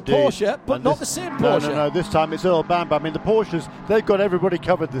Shaw. Yeah, it's indeed. A Porsche, but not the same Porsche. No, this time it's Earl Bamber. The Porsches, they've got everybody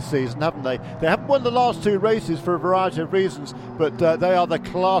covered this season, haven't they? They haven't won the last two races for a variety of reasons, but they are the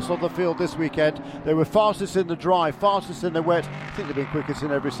class on the field this weekend. They were fastest in the dry, fastest in the wet. I think they've been quickest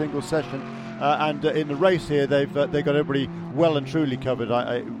in every single session. And in the race here, they've got everybody well and truly covered,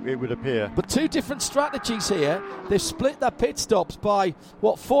 it would appear. But two different strategies here. They've split their pit stops by,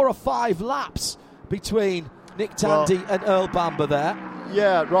 4 or 5 laps between Nick Tandy and Earl Bamber there.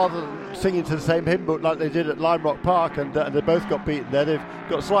 Yeah, rather than singing to the same hymn book like they did at Lime Rock Park, and they both got beaten there. They've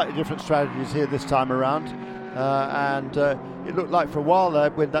got slightly different strategies here this time around. And it looked like for a while there,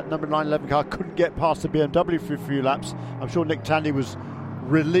 when that number 911 car couldn't get past the BMW for a few laps, I'm sure Nick Tandy was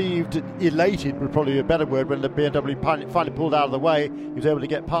relieved, elated would probably be a better word, when the BMW finally pulled out of the way. He was able to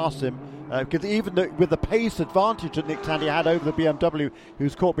get past him. Because even with the pace advantage that Nick Tandy had over the BMW,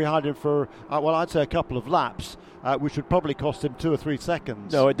 who's caught behind him for, I'd say a couple of laps, which would probably cost him 2 or 3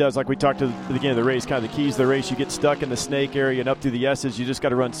 seconds. No, it does. Like we talked at the beginning of the race, kind of the keys to the race, you get stuck in the snake area and up through the S's, you just got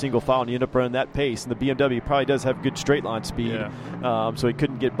to run single file, and you end up running that pace. And the BMW probably does have good straight line speed, so he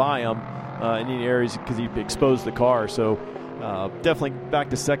couldn't get by him in any areas because he exposed the car. So definitely back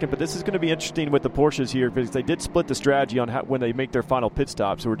to second, but this is going to be interesting with the Porsches here because they did split the strategy on when they make their final pit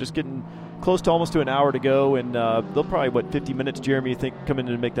stop. So we're just getting close to almost to an hour to go, and they'll probably, 50 minutes, Jeremy, you think, come in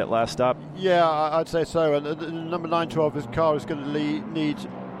and make that last stop? Yeah, I'd say so. And the number 912, his car is going to need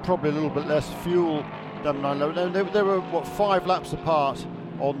probably a little bit less fuel than 911. They were, 5 laps apart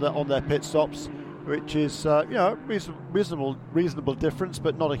on their pit stops, which is reasonable difference,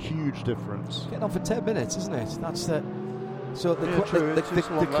 but not a huge difference. Getting on for 10 minutes, isn't it? That's the... So true. It's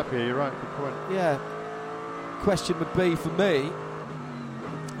a long lap here. You're right. Good point. Yeah. Question would be for me.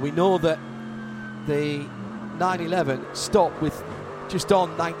 We know that the 911 stopped with just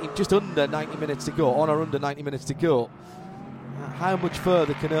under 90 minutes to go, on or under 90 minutes to go. How much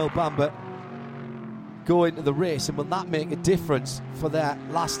further can Earl Bamber go into the race, and will that make a difference for their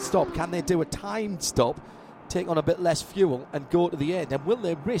last stop? Can they do a timed stop, take on a bit less fuel, and go to the end? And will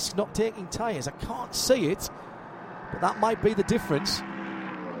they risk not taking tyres? I can't see it. But that might be the difference.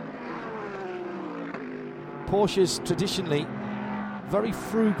 Porsche's traditionally very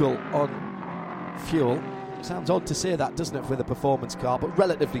frugal on fuel. Sounds odd to say that, doesn't it, for the performance car, but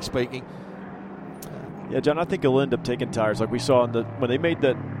relatively speaking. Yeah, John, I think he'll end up taking tires like we saw when they made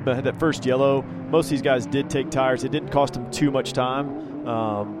that first yellow. Most of these guys did take tires. It didn't cost them too much time.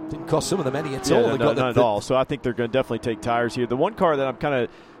 Didn't cost some of them any at all. Not at all. So I think they're going to definitely take tires here. The one car that I'm kind of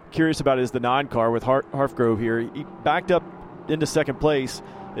curious about is the 9 car with Harfgrove here. He backed up into second place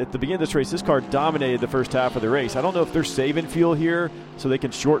at the beginning of this race. This car dominated the first half of the race. I don't know if they're saving fuel here so they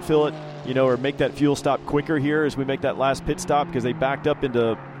can short fill it, or make that fuel stop quicker here as we make that last pit stop, because they backed up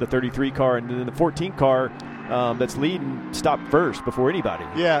into the 33 car, and then the 14 car that's leading stopped first before anybody.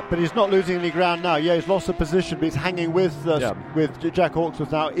 Yeah, but he's not losing any ground now. Yeah, he's lost the position, but he's hanging with Jack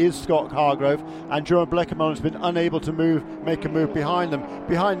Hawksworth now is Scott Hargrove, and Jerome Bleckerman has been unable to make a move behind them.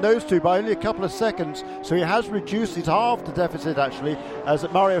 Behind those two by only a couple of seconds, so he has reduced his half the deficit actually, as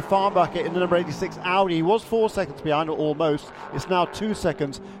Mario Farnbacher in the number 86 Audi. He was 4 seconds behind, or almost. It's now 2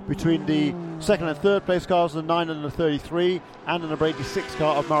 seconds between the second and third place cars, the 9 and the 33, and the number 86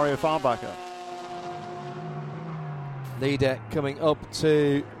 car of Mario Farnbacher. Leader coming up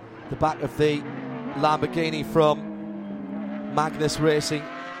to the back of the Lamborghini from Magnus Racing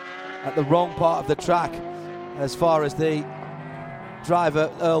at the wrong part of the track as far as the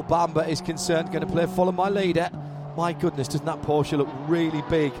driver Earl Bamber is concerned. Going to play follow my leader. My goodness, doesn't that Porsche look really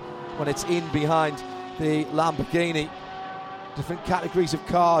big when it's in behind the Lamborghini? Different categories of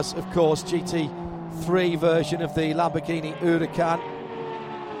cars, of course. GT3 version of the Lamborghini Huracan.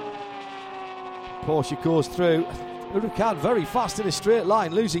 Porsche goes through. Huracan very fast in a straight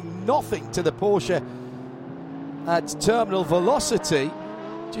line, losing nothing to the Porsche at terminal velocity.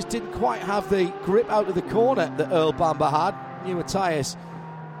 Just didn't quite have the grip out of the corner that Earl Bamber had. Newer tyres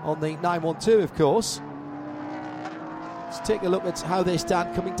on the 912, of course. Let's take a look at how they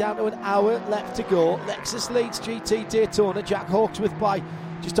stand. Coming down to an hour left to go. Lexus leads GT Daytona. Jack Hawksworth by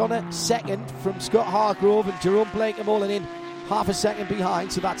just on a second from Scott Hargrove and Jerome Blakeham all in half a second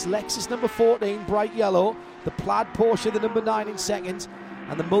behind. So that's Lexus number 14, bright yellow. The plaid Porsche, the number 9 in second.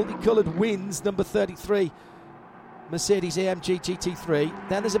 And the multicoloured wins, number 33, Mercedes AMG GT3.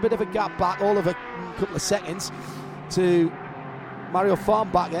 Then there's a bit of a gap back, all of a couple of seconds, to Mario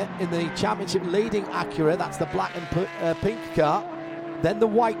Farnbacher in the championship leading Acura. That's the black and pink car. Then the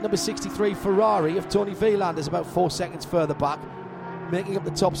white number 63 Ferrari of Tony Wieland is about 4 seconds further back. Making up the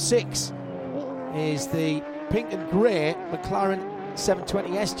top 6 is the pink and grey McLaren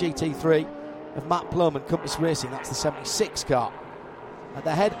 720S GT3 of Matt Plum and Compass Racing. That's the 76 car. At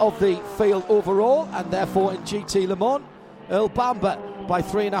the head of the field overall, and therefore in GT Le Mans, Earl Bamber by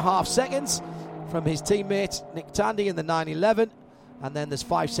 3.5 seconds from his teammate Nick Tandy in the 911. And then there's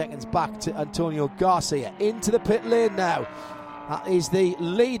 5 seconds back to Antonio Garcia. Into the pit lane now. That is the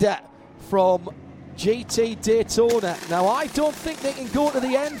leader from GT Daytona. Now, I don't think they can go to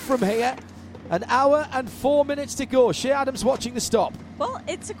the end from here. An hour and 4 minutes to go. Shea Adams watching the stop. Well,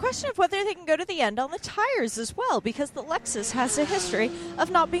 it's a question of whether they can go to the end on the tires as well, because the Lexus has a history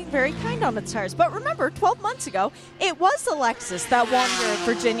of not being very kind on its tires. But remember, 12 months ago, it was the Lexus that won here at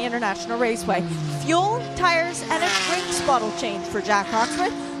Virginia International Raceway. Fuel, tires, and a drinks bottle change for Jack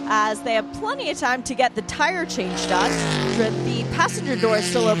Hawksworth, as they have plenty of time to get the tire change done. The passenger door is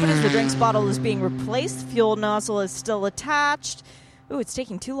still open as the drinks bottle is being replaced. The fuel nozzle is still attached. Ooh, it's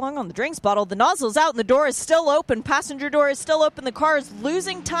taking too long on the drinks bottle. The nozzle's out and the door is still open. Passenger door is still open. The car is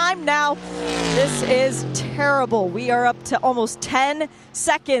losing time now. This is terrible. We are up to almost 10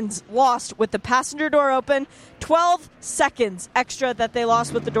 seconds lost with the passenger door open. 12 seconds extra that they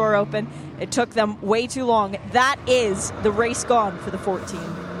lost with the door open. It took them way too long. That is the race gone for the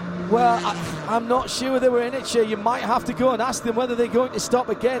 14. Well, I'm not sure they were in it, Shea. You might have to go and ask them whether they're going to stop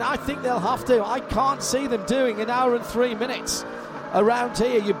again. I think they'll have to. I can't see them doing an hour and 3 minutes around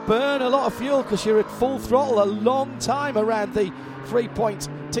here. You burn a lot of fuel because you're at full throttle a long time around the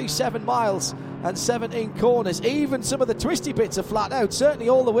 3.27 miles and 17 corners. Even some of the twisty bits are flat out. Certainly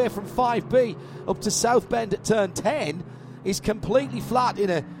all the way from 5B up to South Bend at turn 10 is completely flat in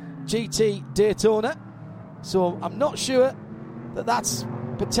a GT Daytona. So I'm not sure that that's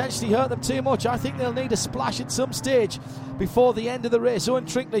potentially hurt them too much. I think they'll need a splash at some stage before the end of the race. Owen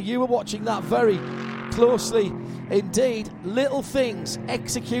Trinkler, you were watching that very closely indeed. Little things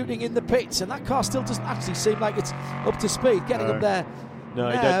executing in the pits, and that car still doesn't actually seem like it's up to speed. Getting up there. No,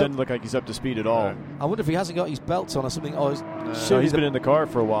 it doesn't look like he's up to speed at all. I wonder if he hasn't got his belts on or something. He's been in the car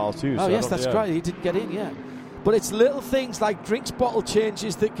for a while too. Oh, yes, that's right. He didn't get in yet. But it's little things like drinks bottle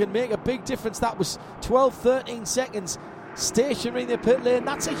changes that can make a big difference. That was 12, 13 seconds stationary in the pit lane.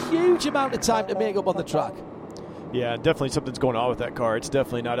 That's a huge amount of time to make up on the track. Yeah, definitely something's going on with that car. It's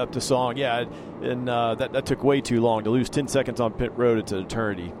definitely not up to song. Yeah, and that took way too long. To lose 10 seconds on pit road, it's an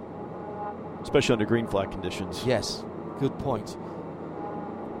eternity, especially under green flag conditions. Yes, good point.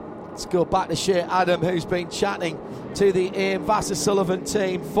 Let's go back to Shea Adam, who's been chatting to the Ian Vassar-Sullivan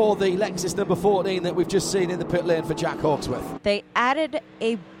team for the Lexus number 14 that we've just seen in the pit lane for Jack Hawksworth. They added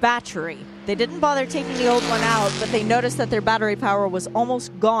a battery. They didn't bother taking the old one out, but they noticed that their battery power was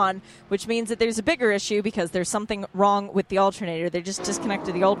almost gone, which means that there's a bigger issue because there's something wrong with the alternator. They just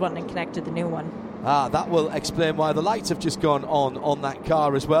disconnected the old one and connected the new one. That will explain why the lights have just gone on that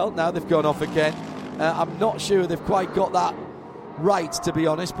car as well. Now they've gone off again. I'm not sure they've quite got that right, to be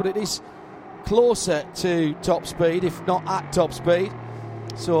honest, but it is closer to top speed, if not at top speed.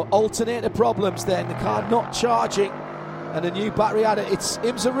 So alternator problems then, the car not charging and a new battery added. It's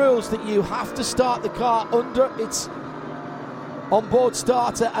IMSA rules that you have to start the car under its onboard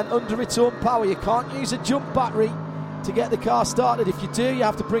starter and under its own power. You can't use a jump battery to get the car started. If you do, you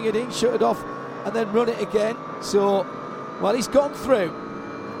have to bring it in, shut it off and then run it again. So, well, he's gone through,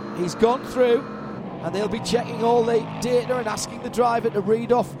 and they'll be checking all the data and asking the driver to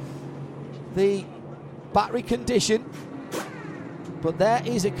read off the battery condition. But there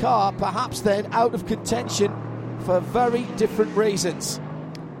is a car perhaps then out of contention for very different reasons.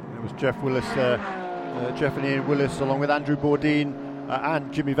 It was Jeff Willis, Jeff and Ian Willis, along with Andrew Bourdin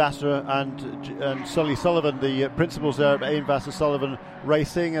and Jimmy Vassar and Sully Sullivan, the principals there at Ian Vassar-Sullivan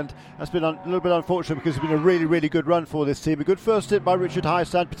Racing, and that's been a little bit unfortunate because it's been a really, really good run for this team. A good first stint by Richard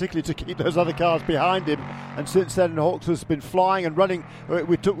Highsand, particularly to keep those other cars behind him, and since then Hawksworth's been flying and running.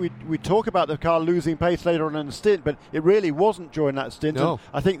 We talk about the car losing pace later on in the stint, but it really wasn't during that stint. No.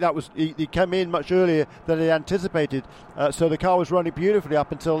 I think that was he came in much earlier than he anticipated, so the car was running beautifully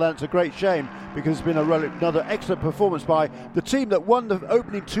up until then. It's a great shame because it's been another excellent performance by the team that won the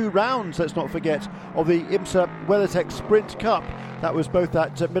opening 2 rounds, let's not forget, of the IMSA WeatherTech Sprint Cup. That was both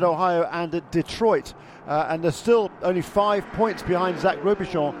at Mid-Ohio and at Detroit. And they're still only 5 points behind Zach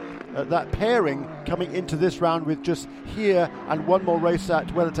Robichon. That pairing coming into this round with just here and one more race at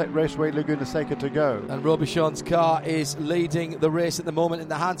WeatherTech Raceway Laguna Seca to go. And Robichon's car is leading the race at the moment in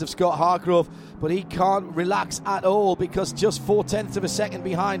the hands of Scott Hargrove, but he can't relax at all because just 0.4 of a second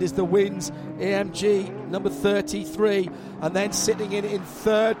behind is the Wins AMG number 33, and then sitting in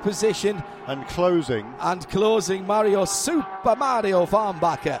third position and closing Mario Super Mario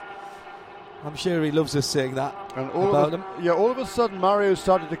Farnbacher. I'm sure he loves us saying that and about him. Yeah, all of a sudden Mario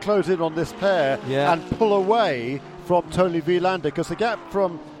started to close in on this pair and pull away from Tony Vilander, because the gap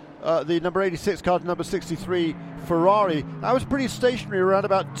from the number 86 car to number 63 Ferrari, that was pretty stationary around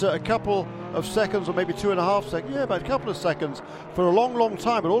about a couple of seconds, or maybe 2.5 seconds. Yeah, about a couple of seconds for a long, long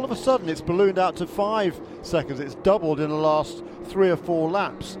time. But all of a sudden it's ballooned out to 5 seconds. It's doubled in the last 3 or 4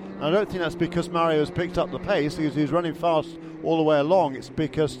 laps. And I don't think that's because Mario's picked up the pace. He's running fast all the way along. It's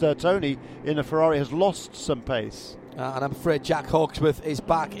because Tony in the Ferrari has lost some pace. And I'm afraid Jack Hawksworth is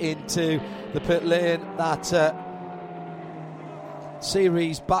back into the pit lane. That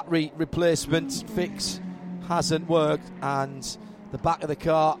series battery replacement fix hasn't worked, and the back of the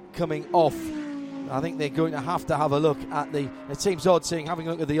car coming off. I think they're going to have a look at it seems odd saying having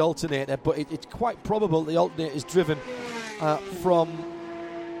a look at the alternator, but it's quite probable the alternator is driven from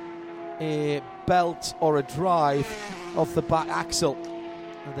a belt or a drive off the back axle.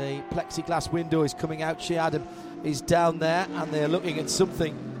 The plexiglass window is coming out. Shea Adam is down there, and they're looking at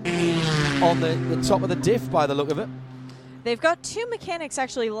something on the top of the diff by the look of it. They've got two mechanics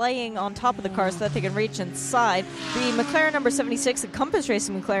actually laying on top of the car so that they can reach inside. The McLaren number 76, the Compass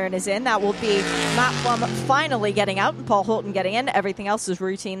Racing McLaren, is in. That will be Matt Plum finally getting out and Paul Holton getting in. Everything else is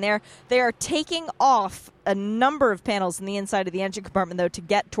routine there. They are taking off a number of panels in the inside of the engine compartment, though, to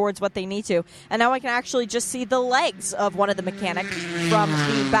get towards what they need to. And now I can actually just see the legs of one of the mechanics from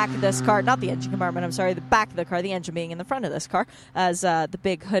the back of this car. Not the engine compartment, I'm sorry, the back of the car, the engine being in the front of this car, as the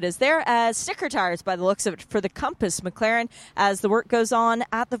big hood is there. As sticker tires, by the looks of it, for the Compass McLaren, as the work goes on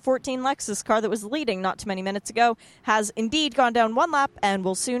at the 14 Lexus car that was leading not too many minutes ago, has indeed gone down one lap and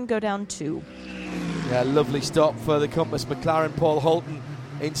will soon go down two. Yeah, lovely stop for the Compass McLaren. Paul Holton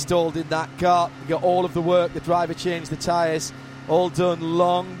installed in that car. You got all of the work, the driver changed the tyres, all done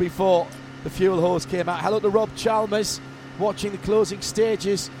long before the fuel hose came out. Hello to Rob Chalmers, watching the closing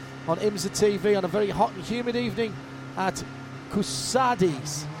stages on IMSA TV on a very hot and humid evening at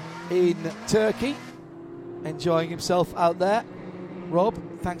Kusadis in Turkey. Enjoying himself out there. Rob,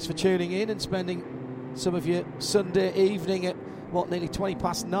 thanks for tuning in and spending some of your Sunday evening at nearly 20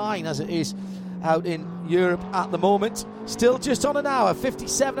 past 9 as it is out in Europe at the moment. Still just on an hour,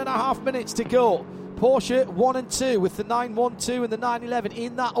 57.5 minutes to go. Porsche 1 and 2 with the 912 and the 911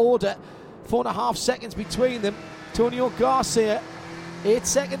 in that order. 4.5 seconds between them. Antonio Garcia 8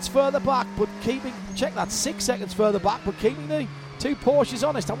 seconds further back, but keeping, check that, 6 seconds further back, but keeping the two Porsches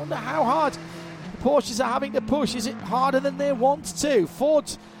honest. I wonder how hard the Porsches are having to push. Is it harder than they want to?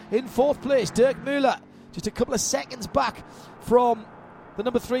 Ford in 4th place. Dirk Müller just a couple of seconds back from the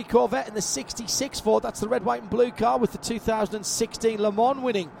number 3 Corvette in the 66 Ford. That's the red, white and blue car with the 2016 Le Mans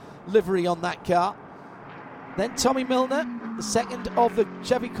winning livery on that car. Then Tommy Milner, the second of the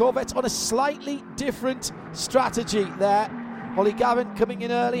Chevy Corvettes, on a slightly different strategy there. Ollie Gavin coming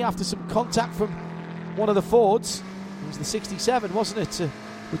in early after some contact from one of the Fords. It was the 67, wasn't it?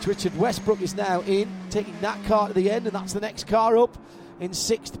 Which Richard Westbrook is now in, taking that car to the end, and that's the next car up in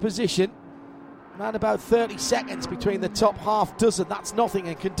 6th position. Around about 30 seconds between the top half dozen. That's nothing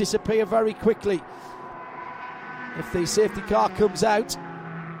and can disappear very quickly if the safety car comes out.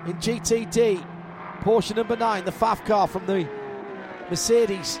 In GTD, Porsche number 9, the FAF car from the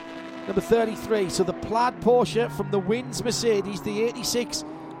Mercedes number 33. So the plaid Porsche from the Wins Mercedes, the 86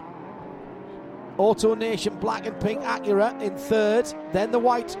 Auto Nation black and pink Acura in 3rd. Then the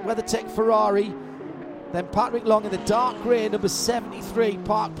white WeatherTech Ferrari. Then Patrick Long in the dark grey number 73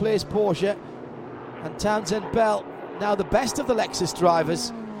 Park Place Porsche. And Townsend Bell, now the best of the Lexus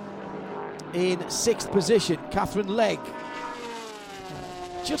drivers, in 6th position. Catherine Legg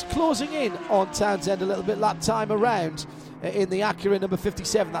just closing in on Townsend a little bit that time around in the Acura number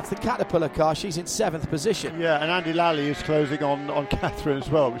 57. That's the Caterpillar car. She's in 7th position. Yeah, and Andy Lally is closing on Catherine as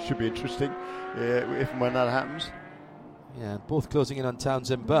well, which should be interesting if and when that happens. Yeah, both closing in on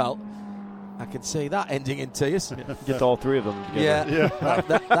Townsend Bell. I can see that ending in tears. Get all three of them together. Yeah.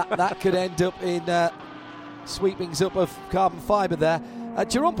 that could end up in sweepings up of carbon fibre there.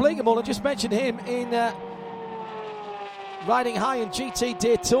 Jerome Blinkenmolen, just mentioned him in riding high in GT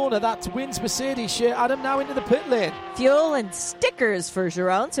Daytona. That wins Mercedes shirt. Adam now into the pit lane. Fuel and stickers for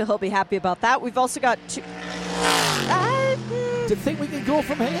Jerome, so he'll be happy about that. We've also got two... Do you think we can go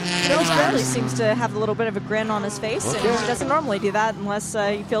from here? George Barley seems to have a little bit of a grin on his face, and he doesn't normally do that unless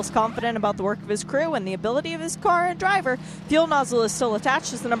he feels confident about the work of his crew and the ability of his car and driver. Fuel nozzle is still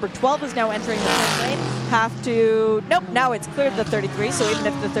attached as the number 12 is now entering the pit lane. Nope, now it's cleared the 33, so even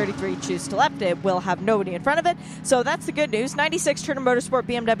if the 33 chooses to left, it will have nobody in front of it. So that's the good news. 96 Turner Motorsport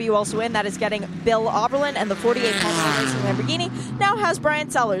BMW also in. That is getting Bill Oberlin, and the 48 Honda Racing Lamborghini now has Brian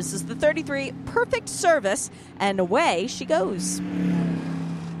Sellers as the 33 perfect service, and away she goes.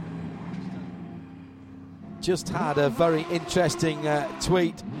 Just had a very interesting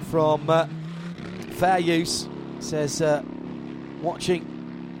tweet from Fair Use. Says,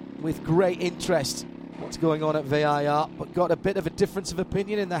 watching with great interest what's going on at VIR, but got a bit of a difference of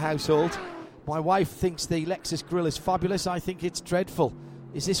opinion in the household. My wife thinks the Lexus grill is fabulous. I think it's dreadful.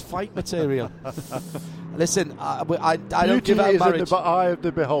 Is this fight material? Listen, I don't give out marriage. In the eye of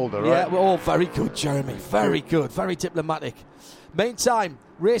the beholder, right? Yeah, we're all very good, Jeremy. Very good. Very diplomatic. Meantime,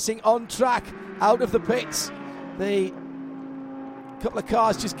 racing on track, out of the pits. The couple of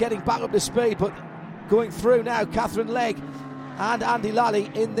cars just getting back up to speed, but going through now, Catherine Legg and Andy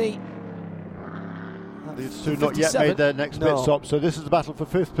Lally in the... These two not yet made their next pit stop, so this is the battle for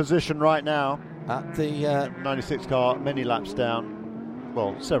 5th position right now. At the 96 car, many laps down.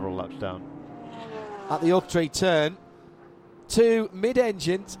 Well, several laps down. At the Oak Tree turn, two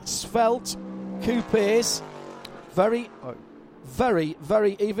mid-engine svelte coupes, very very,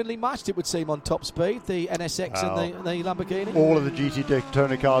 very evenly matched, it would seem, on top speed, the NSX and the Lamborghini. All of the GT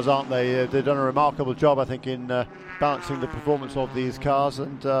Daytona cars, aren't they? They've done a remarkable job, I think, in balancing the performance of these cars,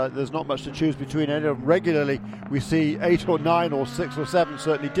 and there's not much to choose between any of them. Regularly, we see 8 or 9 or 6 or 7,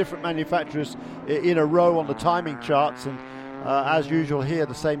 certainly different manufacturers in a row on the timing charts, and as usual here,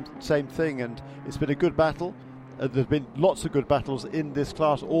 the same thing, and it's been a good battle. There's been lots of good battles in this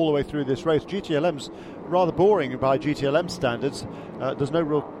class all the way through this race. GTLM's rather boring by GTLM standards. There's no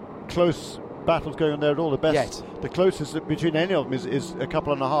real close battles going on there at all. The closest between any of them is a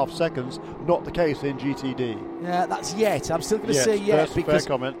couple and a half seconds. Not the case in GTD. Yeah, that's yet. I'm still going to say yet because fair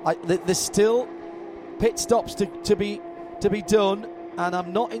comment. There's still pit stops to be done, and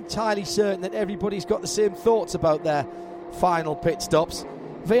I'm not entirely certain that everybody's got the same thoughts about their final pit stops.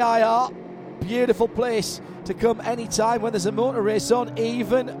 VIR, beautiful place to come anytime when there's a motor race on,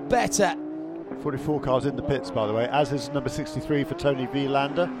 even better. 44 cars in the pits, by the way, as is number 63 for Tony V.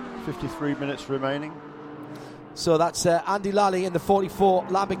 Lander. 53 minutes remaining. So that's Andy Lally in the 44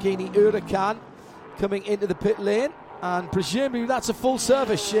 Lamborghini Huracan coming into the pit lane, and presumably that's a full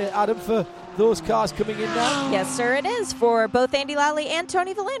service, Adam, for those cars coming in now. Yes, sir, it is for both Andy Lally and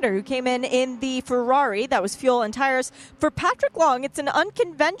Tony Villander, who came in the Ferrari. That was fuel and tires. For Patrick Long, it's an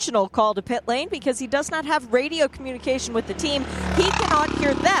unconventional call to pit lane because he does not have radio communication with the team. He cannot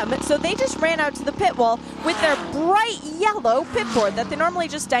hear them, so they just ran out to the pit wall with their bright yellow pit board that they normally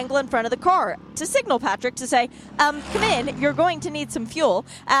just dangle in front of the car to signal Patrick to say, come in, you're going to need some fuel,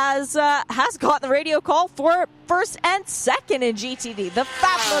 as has gotten the radio call for first and second in GTD. The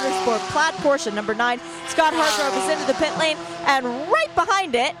Fat Motorsport Plaid Porsche number 9. Scott Hargrove is into the pit lane, and right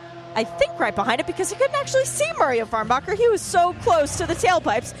behind it, because he couldn't actually see Mario Farnbacher. He was so close to the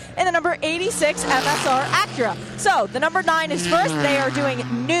tailpipes in the number 86 MSR Acura. So the number 9 is first. They are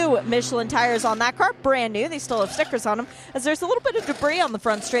doing new Michelin tires on that car, brand new. They still have stickers on them, as there's a little bit of debris on the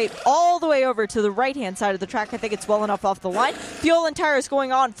front straight all the way over to the right-hand side of the track. I think it's well enough off the line. Fuel and tires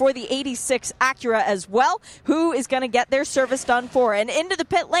going on for the 86 Acura as well, who is going to get their service done for. And into the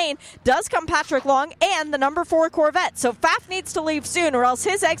pit lane does come Patrick Long and the number 4 Corvette. So Faf needs to leave soon, or else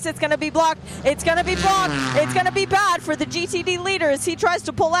his exit's going to be blocked. It's going to be blocked. It's going to be bad for the GTD leader as he tries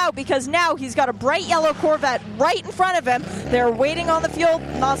to pull out, because now he's got a bright yellow Corvette right in front of him. They're waiting on the fuel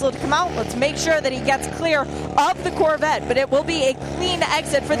nozzle to come out. Let's make sure that he gets clear of the Corvette, but it will be a clean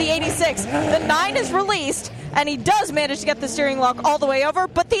exit for the 86. The 9 is released, and he does manage to get the steering lock all the way over,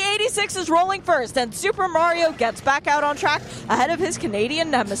 but the 86 is rolling first, and Super Mario gets back out on track ahead of his Canadian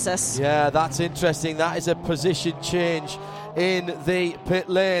nemesis. Yeah, that's interesting. That is a position change in the pit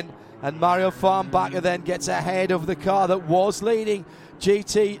lane, and Mario Farnbacher then gets ahead of the car that was leading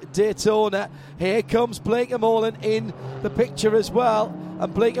GT Daytona. Here comes Blake Mullen in the picture as well,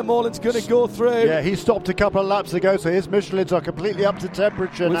 and Blake Mullen's going to go through. Yeah, he stopped a couple of laps ago, so his Michelins are completely up to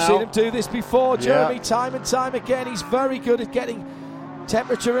temperature now. We've seen him do this before, Jeremy, time and time again. He's very good at getting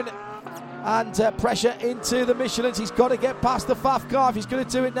temperature and pressure into the Michelins. He's got to get past the Faf car if he's going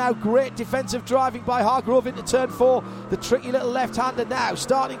to do it now. Great defensive driving by Hargrove into turn 4. The tricky little left-hander now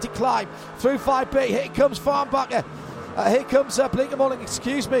starting to climb through 5B. Here comes Farnbacher. Here comes Blake Mullen, in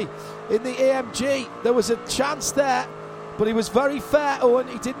the AMG. There was a chance there, but he was very fair, Owen.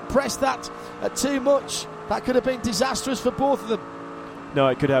 He didn't press that too much. That could have been disastrous for both of them. No,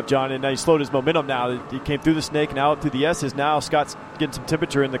 it could have, John, and he slowed his momentum now. He came through the snake and out through the S's. Now Scott's getting some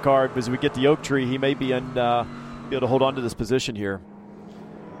temperature in the car. As we get the oak tree, he may be able to hold on to this position here.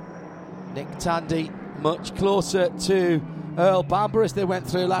 Nick Tandy much closer to Earl Bamber as they went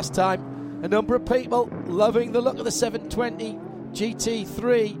through last time. A number of people loving the look of the 720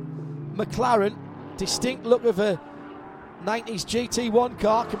 GT3 McLaren. Distinct look of a 90s GT1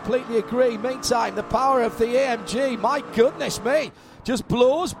 car. Completely agree. Meantime, the power of the AMG, my goodness me, just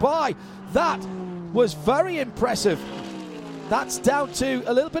blows by. That was very impressive. That's down to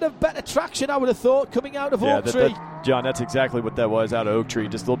a little bit of better traction, I would have thought, coming out of Oak Tree. John, that's exactly what that was out of Oak Tree.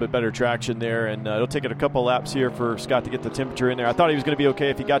 Just a little bit better traction there, and it'll take it a couple laps here for Scott to get the temperature in there. I thought he was going to be okay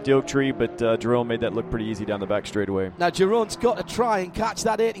if he got to Oak Tree, but Jerome made that look pretty easy down the back straightaway. Now, Jerome's got to try and catch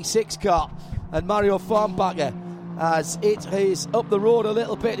that 86 car, and Mario Farnbacher, as it is up the road a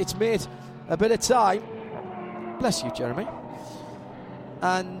little bit. It's made a bit of time. Bless you, Jeremy.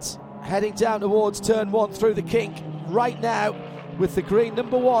 And heading down towards turn 1 through the kink right now, with the green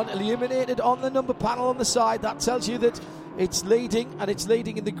number 1 illuminated on the number panel on the side. That tells you that it's leading, and it's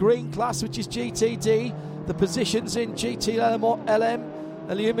leading in the green class, which is GTD. The positions in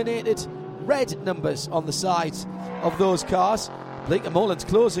GT-LM illuminated red numbers on the sides of those cars. Blake Mullen's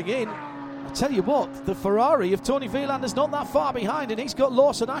closing in. I tell you what, the Ferrari of Tony Wielander's not that far behind, and he's got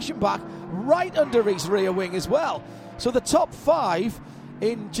Lawson Aschenbach right under his rear wing as well. So the top 5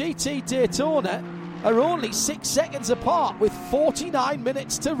 in GT Daytona are only 6 seconds apart with 49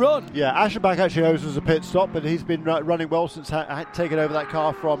 minutes to run. Yeah, Ashenbach actually owes us a pit stop, but he's been running well since taking over that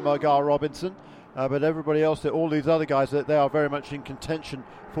car from Gar Robinson. But everybody else, all these other guys, they are very much in contention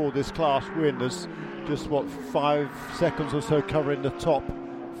for this class win. There's just, 5 seconds or so covering the top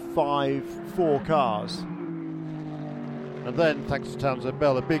 4 cars. And then, thanks to Townsend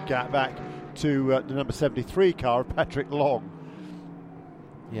Bell, a big gap back to the number 73 car of Patrick Long.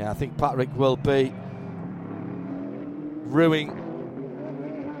 Yeah, I think Patrick will be ruining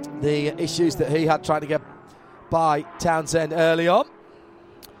the issues that he had trying to get by Townsend early on.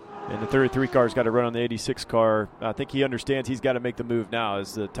 And the 33 car's got to run on the 86 car. I think he understands he's got to make the move now.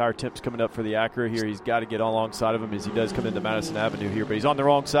 As the tire temp's coming up for the Acura here, he's got to get alongside of him as he does come into Madison Avenue here. But he's on the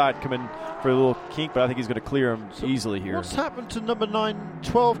wrong side coming for a little kink, but I think he's going to clear him easily here. What's happened to number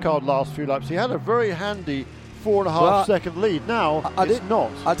 912 car the last few laps? He had a very handy 4.5 second lead. Now it's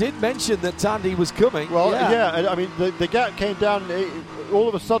not. I did mention that Tandy was coming. Well, yeah. I mean, the gap came down all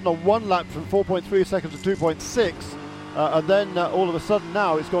of a sudden on one lap from 4.3 seconds to 2.6, and then all of a sudden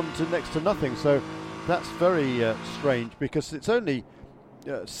now it's gone to next to nothing. So that's very strange, because it's only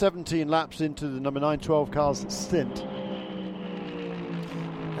 17 laps into the number 912 car's stint.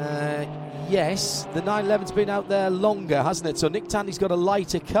 Yes, the 911's been out there longer, hasn't it? So Nick Tandy's got a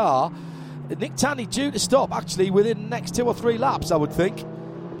lighter car. Nick Tandy due to stop actually within the next 2 or 3 laps, I would think,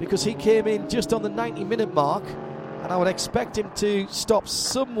 because he came in just on the 90-minute mark, and I would expect him to stop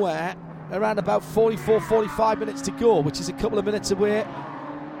somewhere around about 44-45 minutes to go, which is a couple of minutes away,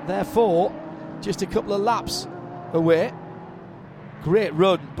 therefore just a couple of laps away. Great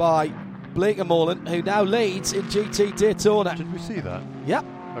run by Blake Mullen, who now leads in GT Daytona. Did we see that? Yep.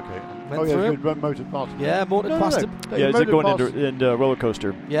 Okay. Went through. Motored past him. Yeah, motored past him. Yeah, is it going into roller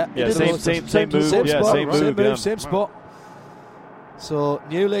coaster? Yeah, same move. Same spot. So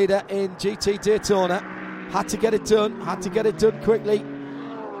new leader in GT Daytona. Had to get it done quickly,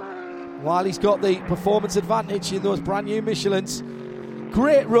 while he's got the performance advantage in those brand new Michelins.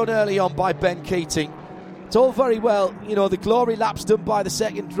 Great run early on by Ben Keating. It's all very well, the glory laps done by the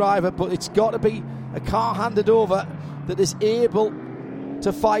second driver, but it's got to be a car handed over that is able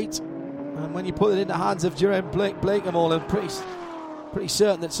to fight. And when you put it in the hands of Jerome Blakemore, I'm pretty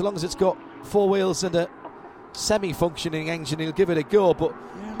certain that so long as it's got 4 wheels and a semi-functioning engine, he'll give it a go. But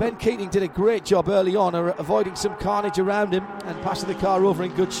Ben Keating did a great job early on, avoiding some carnage around him and passing the car over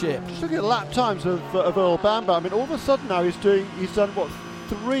in good shape. Just looking at lap times of Earl Bamber, I mean, all of a sudden now he's done what,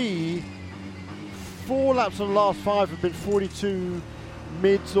 4 laps of the last 5 have been 42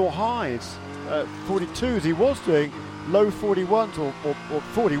 mids or highs. 42s he was doing low 41s or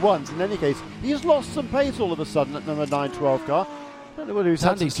 41s in any case. He's lost some pace all of a sudden at number 912 car. I don't know whether he's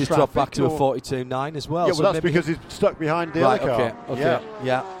Tandy's just dropped back to a 42.9 as well. Yeah, well, that's because he's stuck behind the other car. Okay.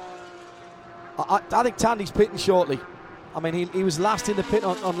 Yeah. I think Tandy's pitting shortly. I mean, he was last in the pit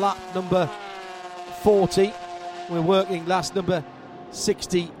on lap number 40. We're working last number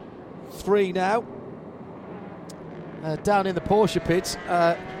 63 now. Down in the Porsche pits,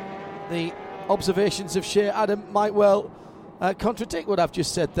 the observations of Shea Adam might well contradict what I've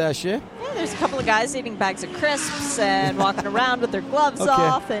just said there, Shea. Yeah, there's a couple of guys eating bags of crisps and walking around with their gloves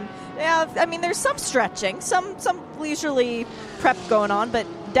off, and there's some stretching, some leisurely prep going on, but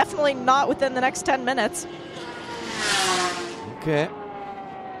definitely not within the next 10 minutes. Okay,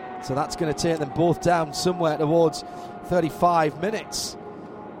 so that's going to take them both down somewhere towards 35 minutes.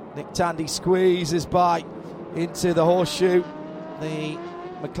 Nick Tandy squeezes by into the horseshoe, the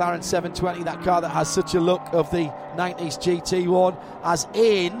McLaren 720, that car that has such a look of the 90s GT1, as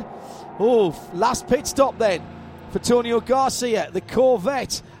in last pit stop then for Antonio Garcia. The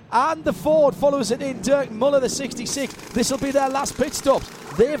Corvette and the Ford follows it in. Dirk Muller, the 66. This will be their last pit stops.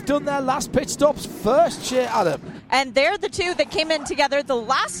 They've done their last pit stops first, Shea Adam. And they're the two that came in together the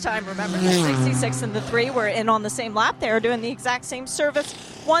last time. Remember, the 66 and the 3 were in on the same lap. They were doing the exact same service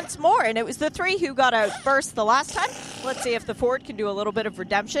once more, and it was the 3 who got out first the last time. Let's see if the Ford can do a little bit of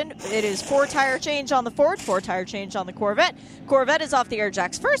redemption. It is 4 tire change on the Ford, 4 tire change on the Corvette. Corvette is off the air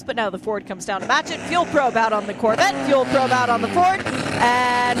jacks first, but now the Ford comes down to match it. Fuel probe out on the Corvette, fuel probe out on the Ford,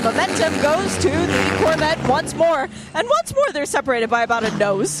 and momentum goes to the Corvette once more. And once more, they're separated by about a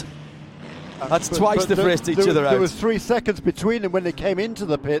nose. That's twice they've raced each other out. There was 3 seconds between them when they came into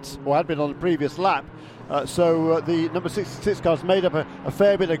the pits, or had been on the previous lap. So the number 66 car's made up a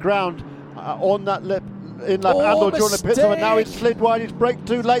fair bit of ground on that lap and or during the pit stop, and now it's slid wide, it's braked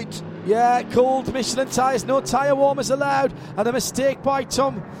too late. Yeah, cold Michelin tyres, no tyre warmers allowed, and a mistake by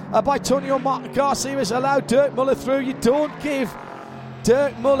Tonio Garcia has allowed Dirk Muller through. You don't give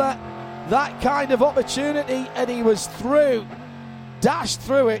Dirk Muller that kind of opportunity, and he was through, dashed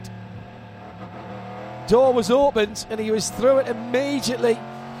through it. Door was opened and he was through it immediately.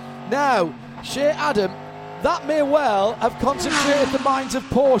 Now, Shea Adam, that may well have concentrated the minds of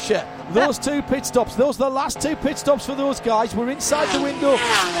Porsche. Those two pit stops, those are the last two pit stops for those guys. We're inside the window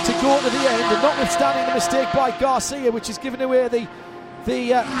to go to the end, and notwithstanding the mistake by Garcia, which has given away the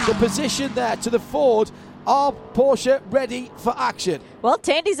position there to the Ford, are Porsche ready for action? Well,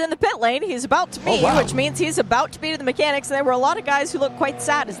 Tandy's in the pit lane. He's about to be, which means he's about to be to the mechanics. And there were a lot of guys who looked quite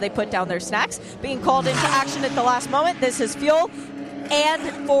sad as they put down their snacks, being called into action at the last moment. This is fuel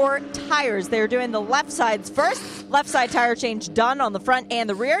and 4 tires. They're doing the left sides first. Left side tire change done on the front and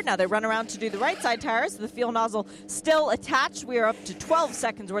the rear. Now they run around to do the right side tires. The fuel nozzle still attached. We are up to 12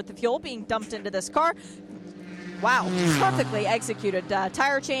 seconds worth of fuel being dumped into this car. Wow, perfectly executed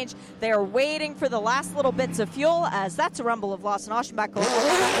tire change. They are waiting for the last little bits of fuel, as that's a rumble of Lawson Oschenbach.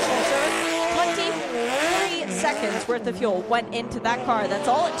 23 seconds worth of fuel went into that car. That's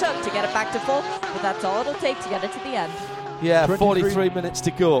all it took to get it back to full, but that's all it'll take to get it to the end. Yeah, 43 minutes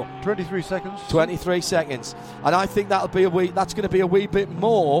to go. 23 seconds. 23 seconds. And I think that's going to be a wee bit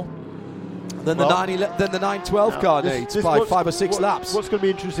more than the 912 car needs by 5 or 6 laps. What's going to be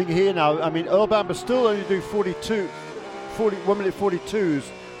interesting here now, I mean, Earl Bamber still only doing 1 minute 42s,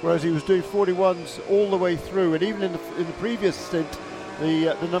 whereas he was doing 41s all the way through. And even in the previous stint,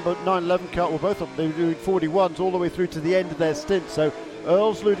 the number 911 car, well, both of them, they were doing 41s all the way through to the end of their stint. So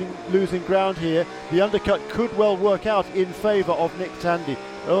Earl's losing ground here. The undercut could well work out in favour of Nick Tandy.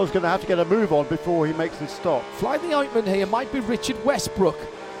 Earl's going to have to get a move on before he makes this stop. Flying the ointment here might be Richard Westbrook,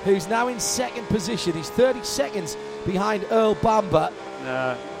 who's now in second position. He's 30 seconds behind Earl Bamber.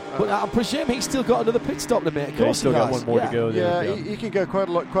 But I presume he's still got another pit stop to make. Of course, he's still got one more to go there. Yeah, he can go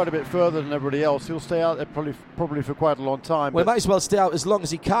quite a bit further than everybody else. He'll stay out there probably for quite a long time. Well, he might as well stay out as long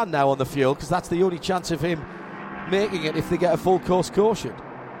as he can now on the field, because that's the only chance of him making it if they get a full course caution.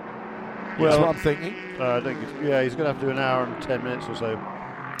 Well, that's what I'm thinking. I think he's going to have to do an hour and 10 minutes or so.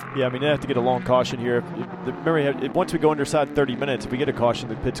 Yeah, I mean, they have to get a long caution here. Remember, once we go underside 30 minutes, if we get a caution,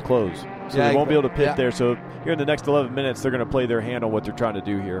 the pit's close. So they won't be able to pit there. So here in the next 11 minutes, they're going to play their hand on what they're trying to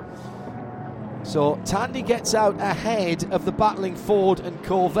do here. So Tandy gets out ahead of the battling Ford and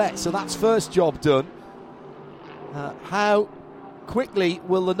Corvette. So that's first job done. How quickly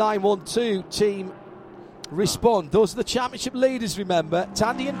will the 912 team respond? Those are the championship leaders, remember.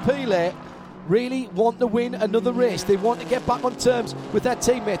 Tandy and Pile really want to win another race. They want to get back on terms with their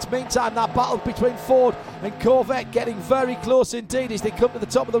teammates. Meantime, that battle between Ford and Corvette getting very close indeed as they come to the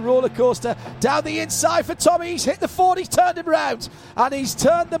top of the roller coaster. Down the inside for Tommy. He's hit the Ford. He's turned him round. And he's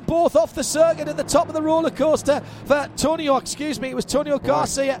turned them both off the circuit at the top of the roller coaster for Tonio. It was Tonio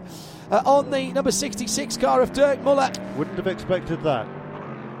Garcia on the number 66 car of Dirk Muller. Wouldn't have expected that.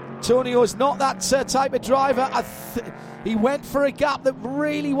 Tonio is not that type of driver. He went for a gap that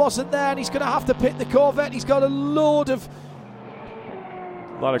really wasn't there, and he's going to have to pit the Corvette. He's got a lot of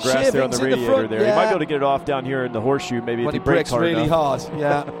grass there on the radiator there. He might be able to get it off down here in the horseshoe, maybe if he brakes hard really enough. hard.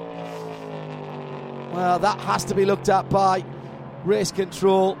 Yeah. Well, that has to be looked at by race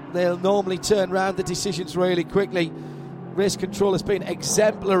control. They'll normally turn around the decisions really quickly. Race control has been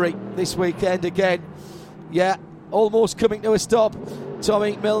exemplary this weekend again. Yeah, almost coming to a stop.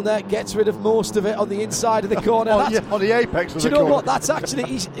 Tommy Milner gets rid of most of it on the inside of the corner. on the apex of the corner. Do you know what? That's actually,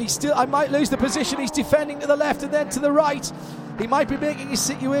 he's still, I might lose the position. He's defending to the left and then to the right. He might be making his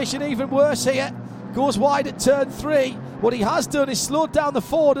situation even worse here. Goes wide at turn 3. What he has done is slowed down the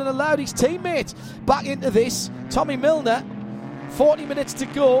Ford and allowed his teammate back into this. Tommy Milner, 40 minutes to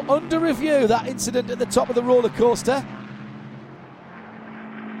go. Under review, that incident at the top of the roller coaster.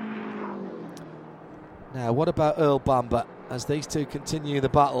 Now, what about Earl Bamber as these two continue the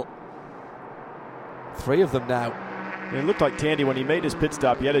battle? 3 of them now. It looked like Tandy, when he made his pit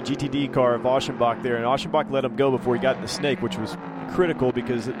stop, he had a GTD car of Oschenbach there, and Oschenbach let him go before he got in the snake, which was critical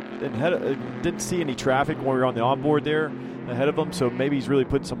because it didn't see any traffic when we were on the onboard there ahead of him, so maybe he's really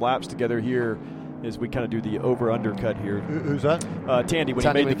putting some laps together here as we kind of do the over-undercut here. Who's that? Tandy, when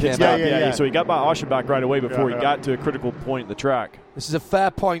he made the pit stop. Yeah. So he got by Oschenbach right away before he got to a critical point in the track. This is a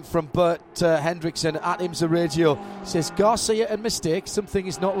fair point from Bert Hendrickson at IMSA Radio. He says, Garcia and mistake, something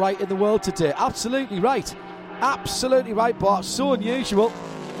is not right in the world today. Absolutely right. Absolutely right, Bart. So unusual.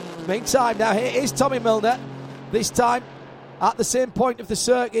 Meantime, now here is Tommy Milner. This time at the same point of the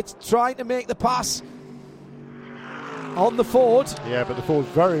circuit, trying to make the pass on the Ford. Yeah, but the Ford's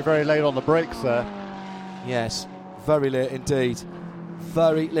very, very late on the brakes there. Yes, very late indeed.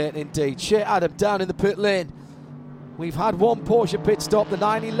 Very late indeed. Shea Adam down in the pit lane. We've had one Porsche pit stop. The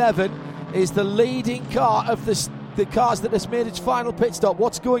 911 is the leading car of the the cars that has made its final pit stop.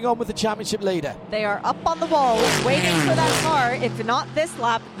 What's going on with the championship leader? They are up on the wall waiting for that car. If not this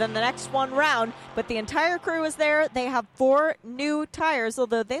lap, then the next one round. But the entire crew is there. They have 4 new tires,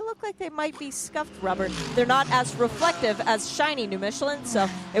 although they look like they might be scuffed rubber. They're not as reflective as shiny new Michelin, so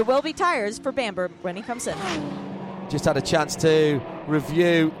it will be tires for Bamber when he comes in. Just had a chance to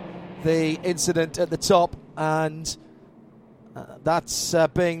review the incident at the top, and that's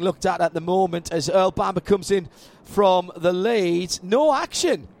being looked at the moment as Earl Bamber comes in from the lead. No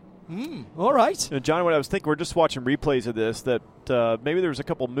action. All right. John, what I was thinking, we're just watching replays of this, that maybe there was a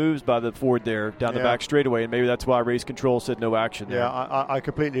couple moves by the Ford there down the back straightaway, and maybe that's why race control said no action there. Yeah, I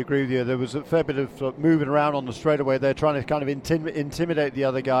completely agree with you. There was a fair bit of moving around on the straightaway there, trying to kind of intimidate the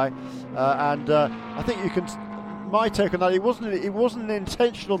other guy. And I think you can... My take on that, it wasn't an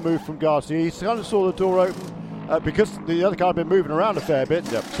intentional move from Garcia. He kind of saw the door open because the other car had been moving around a fair bit.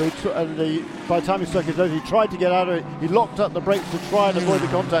 Yep. So by the time he stuck his nose, he tried to get out of it. He locked up the brakes to try and avoid the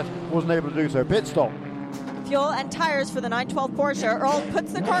contact. Wasn't able to do so. Pit stop. Fuel and tires for the 912 Porsche. Earl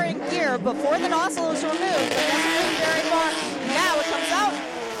puts the car in gear before the nozzle is removed, but doesn't move very far. Now it comes out,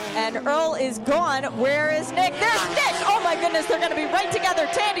 and Earl is gone. Where is Nick? There's Nick! Oh my goodness, they're going to be right together.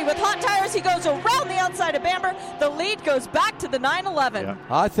 Tandy with hot tires. He goes around the outside of Bamber. The lead goes back to the 911. Yeah.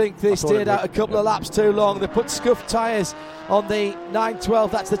 I think they stayed out a couple of laps too long. They put scuffed tyres on the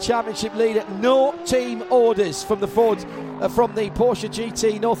 912. That's the championship leader. No team orders from the Ford, from the Porsche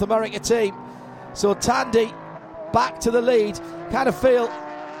GT North America team. So Tandy back to the lead. Kind of feel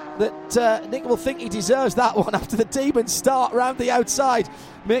that Nick will think he deserves that one after the demons start round the outside,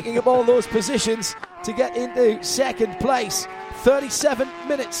 making up all those positions to get into second place. 37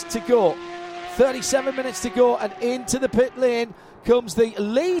 minutes to go. 37 minutes to go, and into the pit lane comes the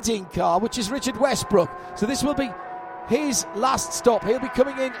leading car, which is Richard Westbrook. So this will be his last stop. He'll be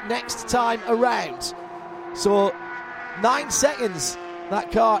coming in next time around. So 9 seconds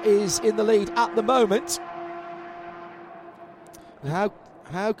that car is in the lead at the moment.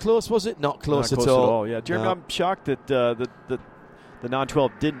 How close was it? Not close, at all. Yeah, Jeremy, I'm shocked that the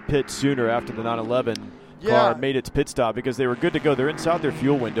 912 didn't pit sooner after the 911 car made its pit stop, because they were good to go. They're inside their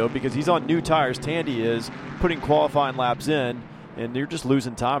fuel window because he's on new tires. Tandy is putting qualifying laps in, and you're just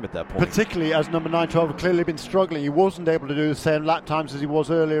losing time at that point. Particularly as number 912 had clearly been struggling. He wasn't able to do the same lap times as he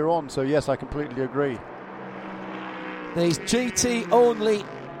was earlier on. So, yes, I completely agree. These GT only.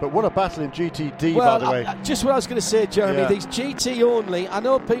 But what a battle in GTD, by the way. Just what I was going to say, Jeremy. Yeah. These GT only, I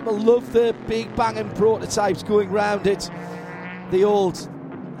know people love the big banging prototypes going round it, the old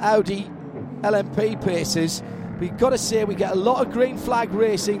Audi LMP paces. But you've got to say, we get a lot of green flag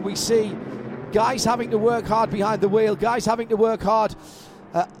racing. We see guys having to work hard behind the wheel, guys having to work hard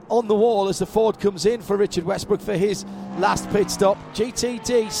on the wall as the Ford comes in for Richard Westbrook for his last pit stop.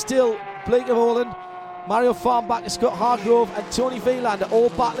 GTD still Blake of Holland, Mario Farnbacher, Scott Hargrove and Tony Vielander all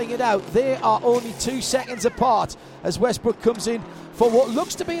battling it out. They are only 2 seconds apart as Westbrook comes in for what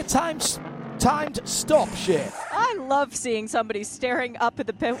looks to be a timed stop, Shea. I love seeing somebody staring up at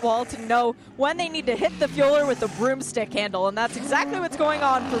the pit wall to know when they need to hit the fueler with the broomstick handle, and that's exactly what's going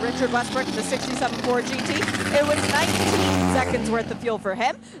on for Richard Westbrook in the 67 Ford GT. It was 19 seconds worth of fuel for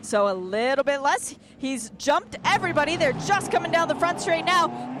him, so a little bit less. He's jumped everybody. They're just coming down the front straight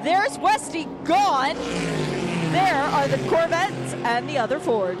now. There's Westy gone. There are the Corvettes and the other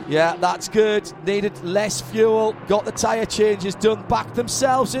Ford. Yeah, that's good. Needed less fuel. Got the tyre changes done. Back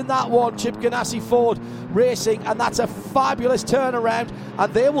themselves in that one. Chip Ganassi Ford Racing. And that's a fabulous turnaround.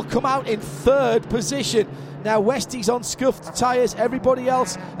 And they will come out in third position. Now Westy's on scuffed tyres. Everybody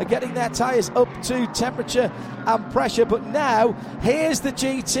else are getting their tyres up to temperature and pressure. But now, here's the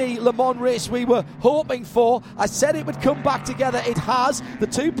GT Le Mans race we were hoping for. I said it would come back together. It has. The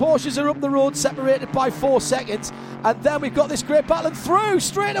two Porsches are up the road, separated by 4 seconds. And then we've got this great battle and through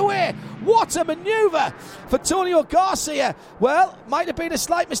straight away. What a manoeuvre for Antonio Garcia. Well, might have been a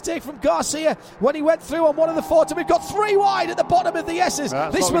slight mistake from Garcia when he went through on one of the Fords. And we've got 3 wide at the bottom of the S's.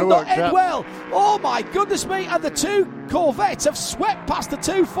 This will not end well. Oh my goodness me. And the 2 Corvettes have swept past the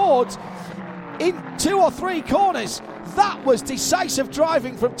 2 Fords in 2 or 3 corners. That was decisive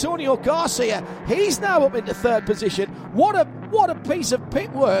driving from Antonio Garcia. He's now up into third position. What a piece of pit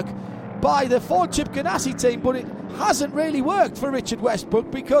work by the Ford Chip Ganassi team, but it hasn't really worked for Richard Westbrook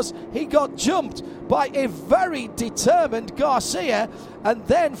because he got jumped by a very determined Garcia, and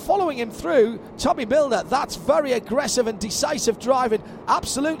then following him through, Tommy Milner. That's very aggressive and decisive driving.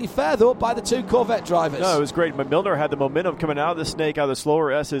 Absolutely fair, though, by the 2 Corvette drivers. No, it was great. Milner had the momentum coming out of the snake, out of the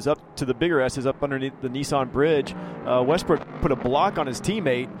slower S's up to the bigger S's up underneath the Nissan bridge. Westbrook put a block on his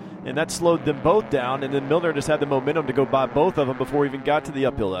teammate, and that slowed them both down, and then Milner just had the momentum to go by both of them before he even got to the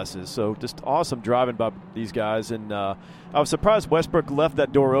uphill S's. So just awesome driving by these guys. And And I was surprised Westbrook left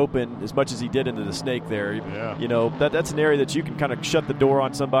that door open as much as he did into the snake there. Yeah. You know, that's an area that you can kind of shut the door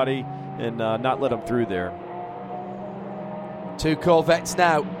on somebody and not let them through there. 2 Corvettes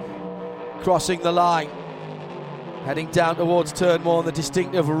now crossing the line, heading down towards turn 1. The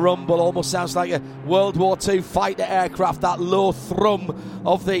distinctive rumble almost sounds like a World War II fighter aircraft, that low thrum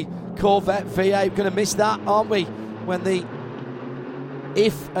of the Corvette VIR. Going to miss that, aren't we,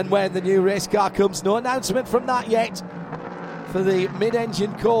 if and when the new race car comes. No announcement from that yet for the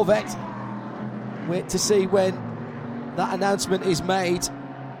mid-engine Corvette. Wait to see when that announcement is made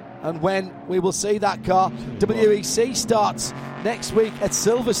and when we will see that car. WEC starts next week at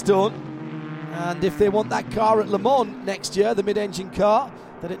Silverstone, and if they want that car at Le Mans next year, the mid-engine car,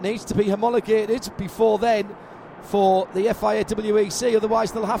 then it needs to be homologated before then for the FIA WEC.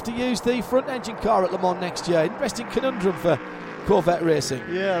 Otherwise they'll have to use the front-engine car at Le Mans next year. Interesting conundrum for Corvette racing.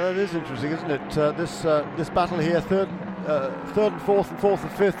 Yeah, that is interesting, isn't it? This battle here, third and fourth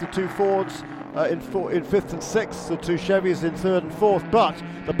and fifth, the 2 Fords. In fifth and sixth, the 2 Chevys in third and fourth. But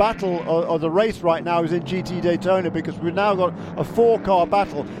the battle or the race right now is in GT Daytona, because we've now got a 4-car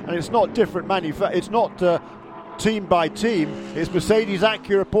battle, and it's not different it's not team by team. It's Mercedes,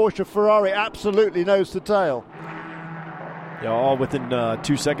 Acura, Porsche, Ferrari, absolutely nose to tail. Yeah, all within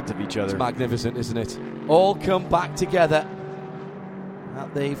 2 seconds of each other. It's magnificent, isn't it? All come back together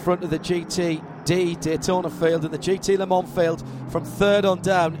at the front of the GTD Daytona field and the GT Le Mans field from third on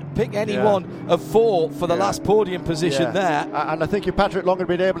down. Pick any one of 4 for the last podium position there. And I think if Patrick Long had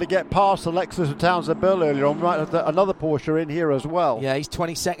been able to get past Alexis Townsend Bell earlier on, might have another Porsche in here as well. Yeah, he's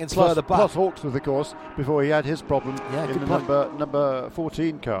 20 seconds further back. Plus Hawksworth, of course, before he had his problem in the number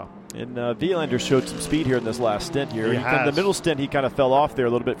 14 car. And Vielander showed some speed here in this last stint here. In the middle stint, he kind of fell off there a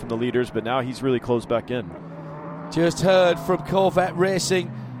little bit from the leaders, but now he's really closed back in. Just heard from Corvette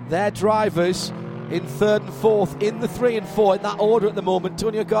Racing, their drivers in third and fourth, in the 3 and 4, in that order at the moment.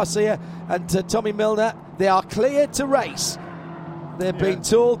 Antonio Garcia and Tommy Milner, they are clear to race. They've been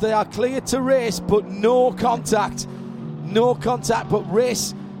told they are clear to race, but no contact. No contact, but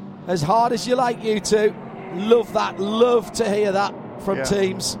race as hard as you like, you two. Love that. Love to hear that from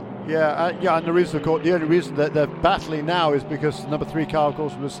teams. And the only reason that they're battling now is because number 3 car, of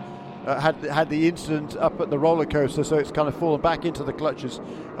course, was had the incident up at the roller coaster, so it's kind of fallen back into the clutches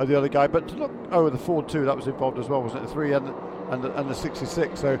of the other guy. But look, the Ford 2, that was involved as well, wasn't it? The 3 and the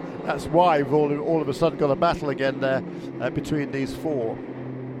 66. So that's why we've all of a sudden got a battle again there between these 4.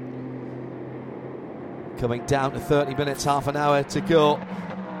 Coming down to 30 minutes, half an hour to go.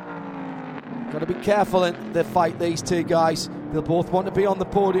 Got to be careful in the fight, these 2 guys. They'll both want to be on the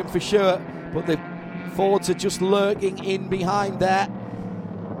podium for sure, but the Fords are just lurking in behind there.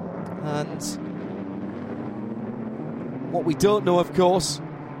 And what we don't know, of course,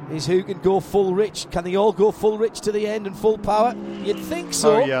 is who can go full rich. Can they all go full rich to the end and full power? You'd think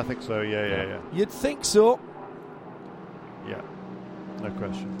so. Oh, yeah, I think so. Yeah. You'd think so. Yeah, no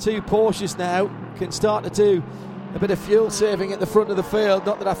question. 2 Porsches now can start to do a bit of fuel saving at the front of the field.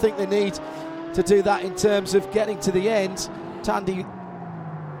 Not that I think they need to do that in terms of getting to the end. Tandy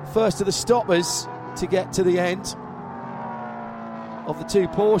first to the stoppers to get to the end of the 2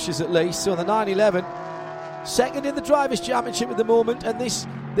 Porsches at least. So the 911 second in the Drivers' Championship at the moment, and this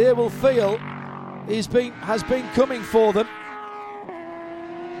they will feel has been coming for them.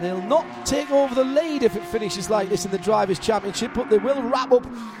 They'll not take over the lead if it finishes like this in the Drivers' Championship, but they will wrap up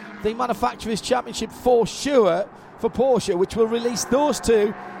the Manufacturers' Championship for sure for Porsche, which will release those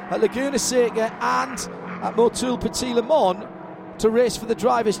 2 at Laguna Seca and at Motul Petit Le Mans to race for the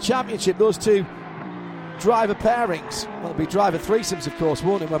Drivers' Championship. Those 2 driver pairings. Well, it'll be driver threesomes, of course,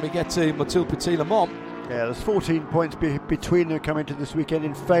 won't it, when we get to Motul Petit Le Mans. Yeah, there's 14 points between them coming to this weekend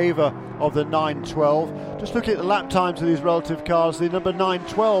in favour of the 912. Just looking at the lap times of these relative cars, the number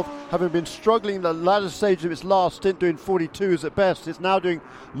 912, having been struggling the latter stage of its last stint, doing 42s at best, it's now doing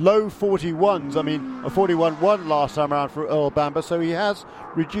low 41s. I mean, a 41-1 last time around for Earl Bamber, so he has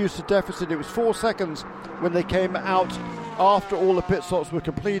reduced the deficit. It was 4 seconds when they came out after all the pit stops were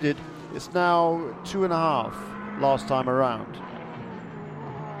completed. It's now 2.5 last time around.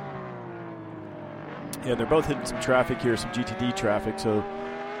 Yeah, they're both hitting some traffic here, some GTD traffic, so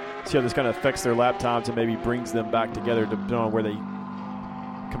see how this kind of affects their lap times and maybe brings them back together depending on where they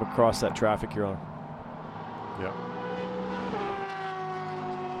come across that traffic here on. Yeah.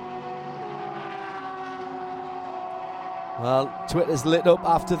 Well, Twitter's lit up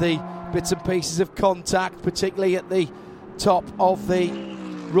after the bits and pieces of contact, particularly at the top of the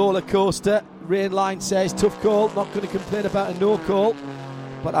roller coaster. Rainline says, tough call, not going to complain about a no call,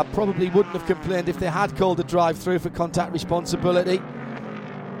 but I probably wouldn't have complained if they had called a drive-through for contact responsibility.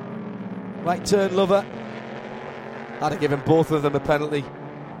 Right turn, Lover. I'd have given both of them a penalty.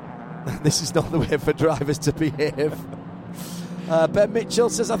 This is not the way for drivers to behave. Ben Mitchell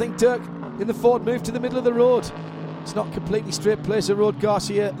says, I think Dirk in the Ford moved to the middle of the road. It's not completely straight place of road.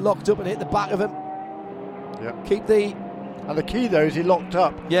 Garcia locked up and hit the back of him. Yep. Keep the... And the key, though, is he locked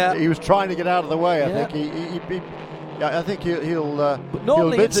up. Yeah. He was trying to get out of the way, I think. I think he'll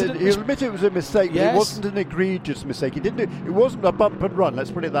admit it was a mistake, but it wasn't an egregious mistake. It wasn't a bump and run,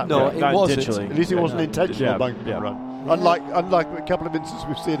 let's put it that way. No, it wasn't. At least it wasn't intentional bump and run. Unlike a couple of instances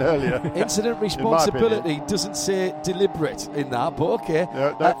we've seen earlier. Incident responsibility doesn't say deliberate in that, but okay.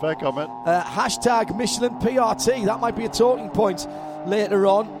 No, fair comment. Hashtag Michelin PRT, that might be a talking point later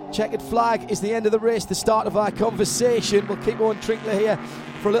on. Checkered flag is the end of the race, the start of our conversation. We'll keep Owen Trinkler here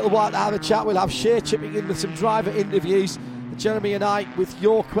for a little while to have a chat. We'll have Shea chipping in with some driver interviews. Jeremy and I with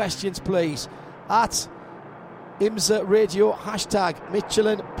your questions, please. At IMSA Radio, hashtag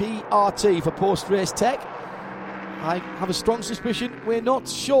Michelin PRT for post-race tech. I have a strong suspicion we're not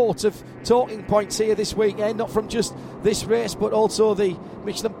short of talking points here this weekend, not from just this race, but also the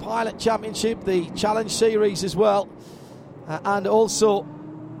Michelin Pilot Championship, the Challenge Series as well. And also,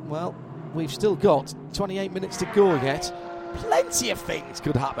 well, we've still got 28 minutes to go yet. Plenty of things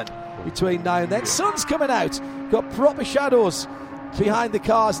could happen between now and then. Sun's coming out. Got proper shadows behind the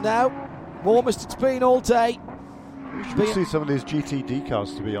cars now. Warmest it's been all day. We should see some of these GTD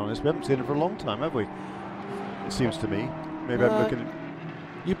cars, to be honest. We haven't seen it for a long time, have we? It seems to me. Maybe I'm looking...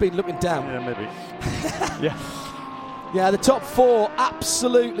 You've been looking down. Yeah, maybe. Yeah, the top four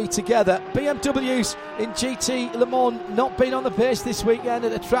absolutely together. BMWs in GT Le Mans not been on the pace this weekend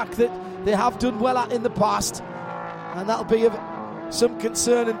at a track that they have done well at in the past. And that'll be of some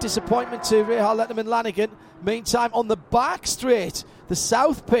concern and disappointment to Rahal Letterman Lanigan. Meantime, on the back straight, the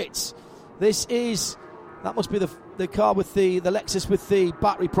South Pits. That must be the car with the Lexus with the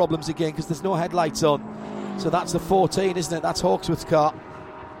battery problems again, because there's no headlights on. So that's the 14, isn't it? That's Hawksworth's car.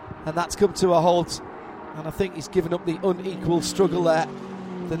 And that's come to a halt. And I think he's given up the unequal struggle there.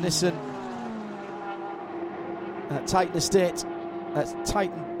 The Nissan Titan Estate,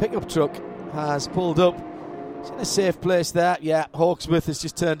 Titan pickup truck has pulled up. It's in a safe place there. Yeah, Hawksworth has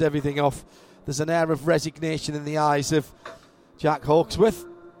just turned everything off. There's an air of resignation in the eyes of Jack Hawksworth,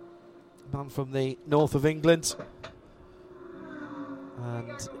 man from the north of England.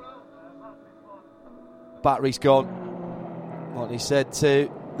 And battery's gone. What he said to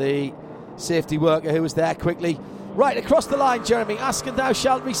the safety worker who was there quickly. Right across the line, Jeremy. Ask and thou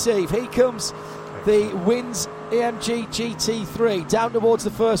shalt receive. Here comes the Wins AMG GT3 down towards the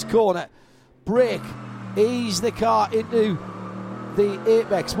first corner. Brake. Ease the car into the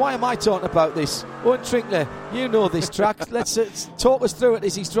apex. Why am I talking about this? Owen Trinkler, you know this track. Let's talk us through it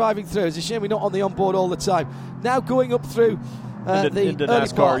as he's driving through. It's a shame we're not on the onboard all the time. Now going up through into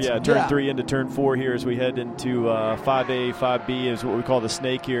NASCAR, part. turn 3 into turn 4 here as we head into 5A, 5B is what we call the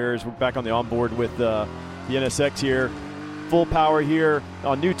snake here, as we're back on the onboard with the NSX here. Full power here.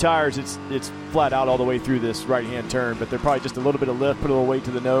 On new tires, it's flat out all the way through this right-hand turn, but they're probably just a little bit of lift, put a little weight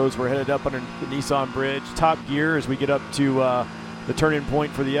to the nose. We're headed up under the Nissan bridge. Top gear as we get up to the turning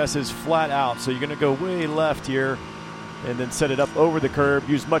point for the S is flat out, so you're going to go way left here and then set it up over the curb.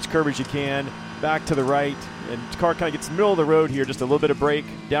 Use much curb as you can. Back to the right, and the car kind of gets in the middle of the road here. Just a little bit of brake,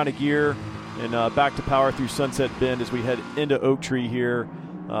 down a gear, and back to power through Sunset Bend as we head into Oak Tree here.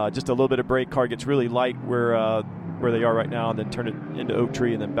 Just a little bit of brake. Car gets really light where they are right now, and then turn it into Oak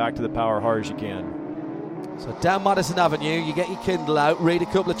Tree and then back to the power hard as you can. So down Madison Avenue, you get your Kindle out, read a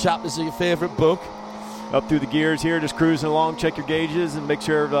couple of chapters of your favourite book. Up through the gears here, just cruising along, check your gauges and make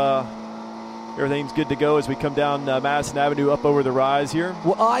sure everything's good to go as we come down Madison Avenue up over the rise here.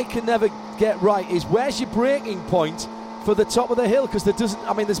 What I can never get right is where's your braking point for the top of the hill, because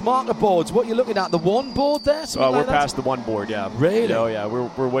there's marker boards. What you're looking at, the one board there? We're past the one board, yeah. Really? Oh, yeah,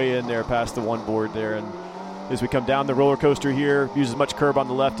 we're way in there past the one board there, and as we come down the roller coaster here, use as much curb on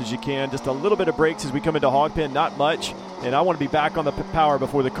the left as you can. Just a little bit of brakes as we come into Hogpen, not much. And I want to be back on the power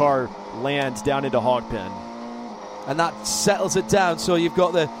before the car lands down into Hogpen. And that settles it down, so you've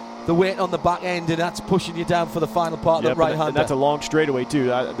got the weight on the back end, and that's pushing you down for the final part of the right-hander. And that's a long straightaway, too.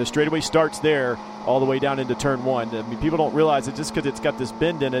 The straightaway starts there all the way down into turn 1. I mean, people don't realize it just because it's got this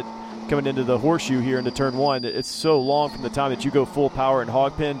bend in it coming into the horseshoe here into turn 1. It's so long from the time that you go full power in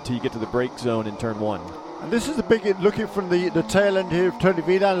Hogpen until you get to the brake zone in turn 1. And this is the big, looking from the tail end here of Tony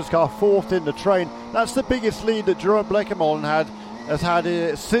Vidan's car, fourth in the train. That's the biggest lead that Jerome Blekemolen has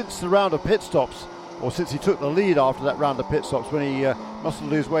had since the round of pit stops, or since he took the lead after that round of pit stops when he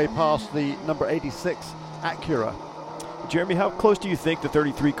muscled his way past the number 86 Acura. Jeremy, how close do you think the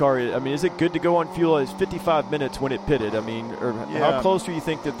 33 car is? I mean, is it good to go on fuel? It's 55 minutes when it pitted. I mean, how close do you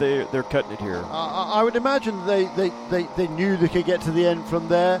think that they're cutting it here? I would imagine they knew they could get to the end from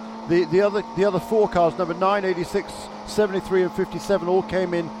there. The other 4 cars, number 9, 86, 73 and 57, all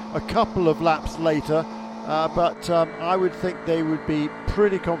came in a couple of laps later. But I would think they would be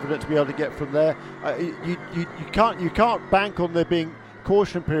pretty confident to be able to get from there. You can't bank on there being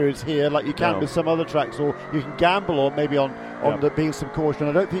caution periods here like you can with some other tracks, or you can gamble on maybe on there being some caution.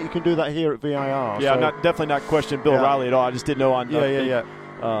 I don't think you can do that here at VIR. Yeah, so. definitely not questioning Bill Riley at all. I just didn't know on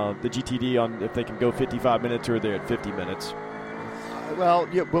the GTD on if they can go 55 minutes or they're at 50 minutes. Well,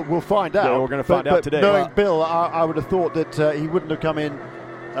 we'll find out. Yeah, we're going to find out today. Knowing Bill, I would have thought that he wouldn't have come in.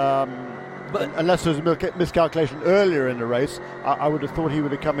 But unless there was a miscalculation earlier in the race, I would have thought he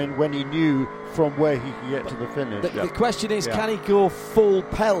would have come in when he knew from where he could get to the finish. The question is, can he go full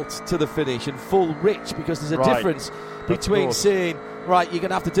pelt to the finish and full rich? Because there's a difference between saying, right, you're going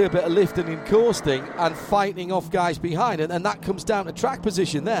to have to do a bit of lifting and coasting and fighting off guys behind. And that comes down to track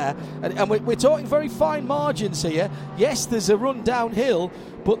position there. And we're talking very fine margins here. Yes, there's a run downhill,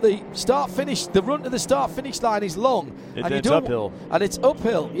 but the run to the start-finish line is long. It's uphill. And it's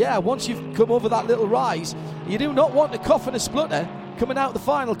uphill, yeah. Once you've come over that little rise, you do not want to cough and a splutter coming out the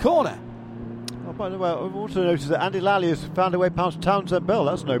final corner. Oh, by the way, I've also noticed that Andy Lally has found a way past Townsend Bell.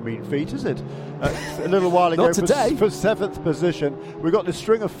 That's no mean feat, is it? A little while ago for 7th position. We've got this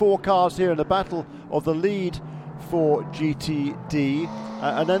string of 4 cars here in the battle of the lead for GTD.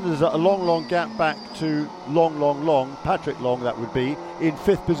 And then there's a long gap back to long, Patrick Long, that would be, in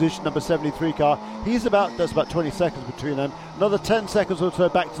 5th position, number 73 car. That's about 20 seconds between them. Another 10 seconds or so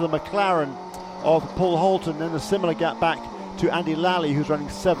back to the McLaren of Paul Holton, then a similar gap back to Andy Lally, who's running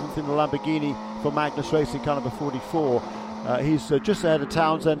 7th in the Lamborghini for Magnus Racing, car number 44. He's just ahead of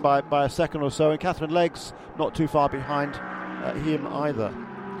Townsend by a second or so, and Catherine Leggs not too far behind him either.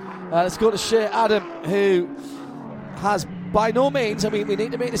 Let's go to Shea Adam, who has by no means, I mean, we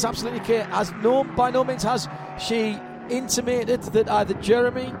need to make this absolutely clear, by no means has she intimated that either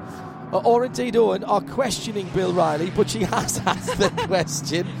Jeremy or indeed Owen are questioning Bill Riley, but she has asked the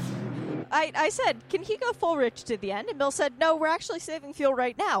question. I said, can he go full rich to the end? And Bill said, no, we're actually saving fuel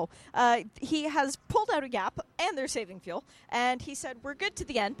right now. He has pulled out a gap, and they're saving fuel. And he said, we're good to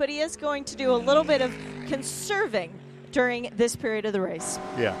the end, but he is going to do a little bit of conserving during this period of the race.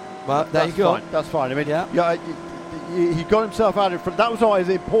 Yeah. Well, there you go. That's fine. I mean, he got himself out in front. That was always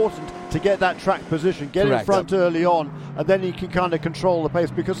important to get that track position, get in front early on, and then he can kind of control the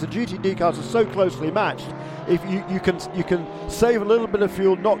pace, because the GTD cars are so closely matched. If you can save a little bit of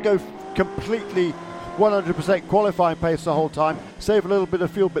fuel, not go completely 100% qualifying pace the whole time, save a little bit of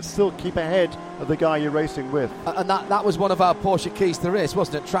fuel but still keep ahead of the guy you're racing with. And that was one of our Porsche keys to the race,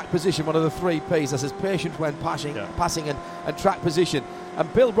 wasn't it? Track position, one of the 3 Ps. That's as patient when passing and track position.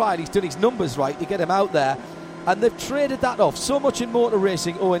 And Bill Riley's done his numbers right to get him out there, and they've traded that off. So much in motor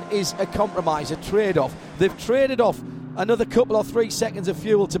racing, Owen, is a compromise, a trade-off. They've traded off another couple or 3 seconds of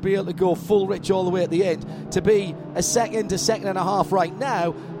fuel to be able to go full rich all the way at the end, to be a second and a half right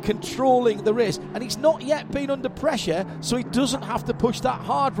now, controlling the race. And he's not yet been under pressure, so he doesn't have to push that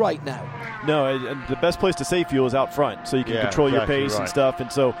hard right now. No, and the best place to save fuel is out front, so you can control your pace and stuff.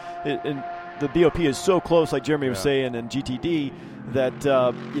 And so and the BOP is so close, like Jeremy was saying, and GTD, that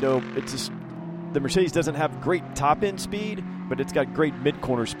it's just, the Mercedes doesn't have great top-end speed, but it's got great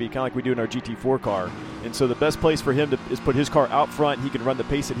mid-corner speed, kind of like we do in our GT4 car. And so the best place for him is put his car out front. He can run the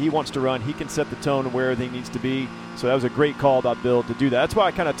pace that he wants to run. He can set the tone of where everything needs to be. So that was a great call about Bill to do that. That's why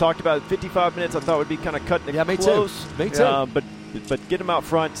I kind of talked about 55 minutes. I thought would be kind of cutting it close. Me too. But get him out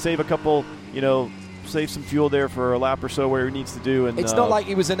front, save a couple, save some fuel there for a lap or so where he needs to do. And it's not like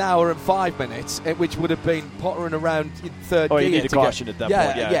he was an hour and 5 minutes, which would have been pottering around in third gear. Oh, you need to caution at that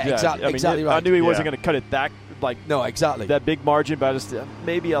point. Yeah, exactly. I mean, exactly right. I knew he wasn't going to cut it that. No, exactly. That big margin, but just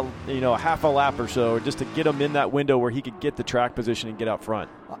maybe a half a lap or so, just to get him in that window where he could get the track position and get out front.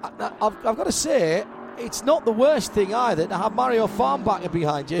 I've got to say, it's not the worst thing either to have Mario Farnbacher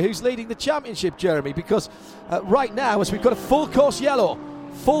behind you, who's leading the championship, Jeremy, because right now, as we've got a full course yellow.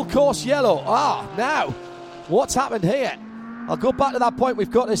 Now, what's happened here? I'll go back to that point.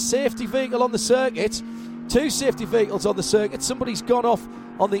 We've got a safety vehicle on the circuit, 2 safety vehicles on the circuit. Somebody's gone off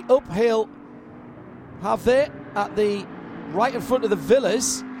on the uphill. Have they? At the right in front of the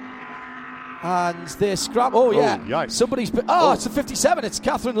villas. And they're scrap. Oh, yeah. Yikes. Somebody's been. It's a 57. It's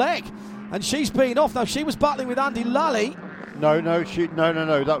Catherine Legg. And she's been off. Now, she was battling with Andy Lally. No.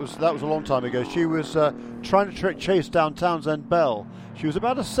 That was a long time ago. She was trying to chase down Townsend Bell. She was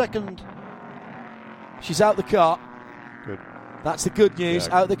about a second. She's out the car. Good. That's the good news.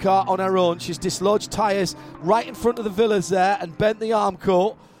 Out of the car on her own. She's dislodged tyres right in front of the Villas there and bent the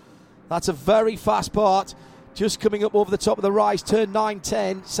Armco. That's a very fast part. Just coming up over the top of the rise, turn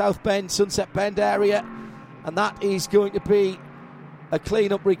 9-10, South Bend, Sunset Bend area. And that is going to be a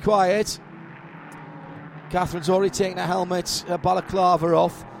clean-up required. Catherine's already taken her helmet, her balaclava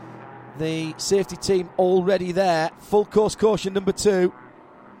off. The safety team already there. Full course caution number 2.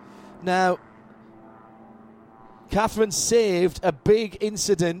 Now, Catherine saved a big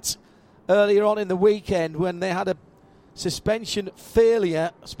incident earlier on in the weekend when they had a suspension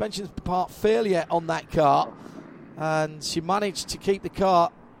part failure on that car, and she managed to keep the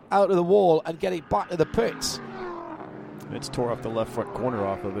car out of the wall and get it back to the pits. It's tore off the left front corner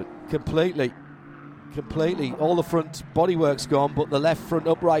off of it. Completely. All the front bodywork's gone, but the left front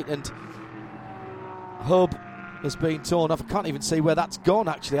upright and hub has been torn off. I can't even see where that's gone,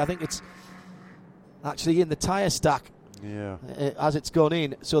 actually. I think it's actually in the tyre stack as it's gone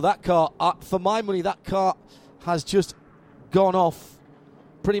in. So that car, for my money, that car has just gone off,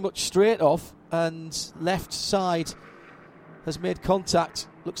 pretty much straight off, and left side has made contact.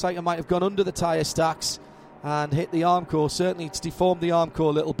 Looks like it might have gone under the tyre stacks and hit the Armco. Certainly it's deformed the Armco a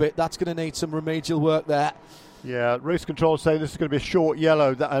little bit. That's going to need some remedial work there. Yeah, race control saying this is going to be a short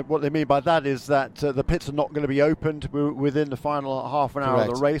yellow. What they mean by that is that the pits are not going to be opened within the final half an hour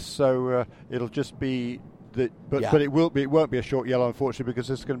of the race, so it'll just be but it won't be a short yellow, unfortunately, because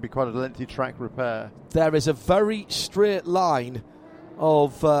this is going to be quite a lengthy track repair. There is a very straight line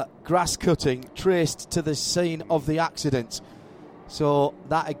of grass cutting traced to the scene of the accident, so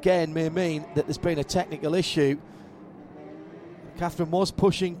that again may mean that there's been a technical issue. Catherine was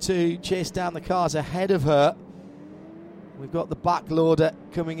pushing to chase down the cars ahead of her. We've got the backloader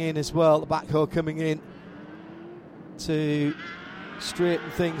coming in as well, the backhoe coming in to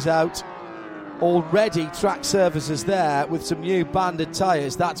straighten things out. Already track services there with some new banded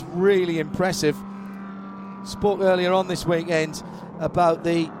tyres. That's really impressive. Spoke earlier on this weekend about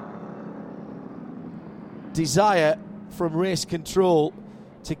the desire from race control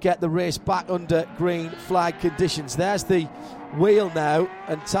to get the race back under green flag conditions. There's the wheel now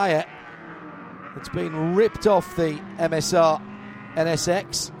and tyre. It's been ripped off the MSR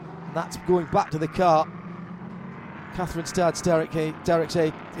NSX, and that's going back to the car. Catherine starts Derek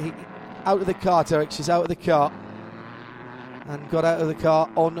out of the car, Derek. She's out of the car and got out of the car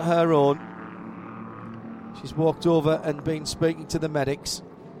on her own. She's walked over and been speaking to the medics.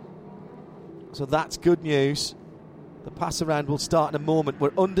 So that's good news. The pass around will start in a moment.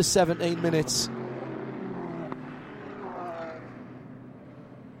 We're under 17 minutes.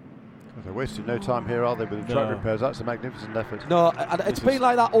 They're wasting no time here, are they, with the track repairs? That's a magnificent effort. No, and it's been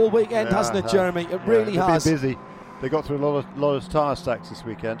like that all weekend, hasn't it, Jeremy? It really has. They've been busy. They got through a lot of tyre stacks this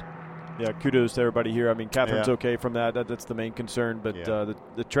weekend. Yeah, kudos to everybody here. I mean, Catherine's okay from that. That's the main concern. But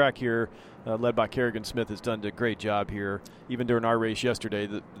the track here, led by Kerrigan Smith, has done a great job here. Even during our race yesterday,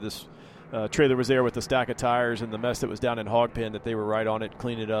 this trailer was there with the stack of tires and the mess that was down in Hogpen, that they were right on it,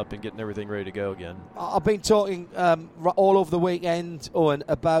 cleaning it up and getting everything ready to go again. I've been talking all over the weekend, Owen,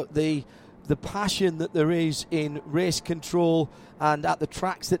 about the passion that there is in race control and at the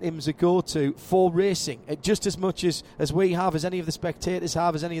tracks that IMSA go to for racing, just as much as we have, as any of the spectators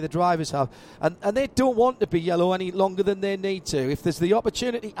have, as any of the drivers have. And they don't want to be yellow any longer than they need to. If there's the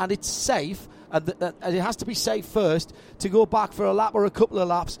opportunity and it's safe, and it has to be safe first, to go back for a lap or a couple of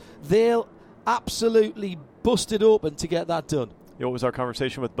laps, they'll absolutely bust it open to get that done. What was our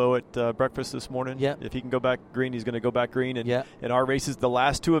conversation with Bo at breakfast this morning? Yeah. If he can go back green, he's going to go back green. And in our races, the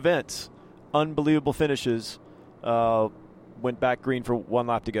last two events, unbelievable finishes, went back green for one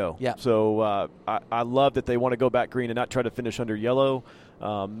lap to go. Yeah. So I love that they want to go back green and not try to finish under yellow.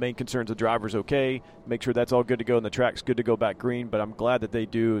 Main concerns the driver's okay. Make sure that's all good to go and the track's good to go back green. But I'm glad that they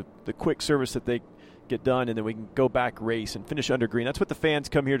do the quick service that they get done, and then we can go back race and finish under green. That's what the fans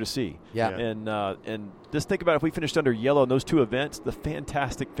come here to see. Yeah. And just think about if we finished under yellow in those two events, the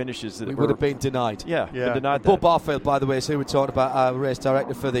fantastic finishes that we would have been denied. Yeah. Been denied. Bob Barfield, by the way, is who we're talking about, our race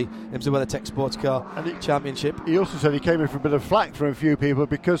director for the IMSA WeatherTech Sportscar Championship. He also said he came in for a bit of flack from a few people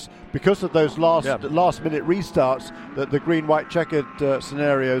because of those last minute restarts, the green-white checkered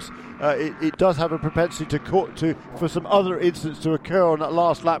scenarios. It does have a propensity for some other incidents to occur on that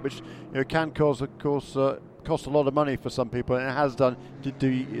last lap, which can cause, of course, cost a lot of money for some people, and it has done to do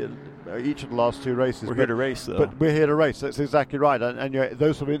each of the last two races. We're here to race, though. But we're here to race. That's exactly right. And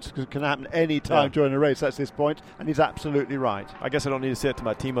those sort of incidents can happen any time during a race. That's his point, and he's absolutely right. I guess I don't need to say it to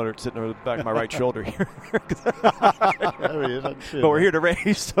my team owner sitting over the back of my right shoulder here. There he is. But we're here to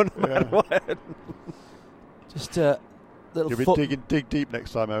race, so no matter what. Just a little You'll be dig deep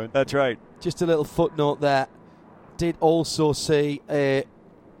next time, Owen. That's right. Just a little footnote there. did also see a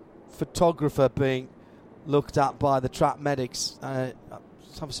photographer being looked at by the track medics. I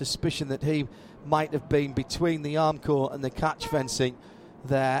have a suspicion that he might have been between the Armco and the catch fencing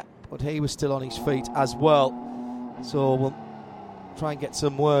there, but he was still on his feet as well. So we'll try and get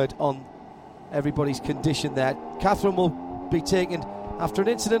some word on everybody's condition there. Catherine will be taken, after an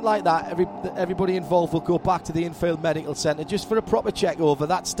incident like that, everybody involved will go back to the infield medical centre just for a proper check over.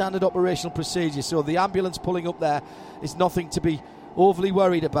 That's standard operational procedure, so the ambulance pulling up there is nothing to be overly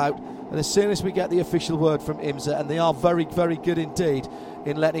worried about. And as soon as we get the official word from IMSA, and they are very, very good indeed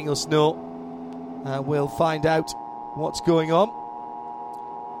in letting us know, we'll find out what's going on.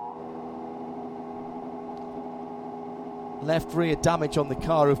 Left rear damage on the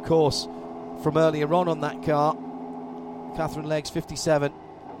car, of course, from earlier on that car. Catherine Legge's 57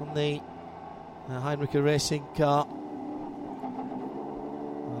 on the Heinricha Racing car.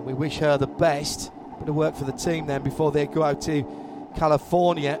 We wish her the best. Bit of work for the team then before they go out to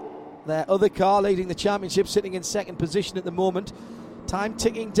California. Their other car leading the championship, sitting in second position at the moment. Time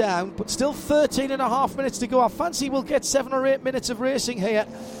ticking down, but still 13 and a half minutes to go. I fancy we'll get 7 or 8 minutes of racing here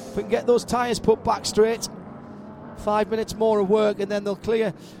if we can get those tyres put back straight. 5 minutes more of work and then they'll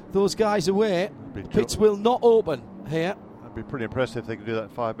clear those guys away. Pits will not open here. That'd be pretty impressive if they can do that in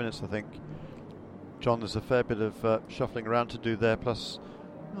 5 minutes, I think. John, there's a fair bit of shuffling around to do there, plus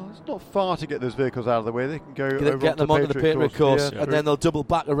it's not far to get those vehicles out of the way. They can go over get them onto the Patriot course, yeah, and then they'll double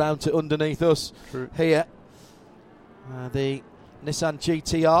back around to underneath us here. The Nissan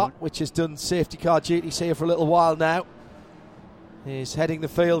GTR, which has done safety car duties here for a little while now, is heading the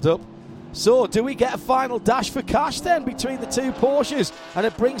field up. So, do we get a final dash for cash then between the two Porsches? And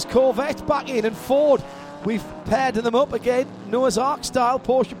it brings Corvette back in and Ford. We've paired them up again, Noah's Ark style,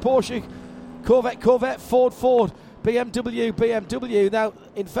 Porsche, Corvette, Ford, BMW. Now,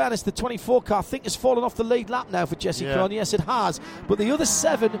 in fairness, the 24 car, I think, has fallen off the lead lap now for Jesse Krohn. Yes, it has. But the other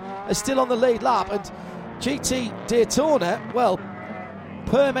 7 are still on the lead lap. And GT Daytona, well,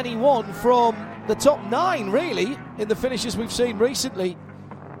 per many one from the top 9, really, in the finishes we've seen recently.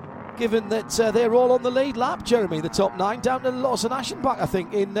 Given that they're all on the lead lap, Jeremy, the top 9, down to Lawson Aschenbach, I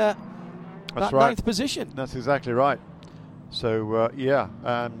think, in that right. 9th position. That's exactly right. So,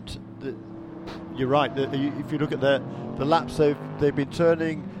 and you're right. If you look at the laps they've been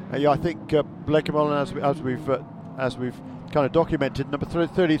turning, I think Bleekemolen, as we've kind of documented, number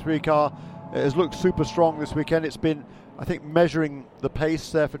 33 car has looked super strong this weekend. It's been, I think, measuring the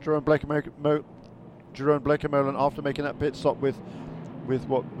pace there for Jerome Bleekemolen after making that pit stop with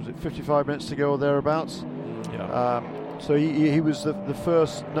what was it, 55 minutes to go or thereabouts. Yeah. So he was the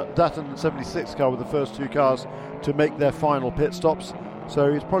first, that and the 76 car were the first 2 cars to make their final pit stops.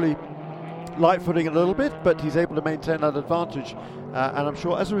 So he's probably light footing a little bit, but he's able to maintain that advantage. And I'm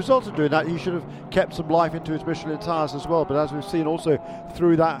sure as a result of doing that, he should have kept some life into his Michelin tyres as well. But as we've seen also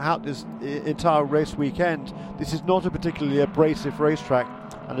through this entire race weekend, this is not a particularly abrasive racetrack,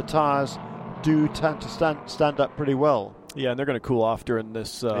 and the tyres do tend to stand up pretty well. Yeah, and they're going to cool off during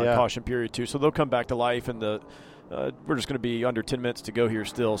this caution period too, so they'll come back to life. And we're just going to be under 10 minutes to go here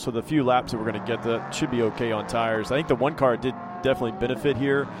still, so the few laps that we're going to get that should be okay on tires. I think the one car did definitely benefit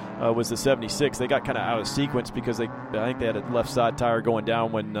here was the 76. They got kind of out of sequence because I think they had a left side tire going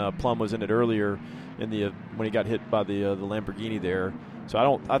down when Plum was in it earlier when he got hit by the Lamborghini there.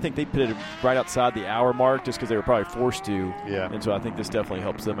 So I think they pitted right outside the hour mark just because they were probably forced to. Yeah. And so I think this definitely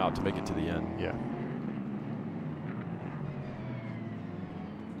helps them out to make it to the end. Yeah.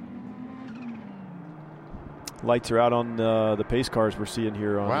 Lights are out on the pace cars we're seeing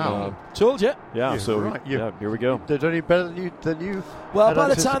here. Wow. Told you. Yeah, here we go. They're doing better than you. Well, by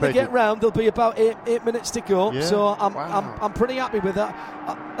the time they get round, there'll be about 8 minutes to go. Yeah. So I'm pretty happy with that.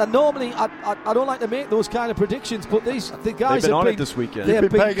 And normally, I don't like to make those kind of predictions, but the guys have been on it this weekend. They've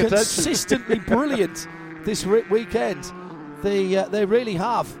been consistently brilliant this weekend. They really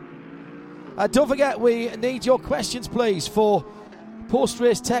have. Don't forget, we need your questions, please, for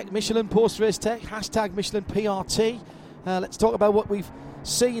Post-Race Tech, Michelin Post-Race Tech, hashtag Michelin PRT. Let's talk about what we've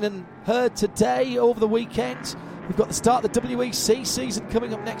seen and heard today over the weekend. We've got the start of the WEC season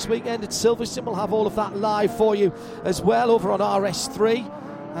coming up next weekend at Silverstone. We'll have all of that live for you as well over on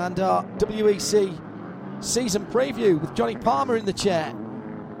RS3. And our WEC season preview with Johnny Palmer in the chair.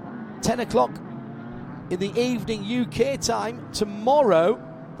 10 o'clock in the evening UK time tomorrow.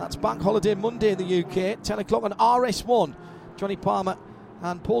 That's Bank Holiday Monday in the UK. 10 o'clock on RS1. Johnny Palmer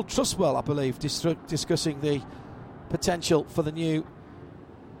and Paul Truswell, I believe, discussing the potential for the new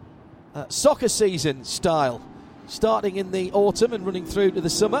soccer season style, starting in the autumn and running through to the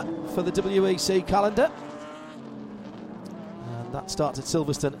summer for the WEC calendar. And that starts at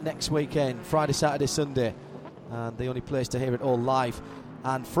Silverstone next weekend, Friday, Saturday, Sunday. and the only place to hear it all live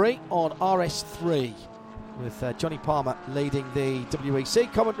and free on RS3, with Johnny Palmer leading the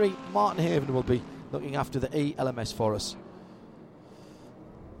WEC commentary. Martin Haven will be looking after the ELMS for us.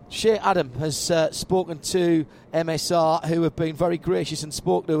 Shea Adam has spoken to MSR, who have been very gracious and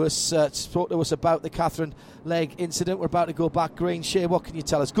spoke to us about the Catherine Legg incident. We're about to go back green. Shea, what can you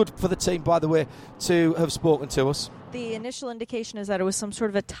tell us? Good for the team, by the way, to have spoken to us. The initial indication is that it was some sort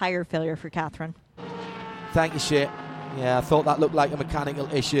of a tyre failure for Catherine. Thank you, Shea. Yeah, I thought that looked like a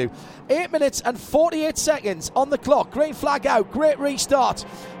mechanical issue. 8 minutes and 48 seconds on the clock. Green flag out. Great restart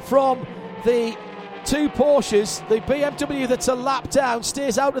from the two Porsches. The BMW that's a lap down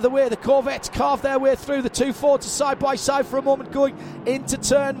stays out of the way. The Corvettes carve their way through. The two Fords are side by side for a moment going into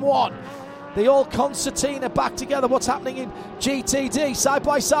turn one. The all concertina back together. What's happening in GTD? Side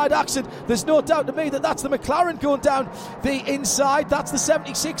by side action. There's no doubt to me that that's the McLaren going down the inside. That's the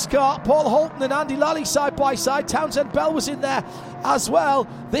 76 car. Paul Holton and Andy Lally side by side. Townsend Bell was in there as well.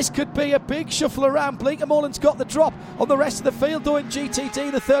 This could be a big shuffle around. Bleekemolen's got the drop on the rest of the field though in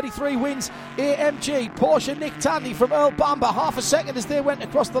GTD. The 33 wins AMG. Porsche Nick Tandy from Earl Bamber. Half a second as they went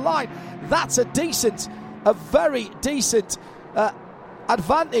across the line. That's a very decent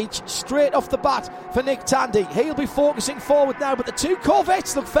advantage straight off the bat for Nick Tandy. He'll be focusing forward now, but the two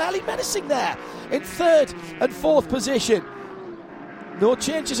Corvettes look fairly menacing there in third and fourth position. No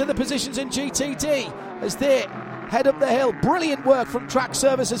changes in the positions in GTD as they head up the hill. Brilliant work from track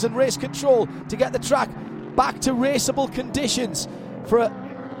services and race control to get the track back to raceable conditions for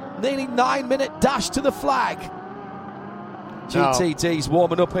a nearly 9-minute dash to the flag. GTD's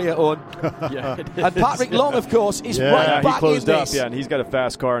warming up here, Owen. Yeah, and Patrick Long, of course, is right back in this. Yeah, and he's got a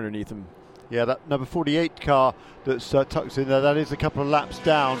fast car underneath him. Yeah, that number 48 car that's tucked in there, that is a couple of laps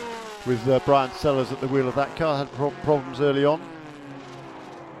down with Brian Sellers at the wheel of that car. Had problems early on.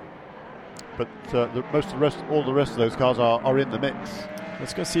 But all the rest of those cars are in the mix.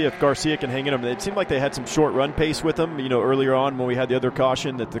 Let's go see if Garcia can hang in them. It seemed like they had some short run pace with them, earlier on when we had the other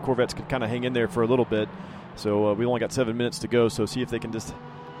caution that the Corvettes could kind of hang in there for a little bit. So we only got 7 minutes to go, so see if they can just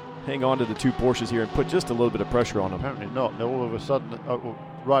hang on to the two Porsches here and put just a little bit of pressure on them. Apparently not. Now all of a sudden,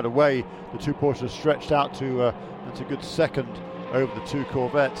 right away, the two Porsches stretched out to that's a good second over the two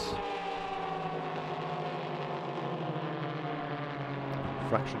Corvettes.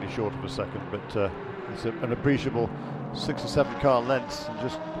 Fractionally short of a second, but it's an appreciable 6 or 7 car lengths, and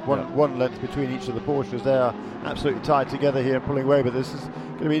just one length between each of the Porsches. They are absolutely tied together here and pulling away, but this is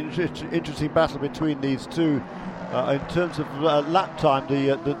going to be an interesting battle between these two. In terms of lap time,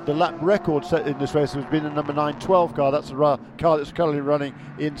 the lap record set in this race has been a number 912 car. That's a car that's currently running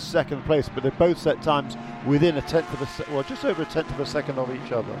in second place, but they both set times within just over a tenth of a second of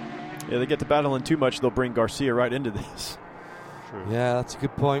each other. Yeah, they get to battling too much, they'll bring Garcia right into this. True. Yeah, that's a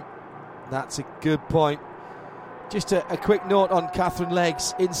good point. Just a quick note on Catherine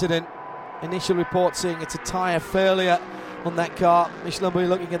Legg's incident. Initial report saying it's a tyre failure on that car. Michelin will be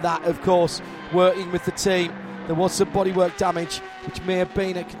looking at that, of course, working with the team. There was some bodywork damage, which may have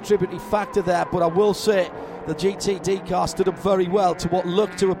been a contributing factor there, but I will say the GTD car stood up very well to what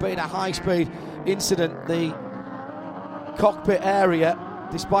looked to have been a high-speed incident. The cockpit area,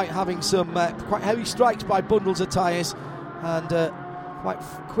 despite having some quite heavy strikes by bundles of tyres and quite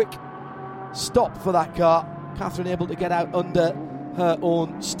quick stop for that car, Catherine able to get out under her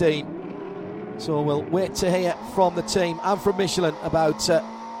own steam. So we'll wait to hear from the team and from Michelin about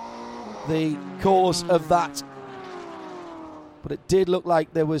the cause of that. But it did look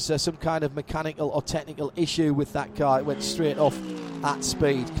like there was some kind of mechanical or technical issue with that car. It went straight off at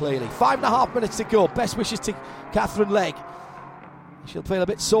speed, clearly. 5.5 minutes to go. Best wishes to Catherine Legg. She'll feel a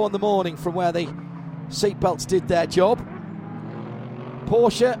bit sore in the morning from where the seatbelts did their job.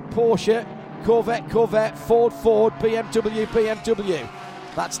 Porsche, Corvette, Ford, BMW.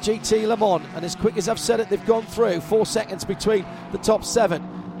 That's GT Le Mans, and as quick as I've said it, they've gone through. 4 seconds between the top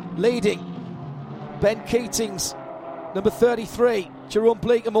 7. Leading, Ben Keating's number 33, Jerome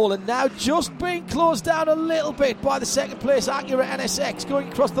Bleekemolen, now just being closed down a little bit by the second place Acura NSX, going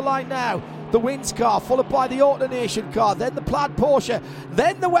across the line now. The Wins car, followed by the AutoNation car, then the plaid Porsche,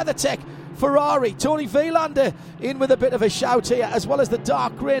 then the WeatherTech Ferrari. Tony Vielander in with a bit of a shout here, as well as the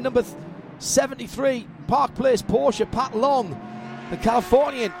dark grey number 73 Park Place Porsche, Pat Long, the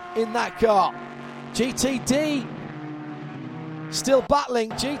Californian in that car. GTD still battling.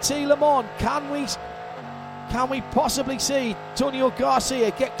 GT Le Mans, can we possibly see Antonio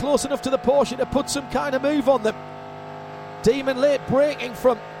Garcia get close enough to the Porsche to put some kind of move on them? Demon late braking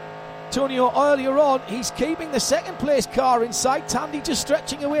from Antonio earlier on. He's keeping the second place car in sight. Tandy just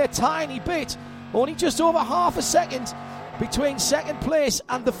stretching away a tiny bit, only just over half a second between second place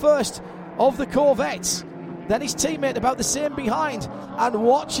and the first of the Corvettes. then his teammate about the same behind. And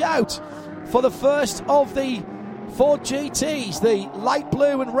watch out for the first of the Ford GTs, the light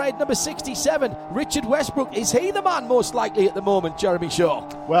blue and red number 67, Richard Westbrook. Is he the man most likely at the moment, Jeremy Shaw?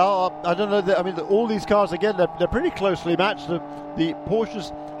 Well, I don't know. I mean, all these cars, again, they're pretty closely matched. The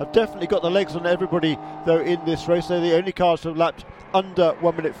Porsches have definitely got the legs on everybody, though, in this race. They're the only cars to have lapped under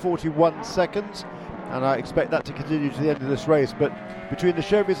 1 minute 41 seconds, and I expect that to continue to the end of this race. But between the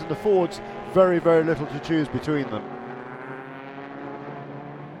Chevys and the Fords, very, very little to choose between them.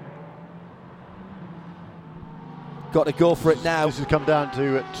 Got to go for it now. This has come down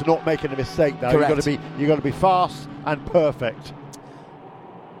to not making a mistake now. Correct. You've got to be fast and perfect.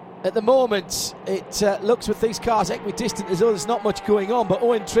 At the moment, it looks with these cars equidistant as though there's not much going on, but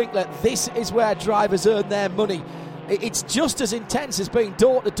Owen Trinkler, this is where drivers earn their money. It's just as intense as being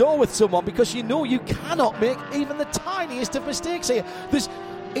door-to-door with someone, because you know you cannot make even the tiniest of mistakes here.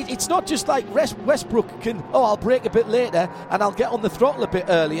 It's not just like Westbrook can, I'll brake a bit later and I'll get on the throttle a bit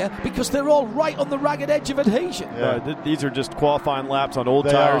earlier, because they're all right on the ragged edge of adhesion. Yeah. These are just qualifying laps on old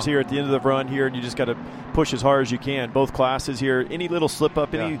tires here at the end of the run here, and you just got to push as hard as you can. Both classes here, any little slip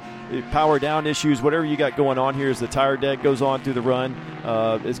up, any power down issues, whatever you got going on here as the tire deck goes on through the run,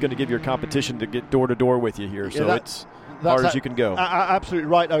 is going to give your competition to get door-to-door with you here. So it's hard as you can go. Absolutely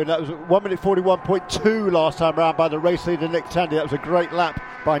right. I mean, that was 1 minute 41.2 last time around by the race leader Nick Tandy. That was a great lap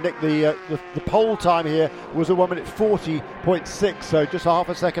by Nick. The pole time here was a 1 minute 40.6, so just a half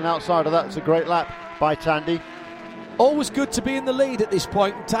a second outside of that. It's a great lap by Tandy. Always good to be in the lead at this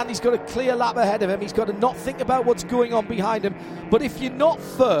point. Tandy's got a clear lap ahead of him. He's got to not think about what's going on behind him. But if you're not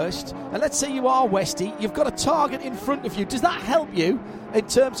first, and let's say you are Westy, you've got a target in front of you. Does that help you in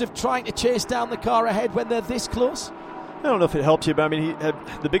terms of trying to chase down the car ahead when they're this close? I don't know if it helps you, but I mean,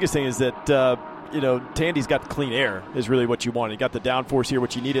 the biggest thing is that Tandy's got clean air is really what you want. He got the downforce here,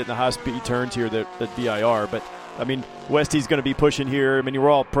 which you needed in the high-speed turns here at VIR. But I mean, Westy's going to be pushing here. I mean,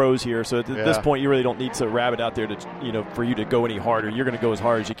 we're all pros here, so at this point, you really don't need to rabbit out there to for you to go any harder. You're going to go as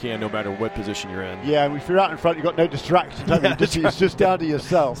hard as you can, no matter what position you're in. Yeah, and if you're out in front, you've got no distractions. It's just down to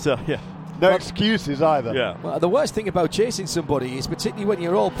yourself. So no excuses either. Yeah. Well, the worst thing about chasing somebody is, particularly when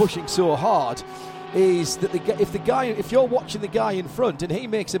you're all pushing so hard, is that if you're watching the guy in front and he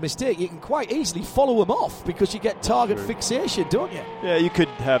makes a mistake, you can quite easily follow him off, because you get target fixation, don't you? Yeah, you could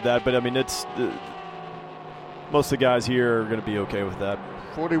have that, but I mean, most of the guys here are going to be okay with that.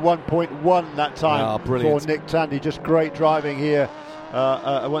 41.1 that time for Nick Tandy. Just great driving here.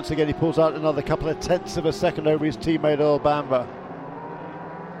 Once again, he pulls out another couple of tenths of a second over his teammate Earl Bamber.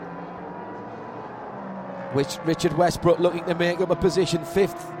 Which Richard Westbrook looking to make up a position.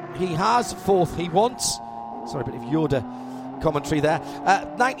 Fifth he has, fourth he wants. Sorry, a bit of Yoda commentary there.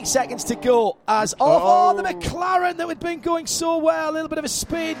 90 seconds to go as the McLaren that had been going so well, a little bit of a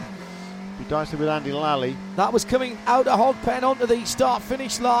spin. Be dicey with Andy Lally. That was coming out of Hogpen onto the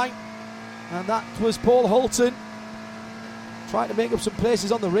start-finish line, and that was Paul Holton trying to make up some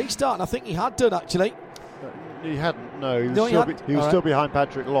places on the restart, and I think he had done, actually. He hadn't, no. He was still behind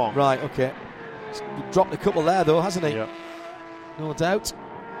Patrick Long. Right, okay. He's dropped a couple there, though, hasn't he? Yeah. No doubt.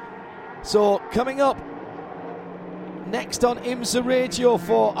 So, coming up next on IMSA Radio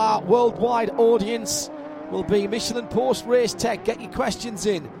for our worldwide audience will be Michelin Post Race Tech. Get your questions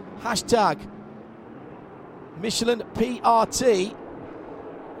in. Hashtag Michelin PRT.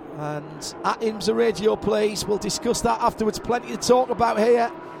 And at IMSA Radio, please. We'll discuss that afterwards. Plenty to talk about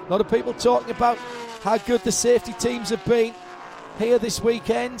here. A lot of people talking about how good the safety teams have been here this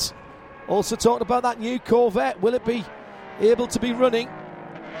weekend. Also talking about that new Corvette. Will it be able to be running?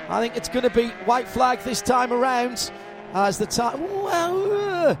 I think it's going to be white flag this time around. As the time,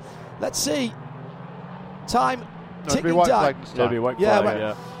 let's see. Time ticking down. Maybe white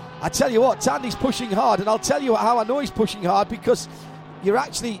flag. I tell you what, Tandy's pushing hard, and I'll tell you how I know he's pushing hard, because you're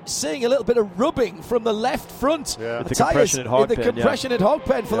actually seeing a little bit of rubbing from the left front. Yeah, the compression at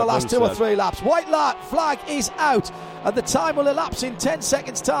Hogpen for the last 2 or 3 laps. White flag is out, and the time will elapse in 10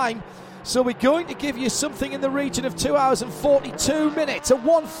 seconds' time. So we're going to give you something in the region of 2 hours and 42 minutes, a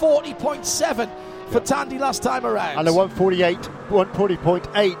 140.7 for Tandy last time around. And a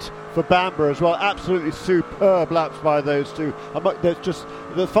 140.8 for Bamber as well. Absolutely superb laps by those two. There's just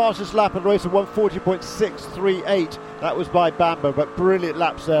the fastest lap in the race of 140.638. That was by Bamber, but brilliant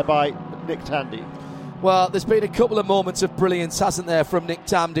laps there by Nick Tandy. Well, there's been a couple of moments of brilliance, hasn't there, from Nick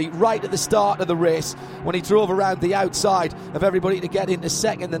Tandy right at the start of the race when he drove around the outside of everybody to get into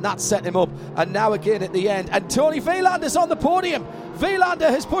second, and that set him up. And now again at the end. And Tony Wielander's on the podium. Wielander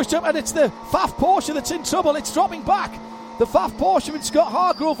has pushed up, and it's the Pfaff Porsche that's in trouble. It's dropping back. The Pfaff Porsche and Scott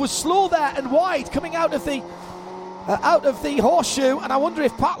Hargrove was slow there and wide coming out of the out of the horseshoe, and I wonder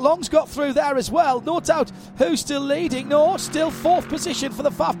if Pat Long's got through there as well. No doubt who's still leading. No, still 4th position for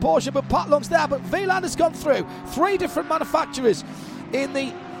the FAF Porsche, but Pat Long's there. But Wieland has gone through. 3 different manufacturers in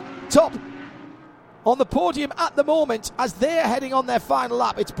the top on the podium at the moment as they're heading on their final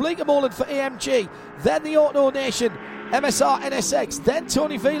lap. It's Bleekemolen for AMG, then the Auto Nation MSR NSX, then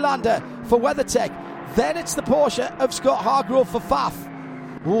Tony Wielander for WeatherTech, then it's the Porsche of Scott Hargrove for FAF.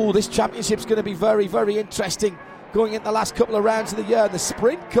 Ooh, this championship's going to be very, very interesting going into the last couple of rounds of the year, and the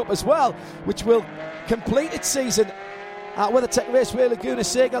Sprint Cup as well, which will complete its season at WeatherTech Raceway Laguna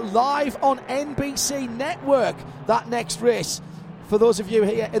Seca, live on NBC Network, that next race for those of you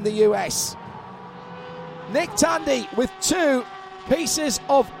here in the US. Nick Tandy with 2 pieces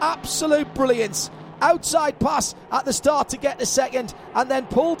of absolute brilliance. Outside pass at the start to get the second, and then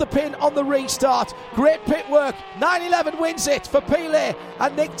pulled the pin on the restart. Great pit work. 9-11 wins it for Pile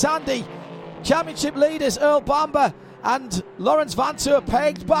and Nick Tandy. Championship leaders Earl Bamber and Lawrence Vantour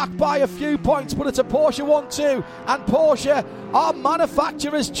pegged back by a few points, but it's a Porsche 1-2, and Porsche are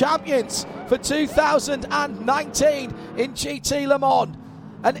manufacturers champions for 2019 in GT Le Mans.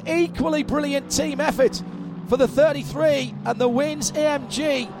 An equally brilliant team effort for the 33, and the wins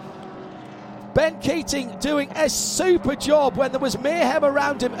AMG. Ben Keating doing a super job when there was mayhem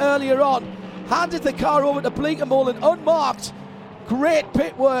around him earlier on. Handed the car over to Bleekemolen unmarked. Great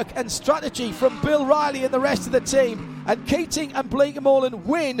pit work and strategy from Bill Riley and the rest of the team. And Keating and Bleekemolen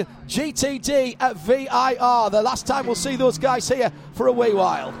win GTD at VIR. The last time we'll see those guys here for a wee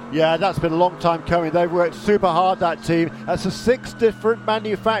while. Yeah, that's been a long time coming. They've worked super hard, that team. That's a 6 different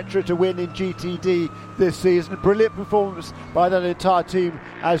manufacturer to win in GTD this season. Brilliant performance by that entire team.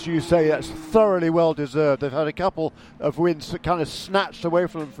 As you say, that's thoroughly well deserved. They've had a couple of wins that kind of snatched away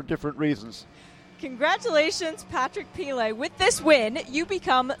from them for different reasons. Congratulations, Patrick Pile. With this win, you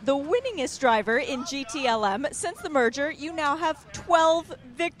become the winningest driver in GTLM. Since the merger, you now have 12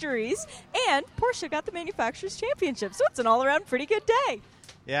 victories, and Porsche got the Manufacturers' Championship, so it's an all-around pretty good day.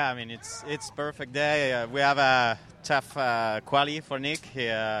 Yeah, I mean, it's perfect day. We have a tough quali for Nick. He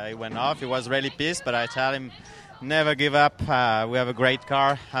went off. He was really pissed, but I tell him, never give up. We have a great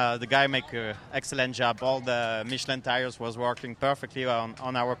car. The guy make an excellent job. All the Michelin tires was working perfectly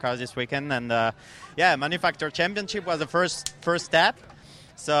on our cars this weekend. And Manufacturer Championship was the first step.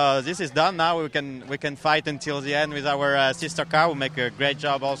 So this is done. Now we can fight until the end with our sister car. We make a great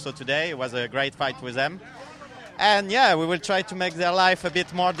job also today. It was a great fight with them. And yeah, we will try to make their life a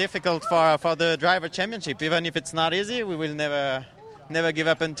bit more difficult for the driver championship. Even if it's not easy, we will never give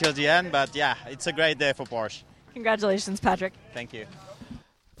up until the end. But yeah, it's a great day for Porsche. Congratulations, Patrick. Thank you.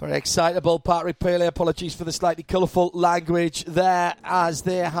 Very excitable, Patrick Pile. Apologies for the slightly colourful language there, as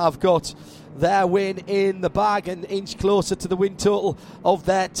they have got their win in the bag, an inch closer to the win total of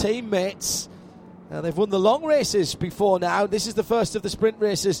their teammates. They've won the long races before now. This is the first of the sprint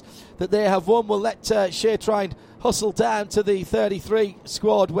races that they have won. We'll let Shea try and hustle down to the 33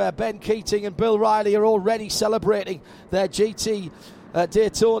 squad, where Ben Keating and Bill Riley are already celebrating their GT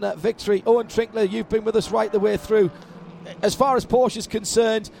Daytona victory. Owen Trinkler, you've been with us right the way through. As far as Porsche's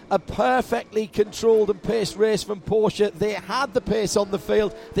concerned, a perfectly controlled and paced race from Porsche. They had the pace on the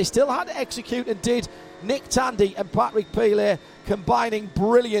field. They still had to execute, and did. Nick Tandy and Patrick Pile combining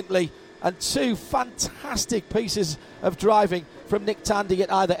brilliantly, and 2 fantastic pieces of driving from Nick Tandy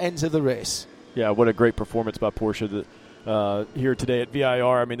at either ends of the race. Yeah, what a great performance by Porsche here today at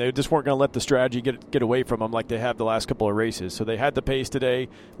VIR. I mean, they just weren't going to let the strategy get away from them like they have the last couple of races. So they had the pace today.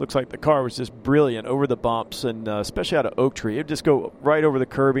 Looks like the car was just brilliant over the bumps, and especially out of Oak Tree. It would just go right over the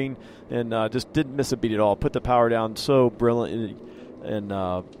curbing and just didn't miss a beat at all. Put the power down so brilliantly, and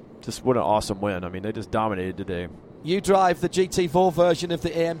just what an awesome win. I mean, they just dominated today. You drive the GT4 version of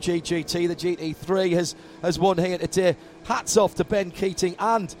the AMG GT. The GT3 has won here today. Hats off to Ben Keating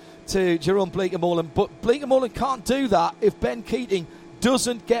and to Jerome Bleekemolen. But Bleekemolen can't do that if Ben Keating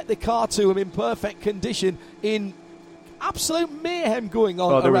doesn't get the car to him in perfect condition, in absolute mayhem going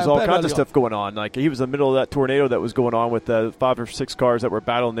on. Oh, there was all Ben kinds of stuff going on. Like, he was in the middle of that tornado that was going on with 5 or 6 cars that were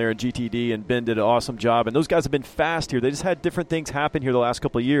battling there in GTD, and Ben did an awesome job. And those guys have been fast here. They just had different things happen here the last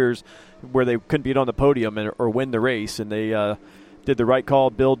couple of years where they couldn't be on the podium or win the race, and they did the right call.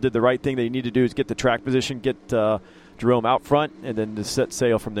 Bill did the right thing. They need to do is get the track position, get Jerome out front, and then to set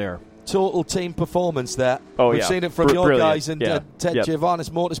sail from there. Total team performance there. Oh, We've seen it from your brilliant guys and Ted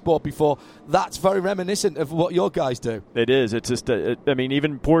Giovannis Motorsport before. That's very reminiscent of what your guys do. It is. It's just, I mean,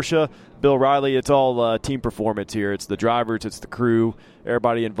 even Porsche, Bill Riley, it's all team performance here. It's the drivers, it's the crew,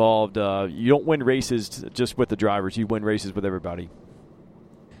 everybody involved. You don't win races just with the drivers. You win races with everybody.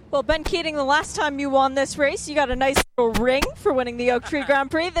 Well, Ben Keating, the last time you won this race, you got a nice little ring for winning the Oak Tree Grand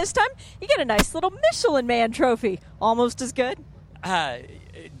Prix. This time, you get a nice little Michelin Man trophy. Almost as good?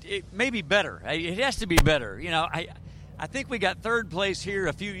 It may be better. It has to be better. You know, I think we got third place here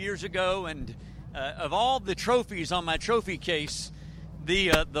a few years ago, and of all the trophies on my trophy case,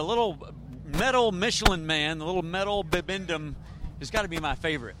 the little metal Michelin Man, the little metal bibendum, has got to be my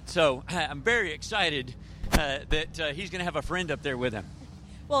favorite. So I'm very excited that he's going to have a friend up there with him.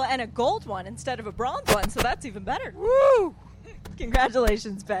 Well, and a gold one instead of a bronze one, so that's even better. Woo!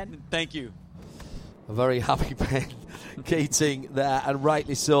 Congratulations, Ben. Thank you. A very happy Ben Keating there, and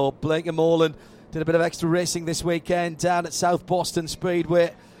rightly so. Blake Moreland did a bit of extra racing this weekend down at South Boston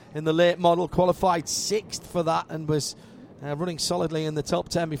Speedway in the late model, qualified 6th for that, and was running solidly in the top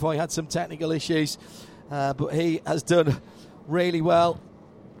 10 before he had some technical issues. But he has done really well.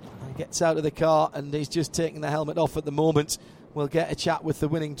 He gets out of the car and he's just taking the helmet off at the moment. We'll get a chat with the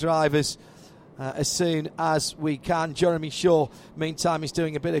winning drivers as soon as we can. Jeremy Shaw, meantime, is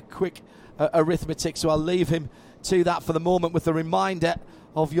doing a bit of quick arithmetic, so I'll leave him to that for the moment with a reminder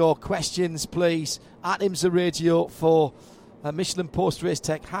of your questions, please. At IMSA Radio for Michelin Post Race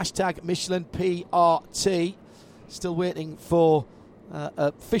Tech, hashtag Michelin PRT. Still waiting for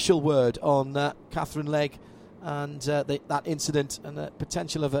official word on Catherine Legg and that incident, and the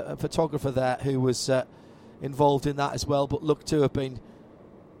potential of a photographer there who was involved in that as well, but looked to have been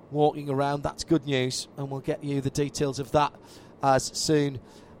walking around. That's good news, and we'll get you the details of that as soon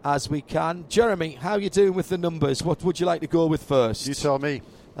as we can. Jeremy, how are you doing with the numbers? What would you like to go with first? You tell me.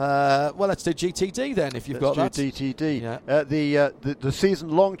 Well, let's do GTD then, if you've got that. Let's do GTD. Yeah. The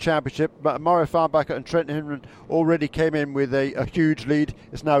season-long championship, Mario Farnbacher and Trent Hinman already came in with a huge lead.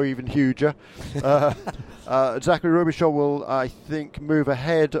 It's now even huger. Zachary Robichaud will, I think, move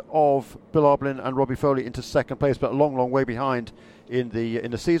ahead of Bill Oberlin and Robbie Foley into second place, but a long, long way behind in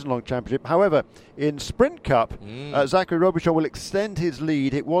the season-long championship. However, in Sprint Cup, Zachary Robichaud will extend his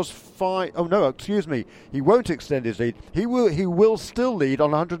lead. It was 5. Oh no, excuse me. He won't extend his lead. He will still lead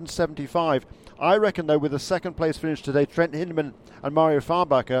on 175. I reckon, though, with the second place finish today, Trent Hinman and Mario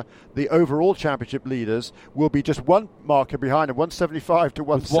Farnbacher, the overall championship leaders, will be just one marker behind him, 175 to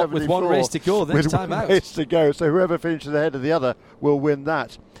 174. With one race to go, then time out. Race to go. So whoever finishes ahead of the other will win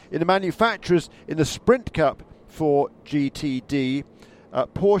that. In the manufacturers, in the Sprint Cup for GTD,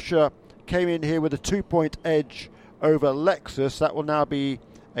 Porsche came in here with a 2-point edge over Lexus. That will now be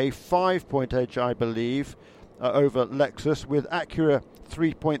a 5-point edge, I believe, over Lexus, with Acura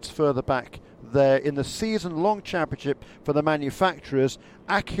 3 points further back there. In the season-long championship for the manufacturers,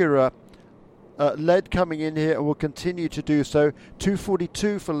 Acura led coming in here and will continue to do so.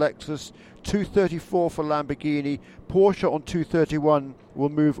 242 for Lexus, 234 for Lamborghini. Porsche on 231 will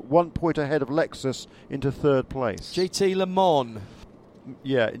move 1 point ahead of Lexus into third place. GT Le Mans.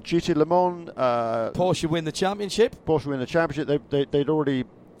 Yeah, GT Le Mans. Porsche win the championship. Porsche win the championship. They'd already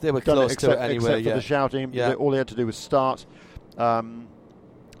they were done close it except, to it anyway. Except for the shouting. Yeah. All they had to do was start.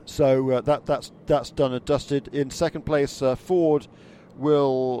 So that's done and dusted. In second place, Ford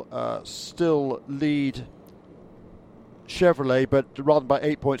will still lead Chevrolet, but rather than by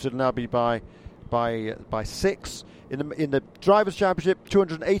 8 points, it'll now be by 6. In the Drivers' Championship,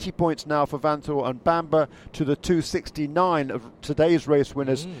 280 points now for Vanthoor and Bamber to the 269 of today's race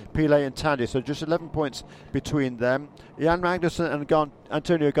winners, Pillay and Tandy. So just 11 points between them. Jan Magnussen and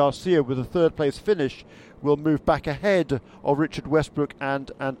Antonio Garcia with a third place finish will move back ahead of Richard Westbrook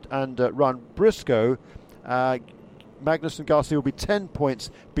and Ryan Briscoe. Magnussen and Garcia will be 10 points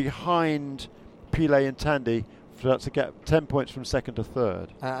behind Pillay and Tandy. So that's to get 10 points from second to third.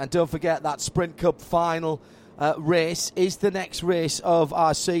 And don't forget that Sprint Cup final race is the next race of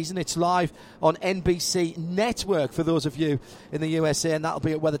our season. It's live on NBC Network for those of you in the USA, and that'll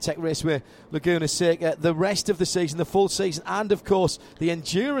be at WeatherTech Raceway, Laguna Seca. The rest of the season, the full season, and of course the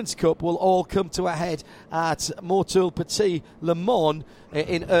Endurance Cup will all come to a head at Motul Petit Le Mans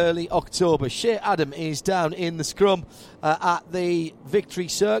in early October. Shea Adam is down in the scrum at the Victory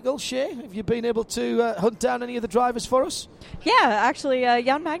Circle. Shea, have you been able to hunt down any of the drivers for us? Yeah, actually,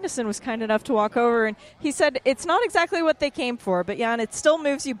 Jan Magnussen was kind enough to walk over, and he said it's not exactly what they came for, but Jan, it still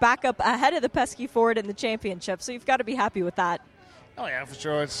moves you back up ahead of the pesky Ford in the championship, so you've got to be happy with that. Oh yeah, for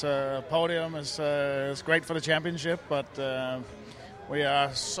sure. It's podium is great for the championship, but we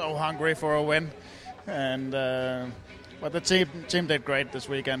are so hungry for a win, and but the team did great this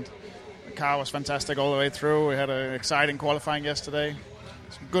weekend. The car was fantastic all the way through. We had an exciting qualifying yesterday.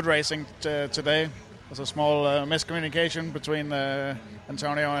 Some good racing today. There's a small miscommunication between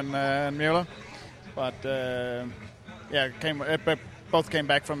Antonio and Mueller, but both came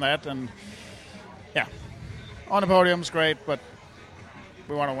back from that, and yeah, on the podium's great, but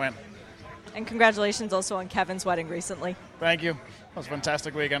we want to win. And congratulations also on Kevin's wedding recently. Thank you. It was a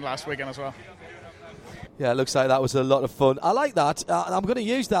fantastic weekend last weekend as well. Yeah, it looks like that was a lot of fun. I like that. I'm going to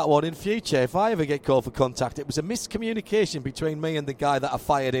use that one in future if I ever get called for contact. It was a miscommunication between me and the guy that I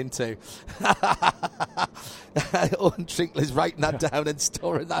fired into. Owen Trinkler's writing that down and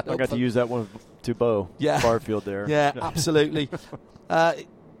storing that up. I got to use that one to Bo Barfield there. Yeah, absolutely.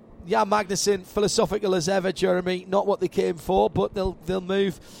 Yeah, Magnussen, philosophical as ever, Jeremy. Not what they came for, but they'll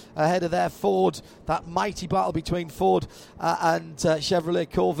move ahead of their Ford. That mighty battle between Ford and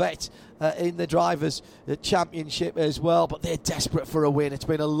Chevrolet Corvette in the Drivers' Championship as well. But they're desperate for a win. It's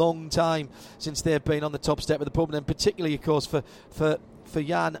been a long time since they've been on the top step of the podium, and particularly, of course, for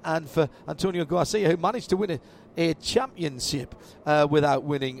Jan and for Antonio Garcia, who managed to win a championship without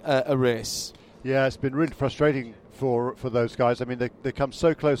winning a race. Yeah, it's been really frustrating for those guys. I mean, they come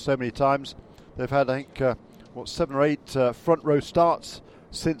so close so many times. They've had, I think, 7 or 8 front row starts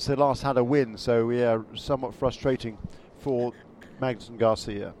since they last had a win. So, yeah, somewhat frustrating for Magnussen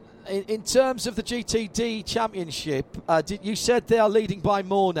Garcia. In terms of the GTD Championship, you said they are leading by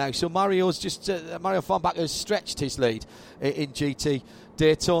more now. So Mario Farnbach has stretched his lead in GT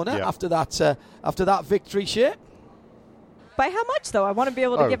Daytona after that victory, Shea. By how much, though? I want to be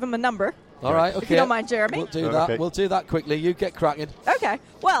able to give him a number. All right, okay. If you don't mind, Jeremy. We'll do that. Okay. We'll do that quickly. You get cracking. Okay.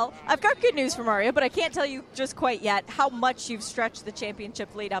 Well, I've got good news for Mario, but I can't tell you just quite yet how much you've stretched the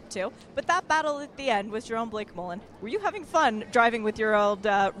championship lead up to. But that battle at the end with Jerome Blake Mullen, were you having fun driving with your old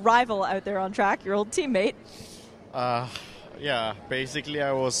rival out there on track, your old teammate? Yeah, basically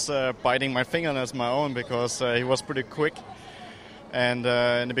I was biting my fingernails my own because he was pretty quick. And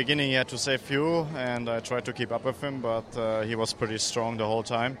in the beginning he had to save fuel, and I tried to keep up with him, but he was pretty strong the whole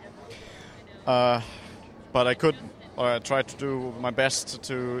time. But I tried to do my best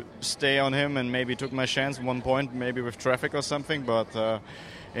to stay on him, and maybe took my chance at one point, maybe with traffic or something, but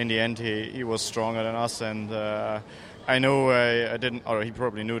in the end he was stronger than us, and I know I didn't, or he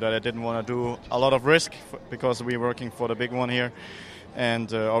probably knew that I didn't want to do a lot of risk because we're working for the big one here,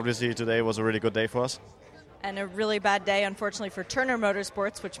 and obviously today was a really good day for us. And a really bad day, unfortunately, for Turner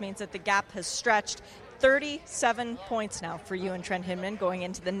Motorsports, which means that the gap has stretched 37 points now for you and Trent Hinman going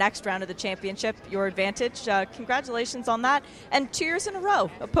into the next round of the championship. Your advantage. Congratulations on that. And 2 years in a row,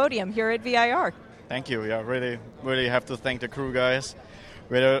 a podium here at VIR. Thank you. Yeah, really have to thank the crew guys.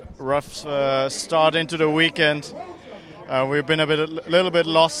 We had a rough start into the weekend. We've been a little bit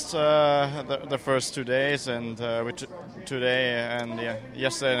lost the first 2 days, and today and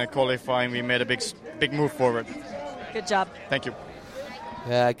yesterday in the qualifying we made a big move forward. Good job. Thank you.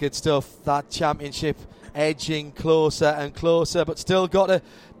 Yeah, good stuff. That championship edging closer and closer, but still got to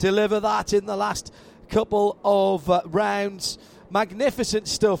deliver that in the last couple of rounds. Magnificent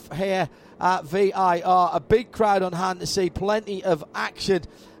stuff here at VIR. A big crowd on hand to see plenty of action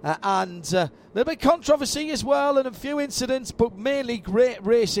and a little bit of controversy as well, and a few incidents, but mainly great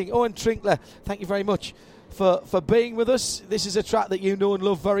racing. Owen Trinkler, thank you very much for being with us. This is a track that you know and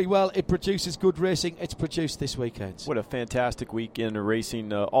love very well. It produces good racing. It's produced this weekend. What a fantastic weekend of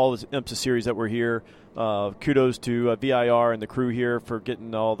racing. All the IMSA series that were here. Kudos to VIR and the crew here for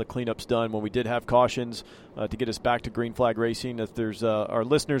getting all the cleanups done when we did have cautions to get us back to green flag racing. If there's our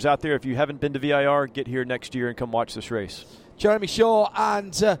listeners out there, if you haven't been to VIR, get here next year and come watch this race. Jeremy Shaw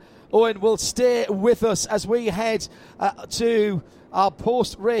and Owen will stay with us as we head to our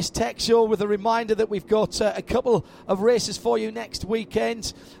post-race tech show, with a reminder that we've got a couple of races for you next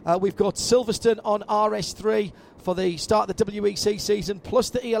weekend. We've got Silverstone on RS3 for the start of the WEC season, plus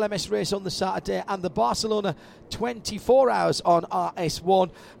the ELMS race on the Saturday, and the Barcelona 24 hours on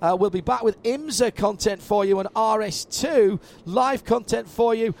RS1. We'll be back with IMSA content for you on RS2, live content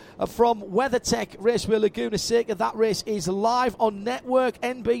for you from WeatherTech Raceway Laguna Seca. That race is live on Network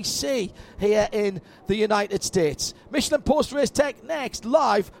NBC here in the United States. Michelin Post-Race Tech next,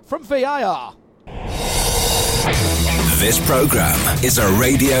 live from VIR. This program is a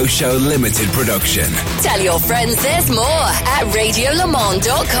Radio Show Limited production. Tell your friends there's more at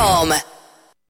radiolemans.com.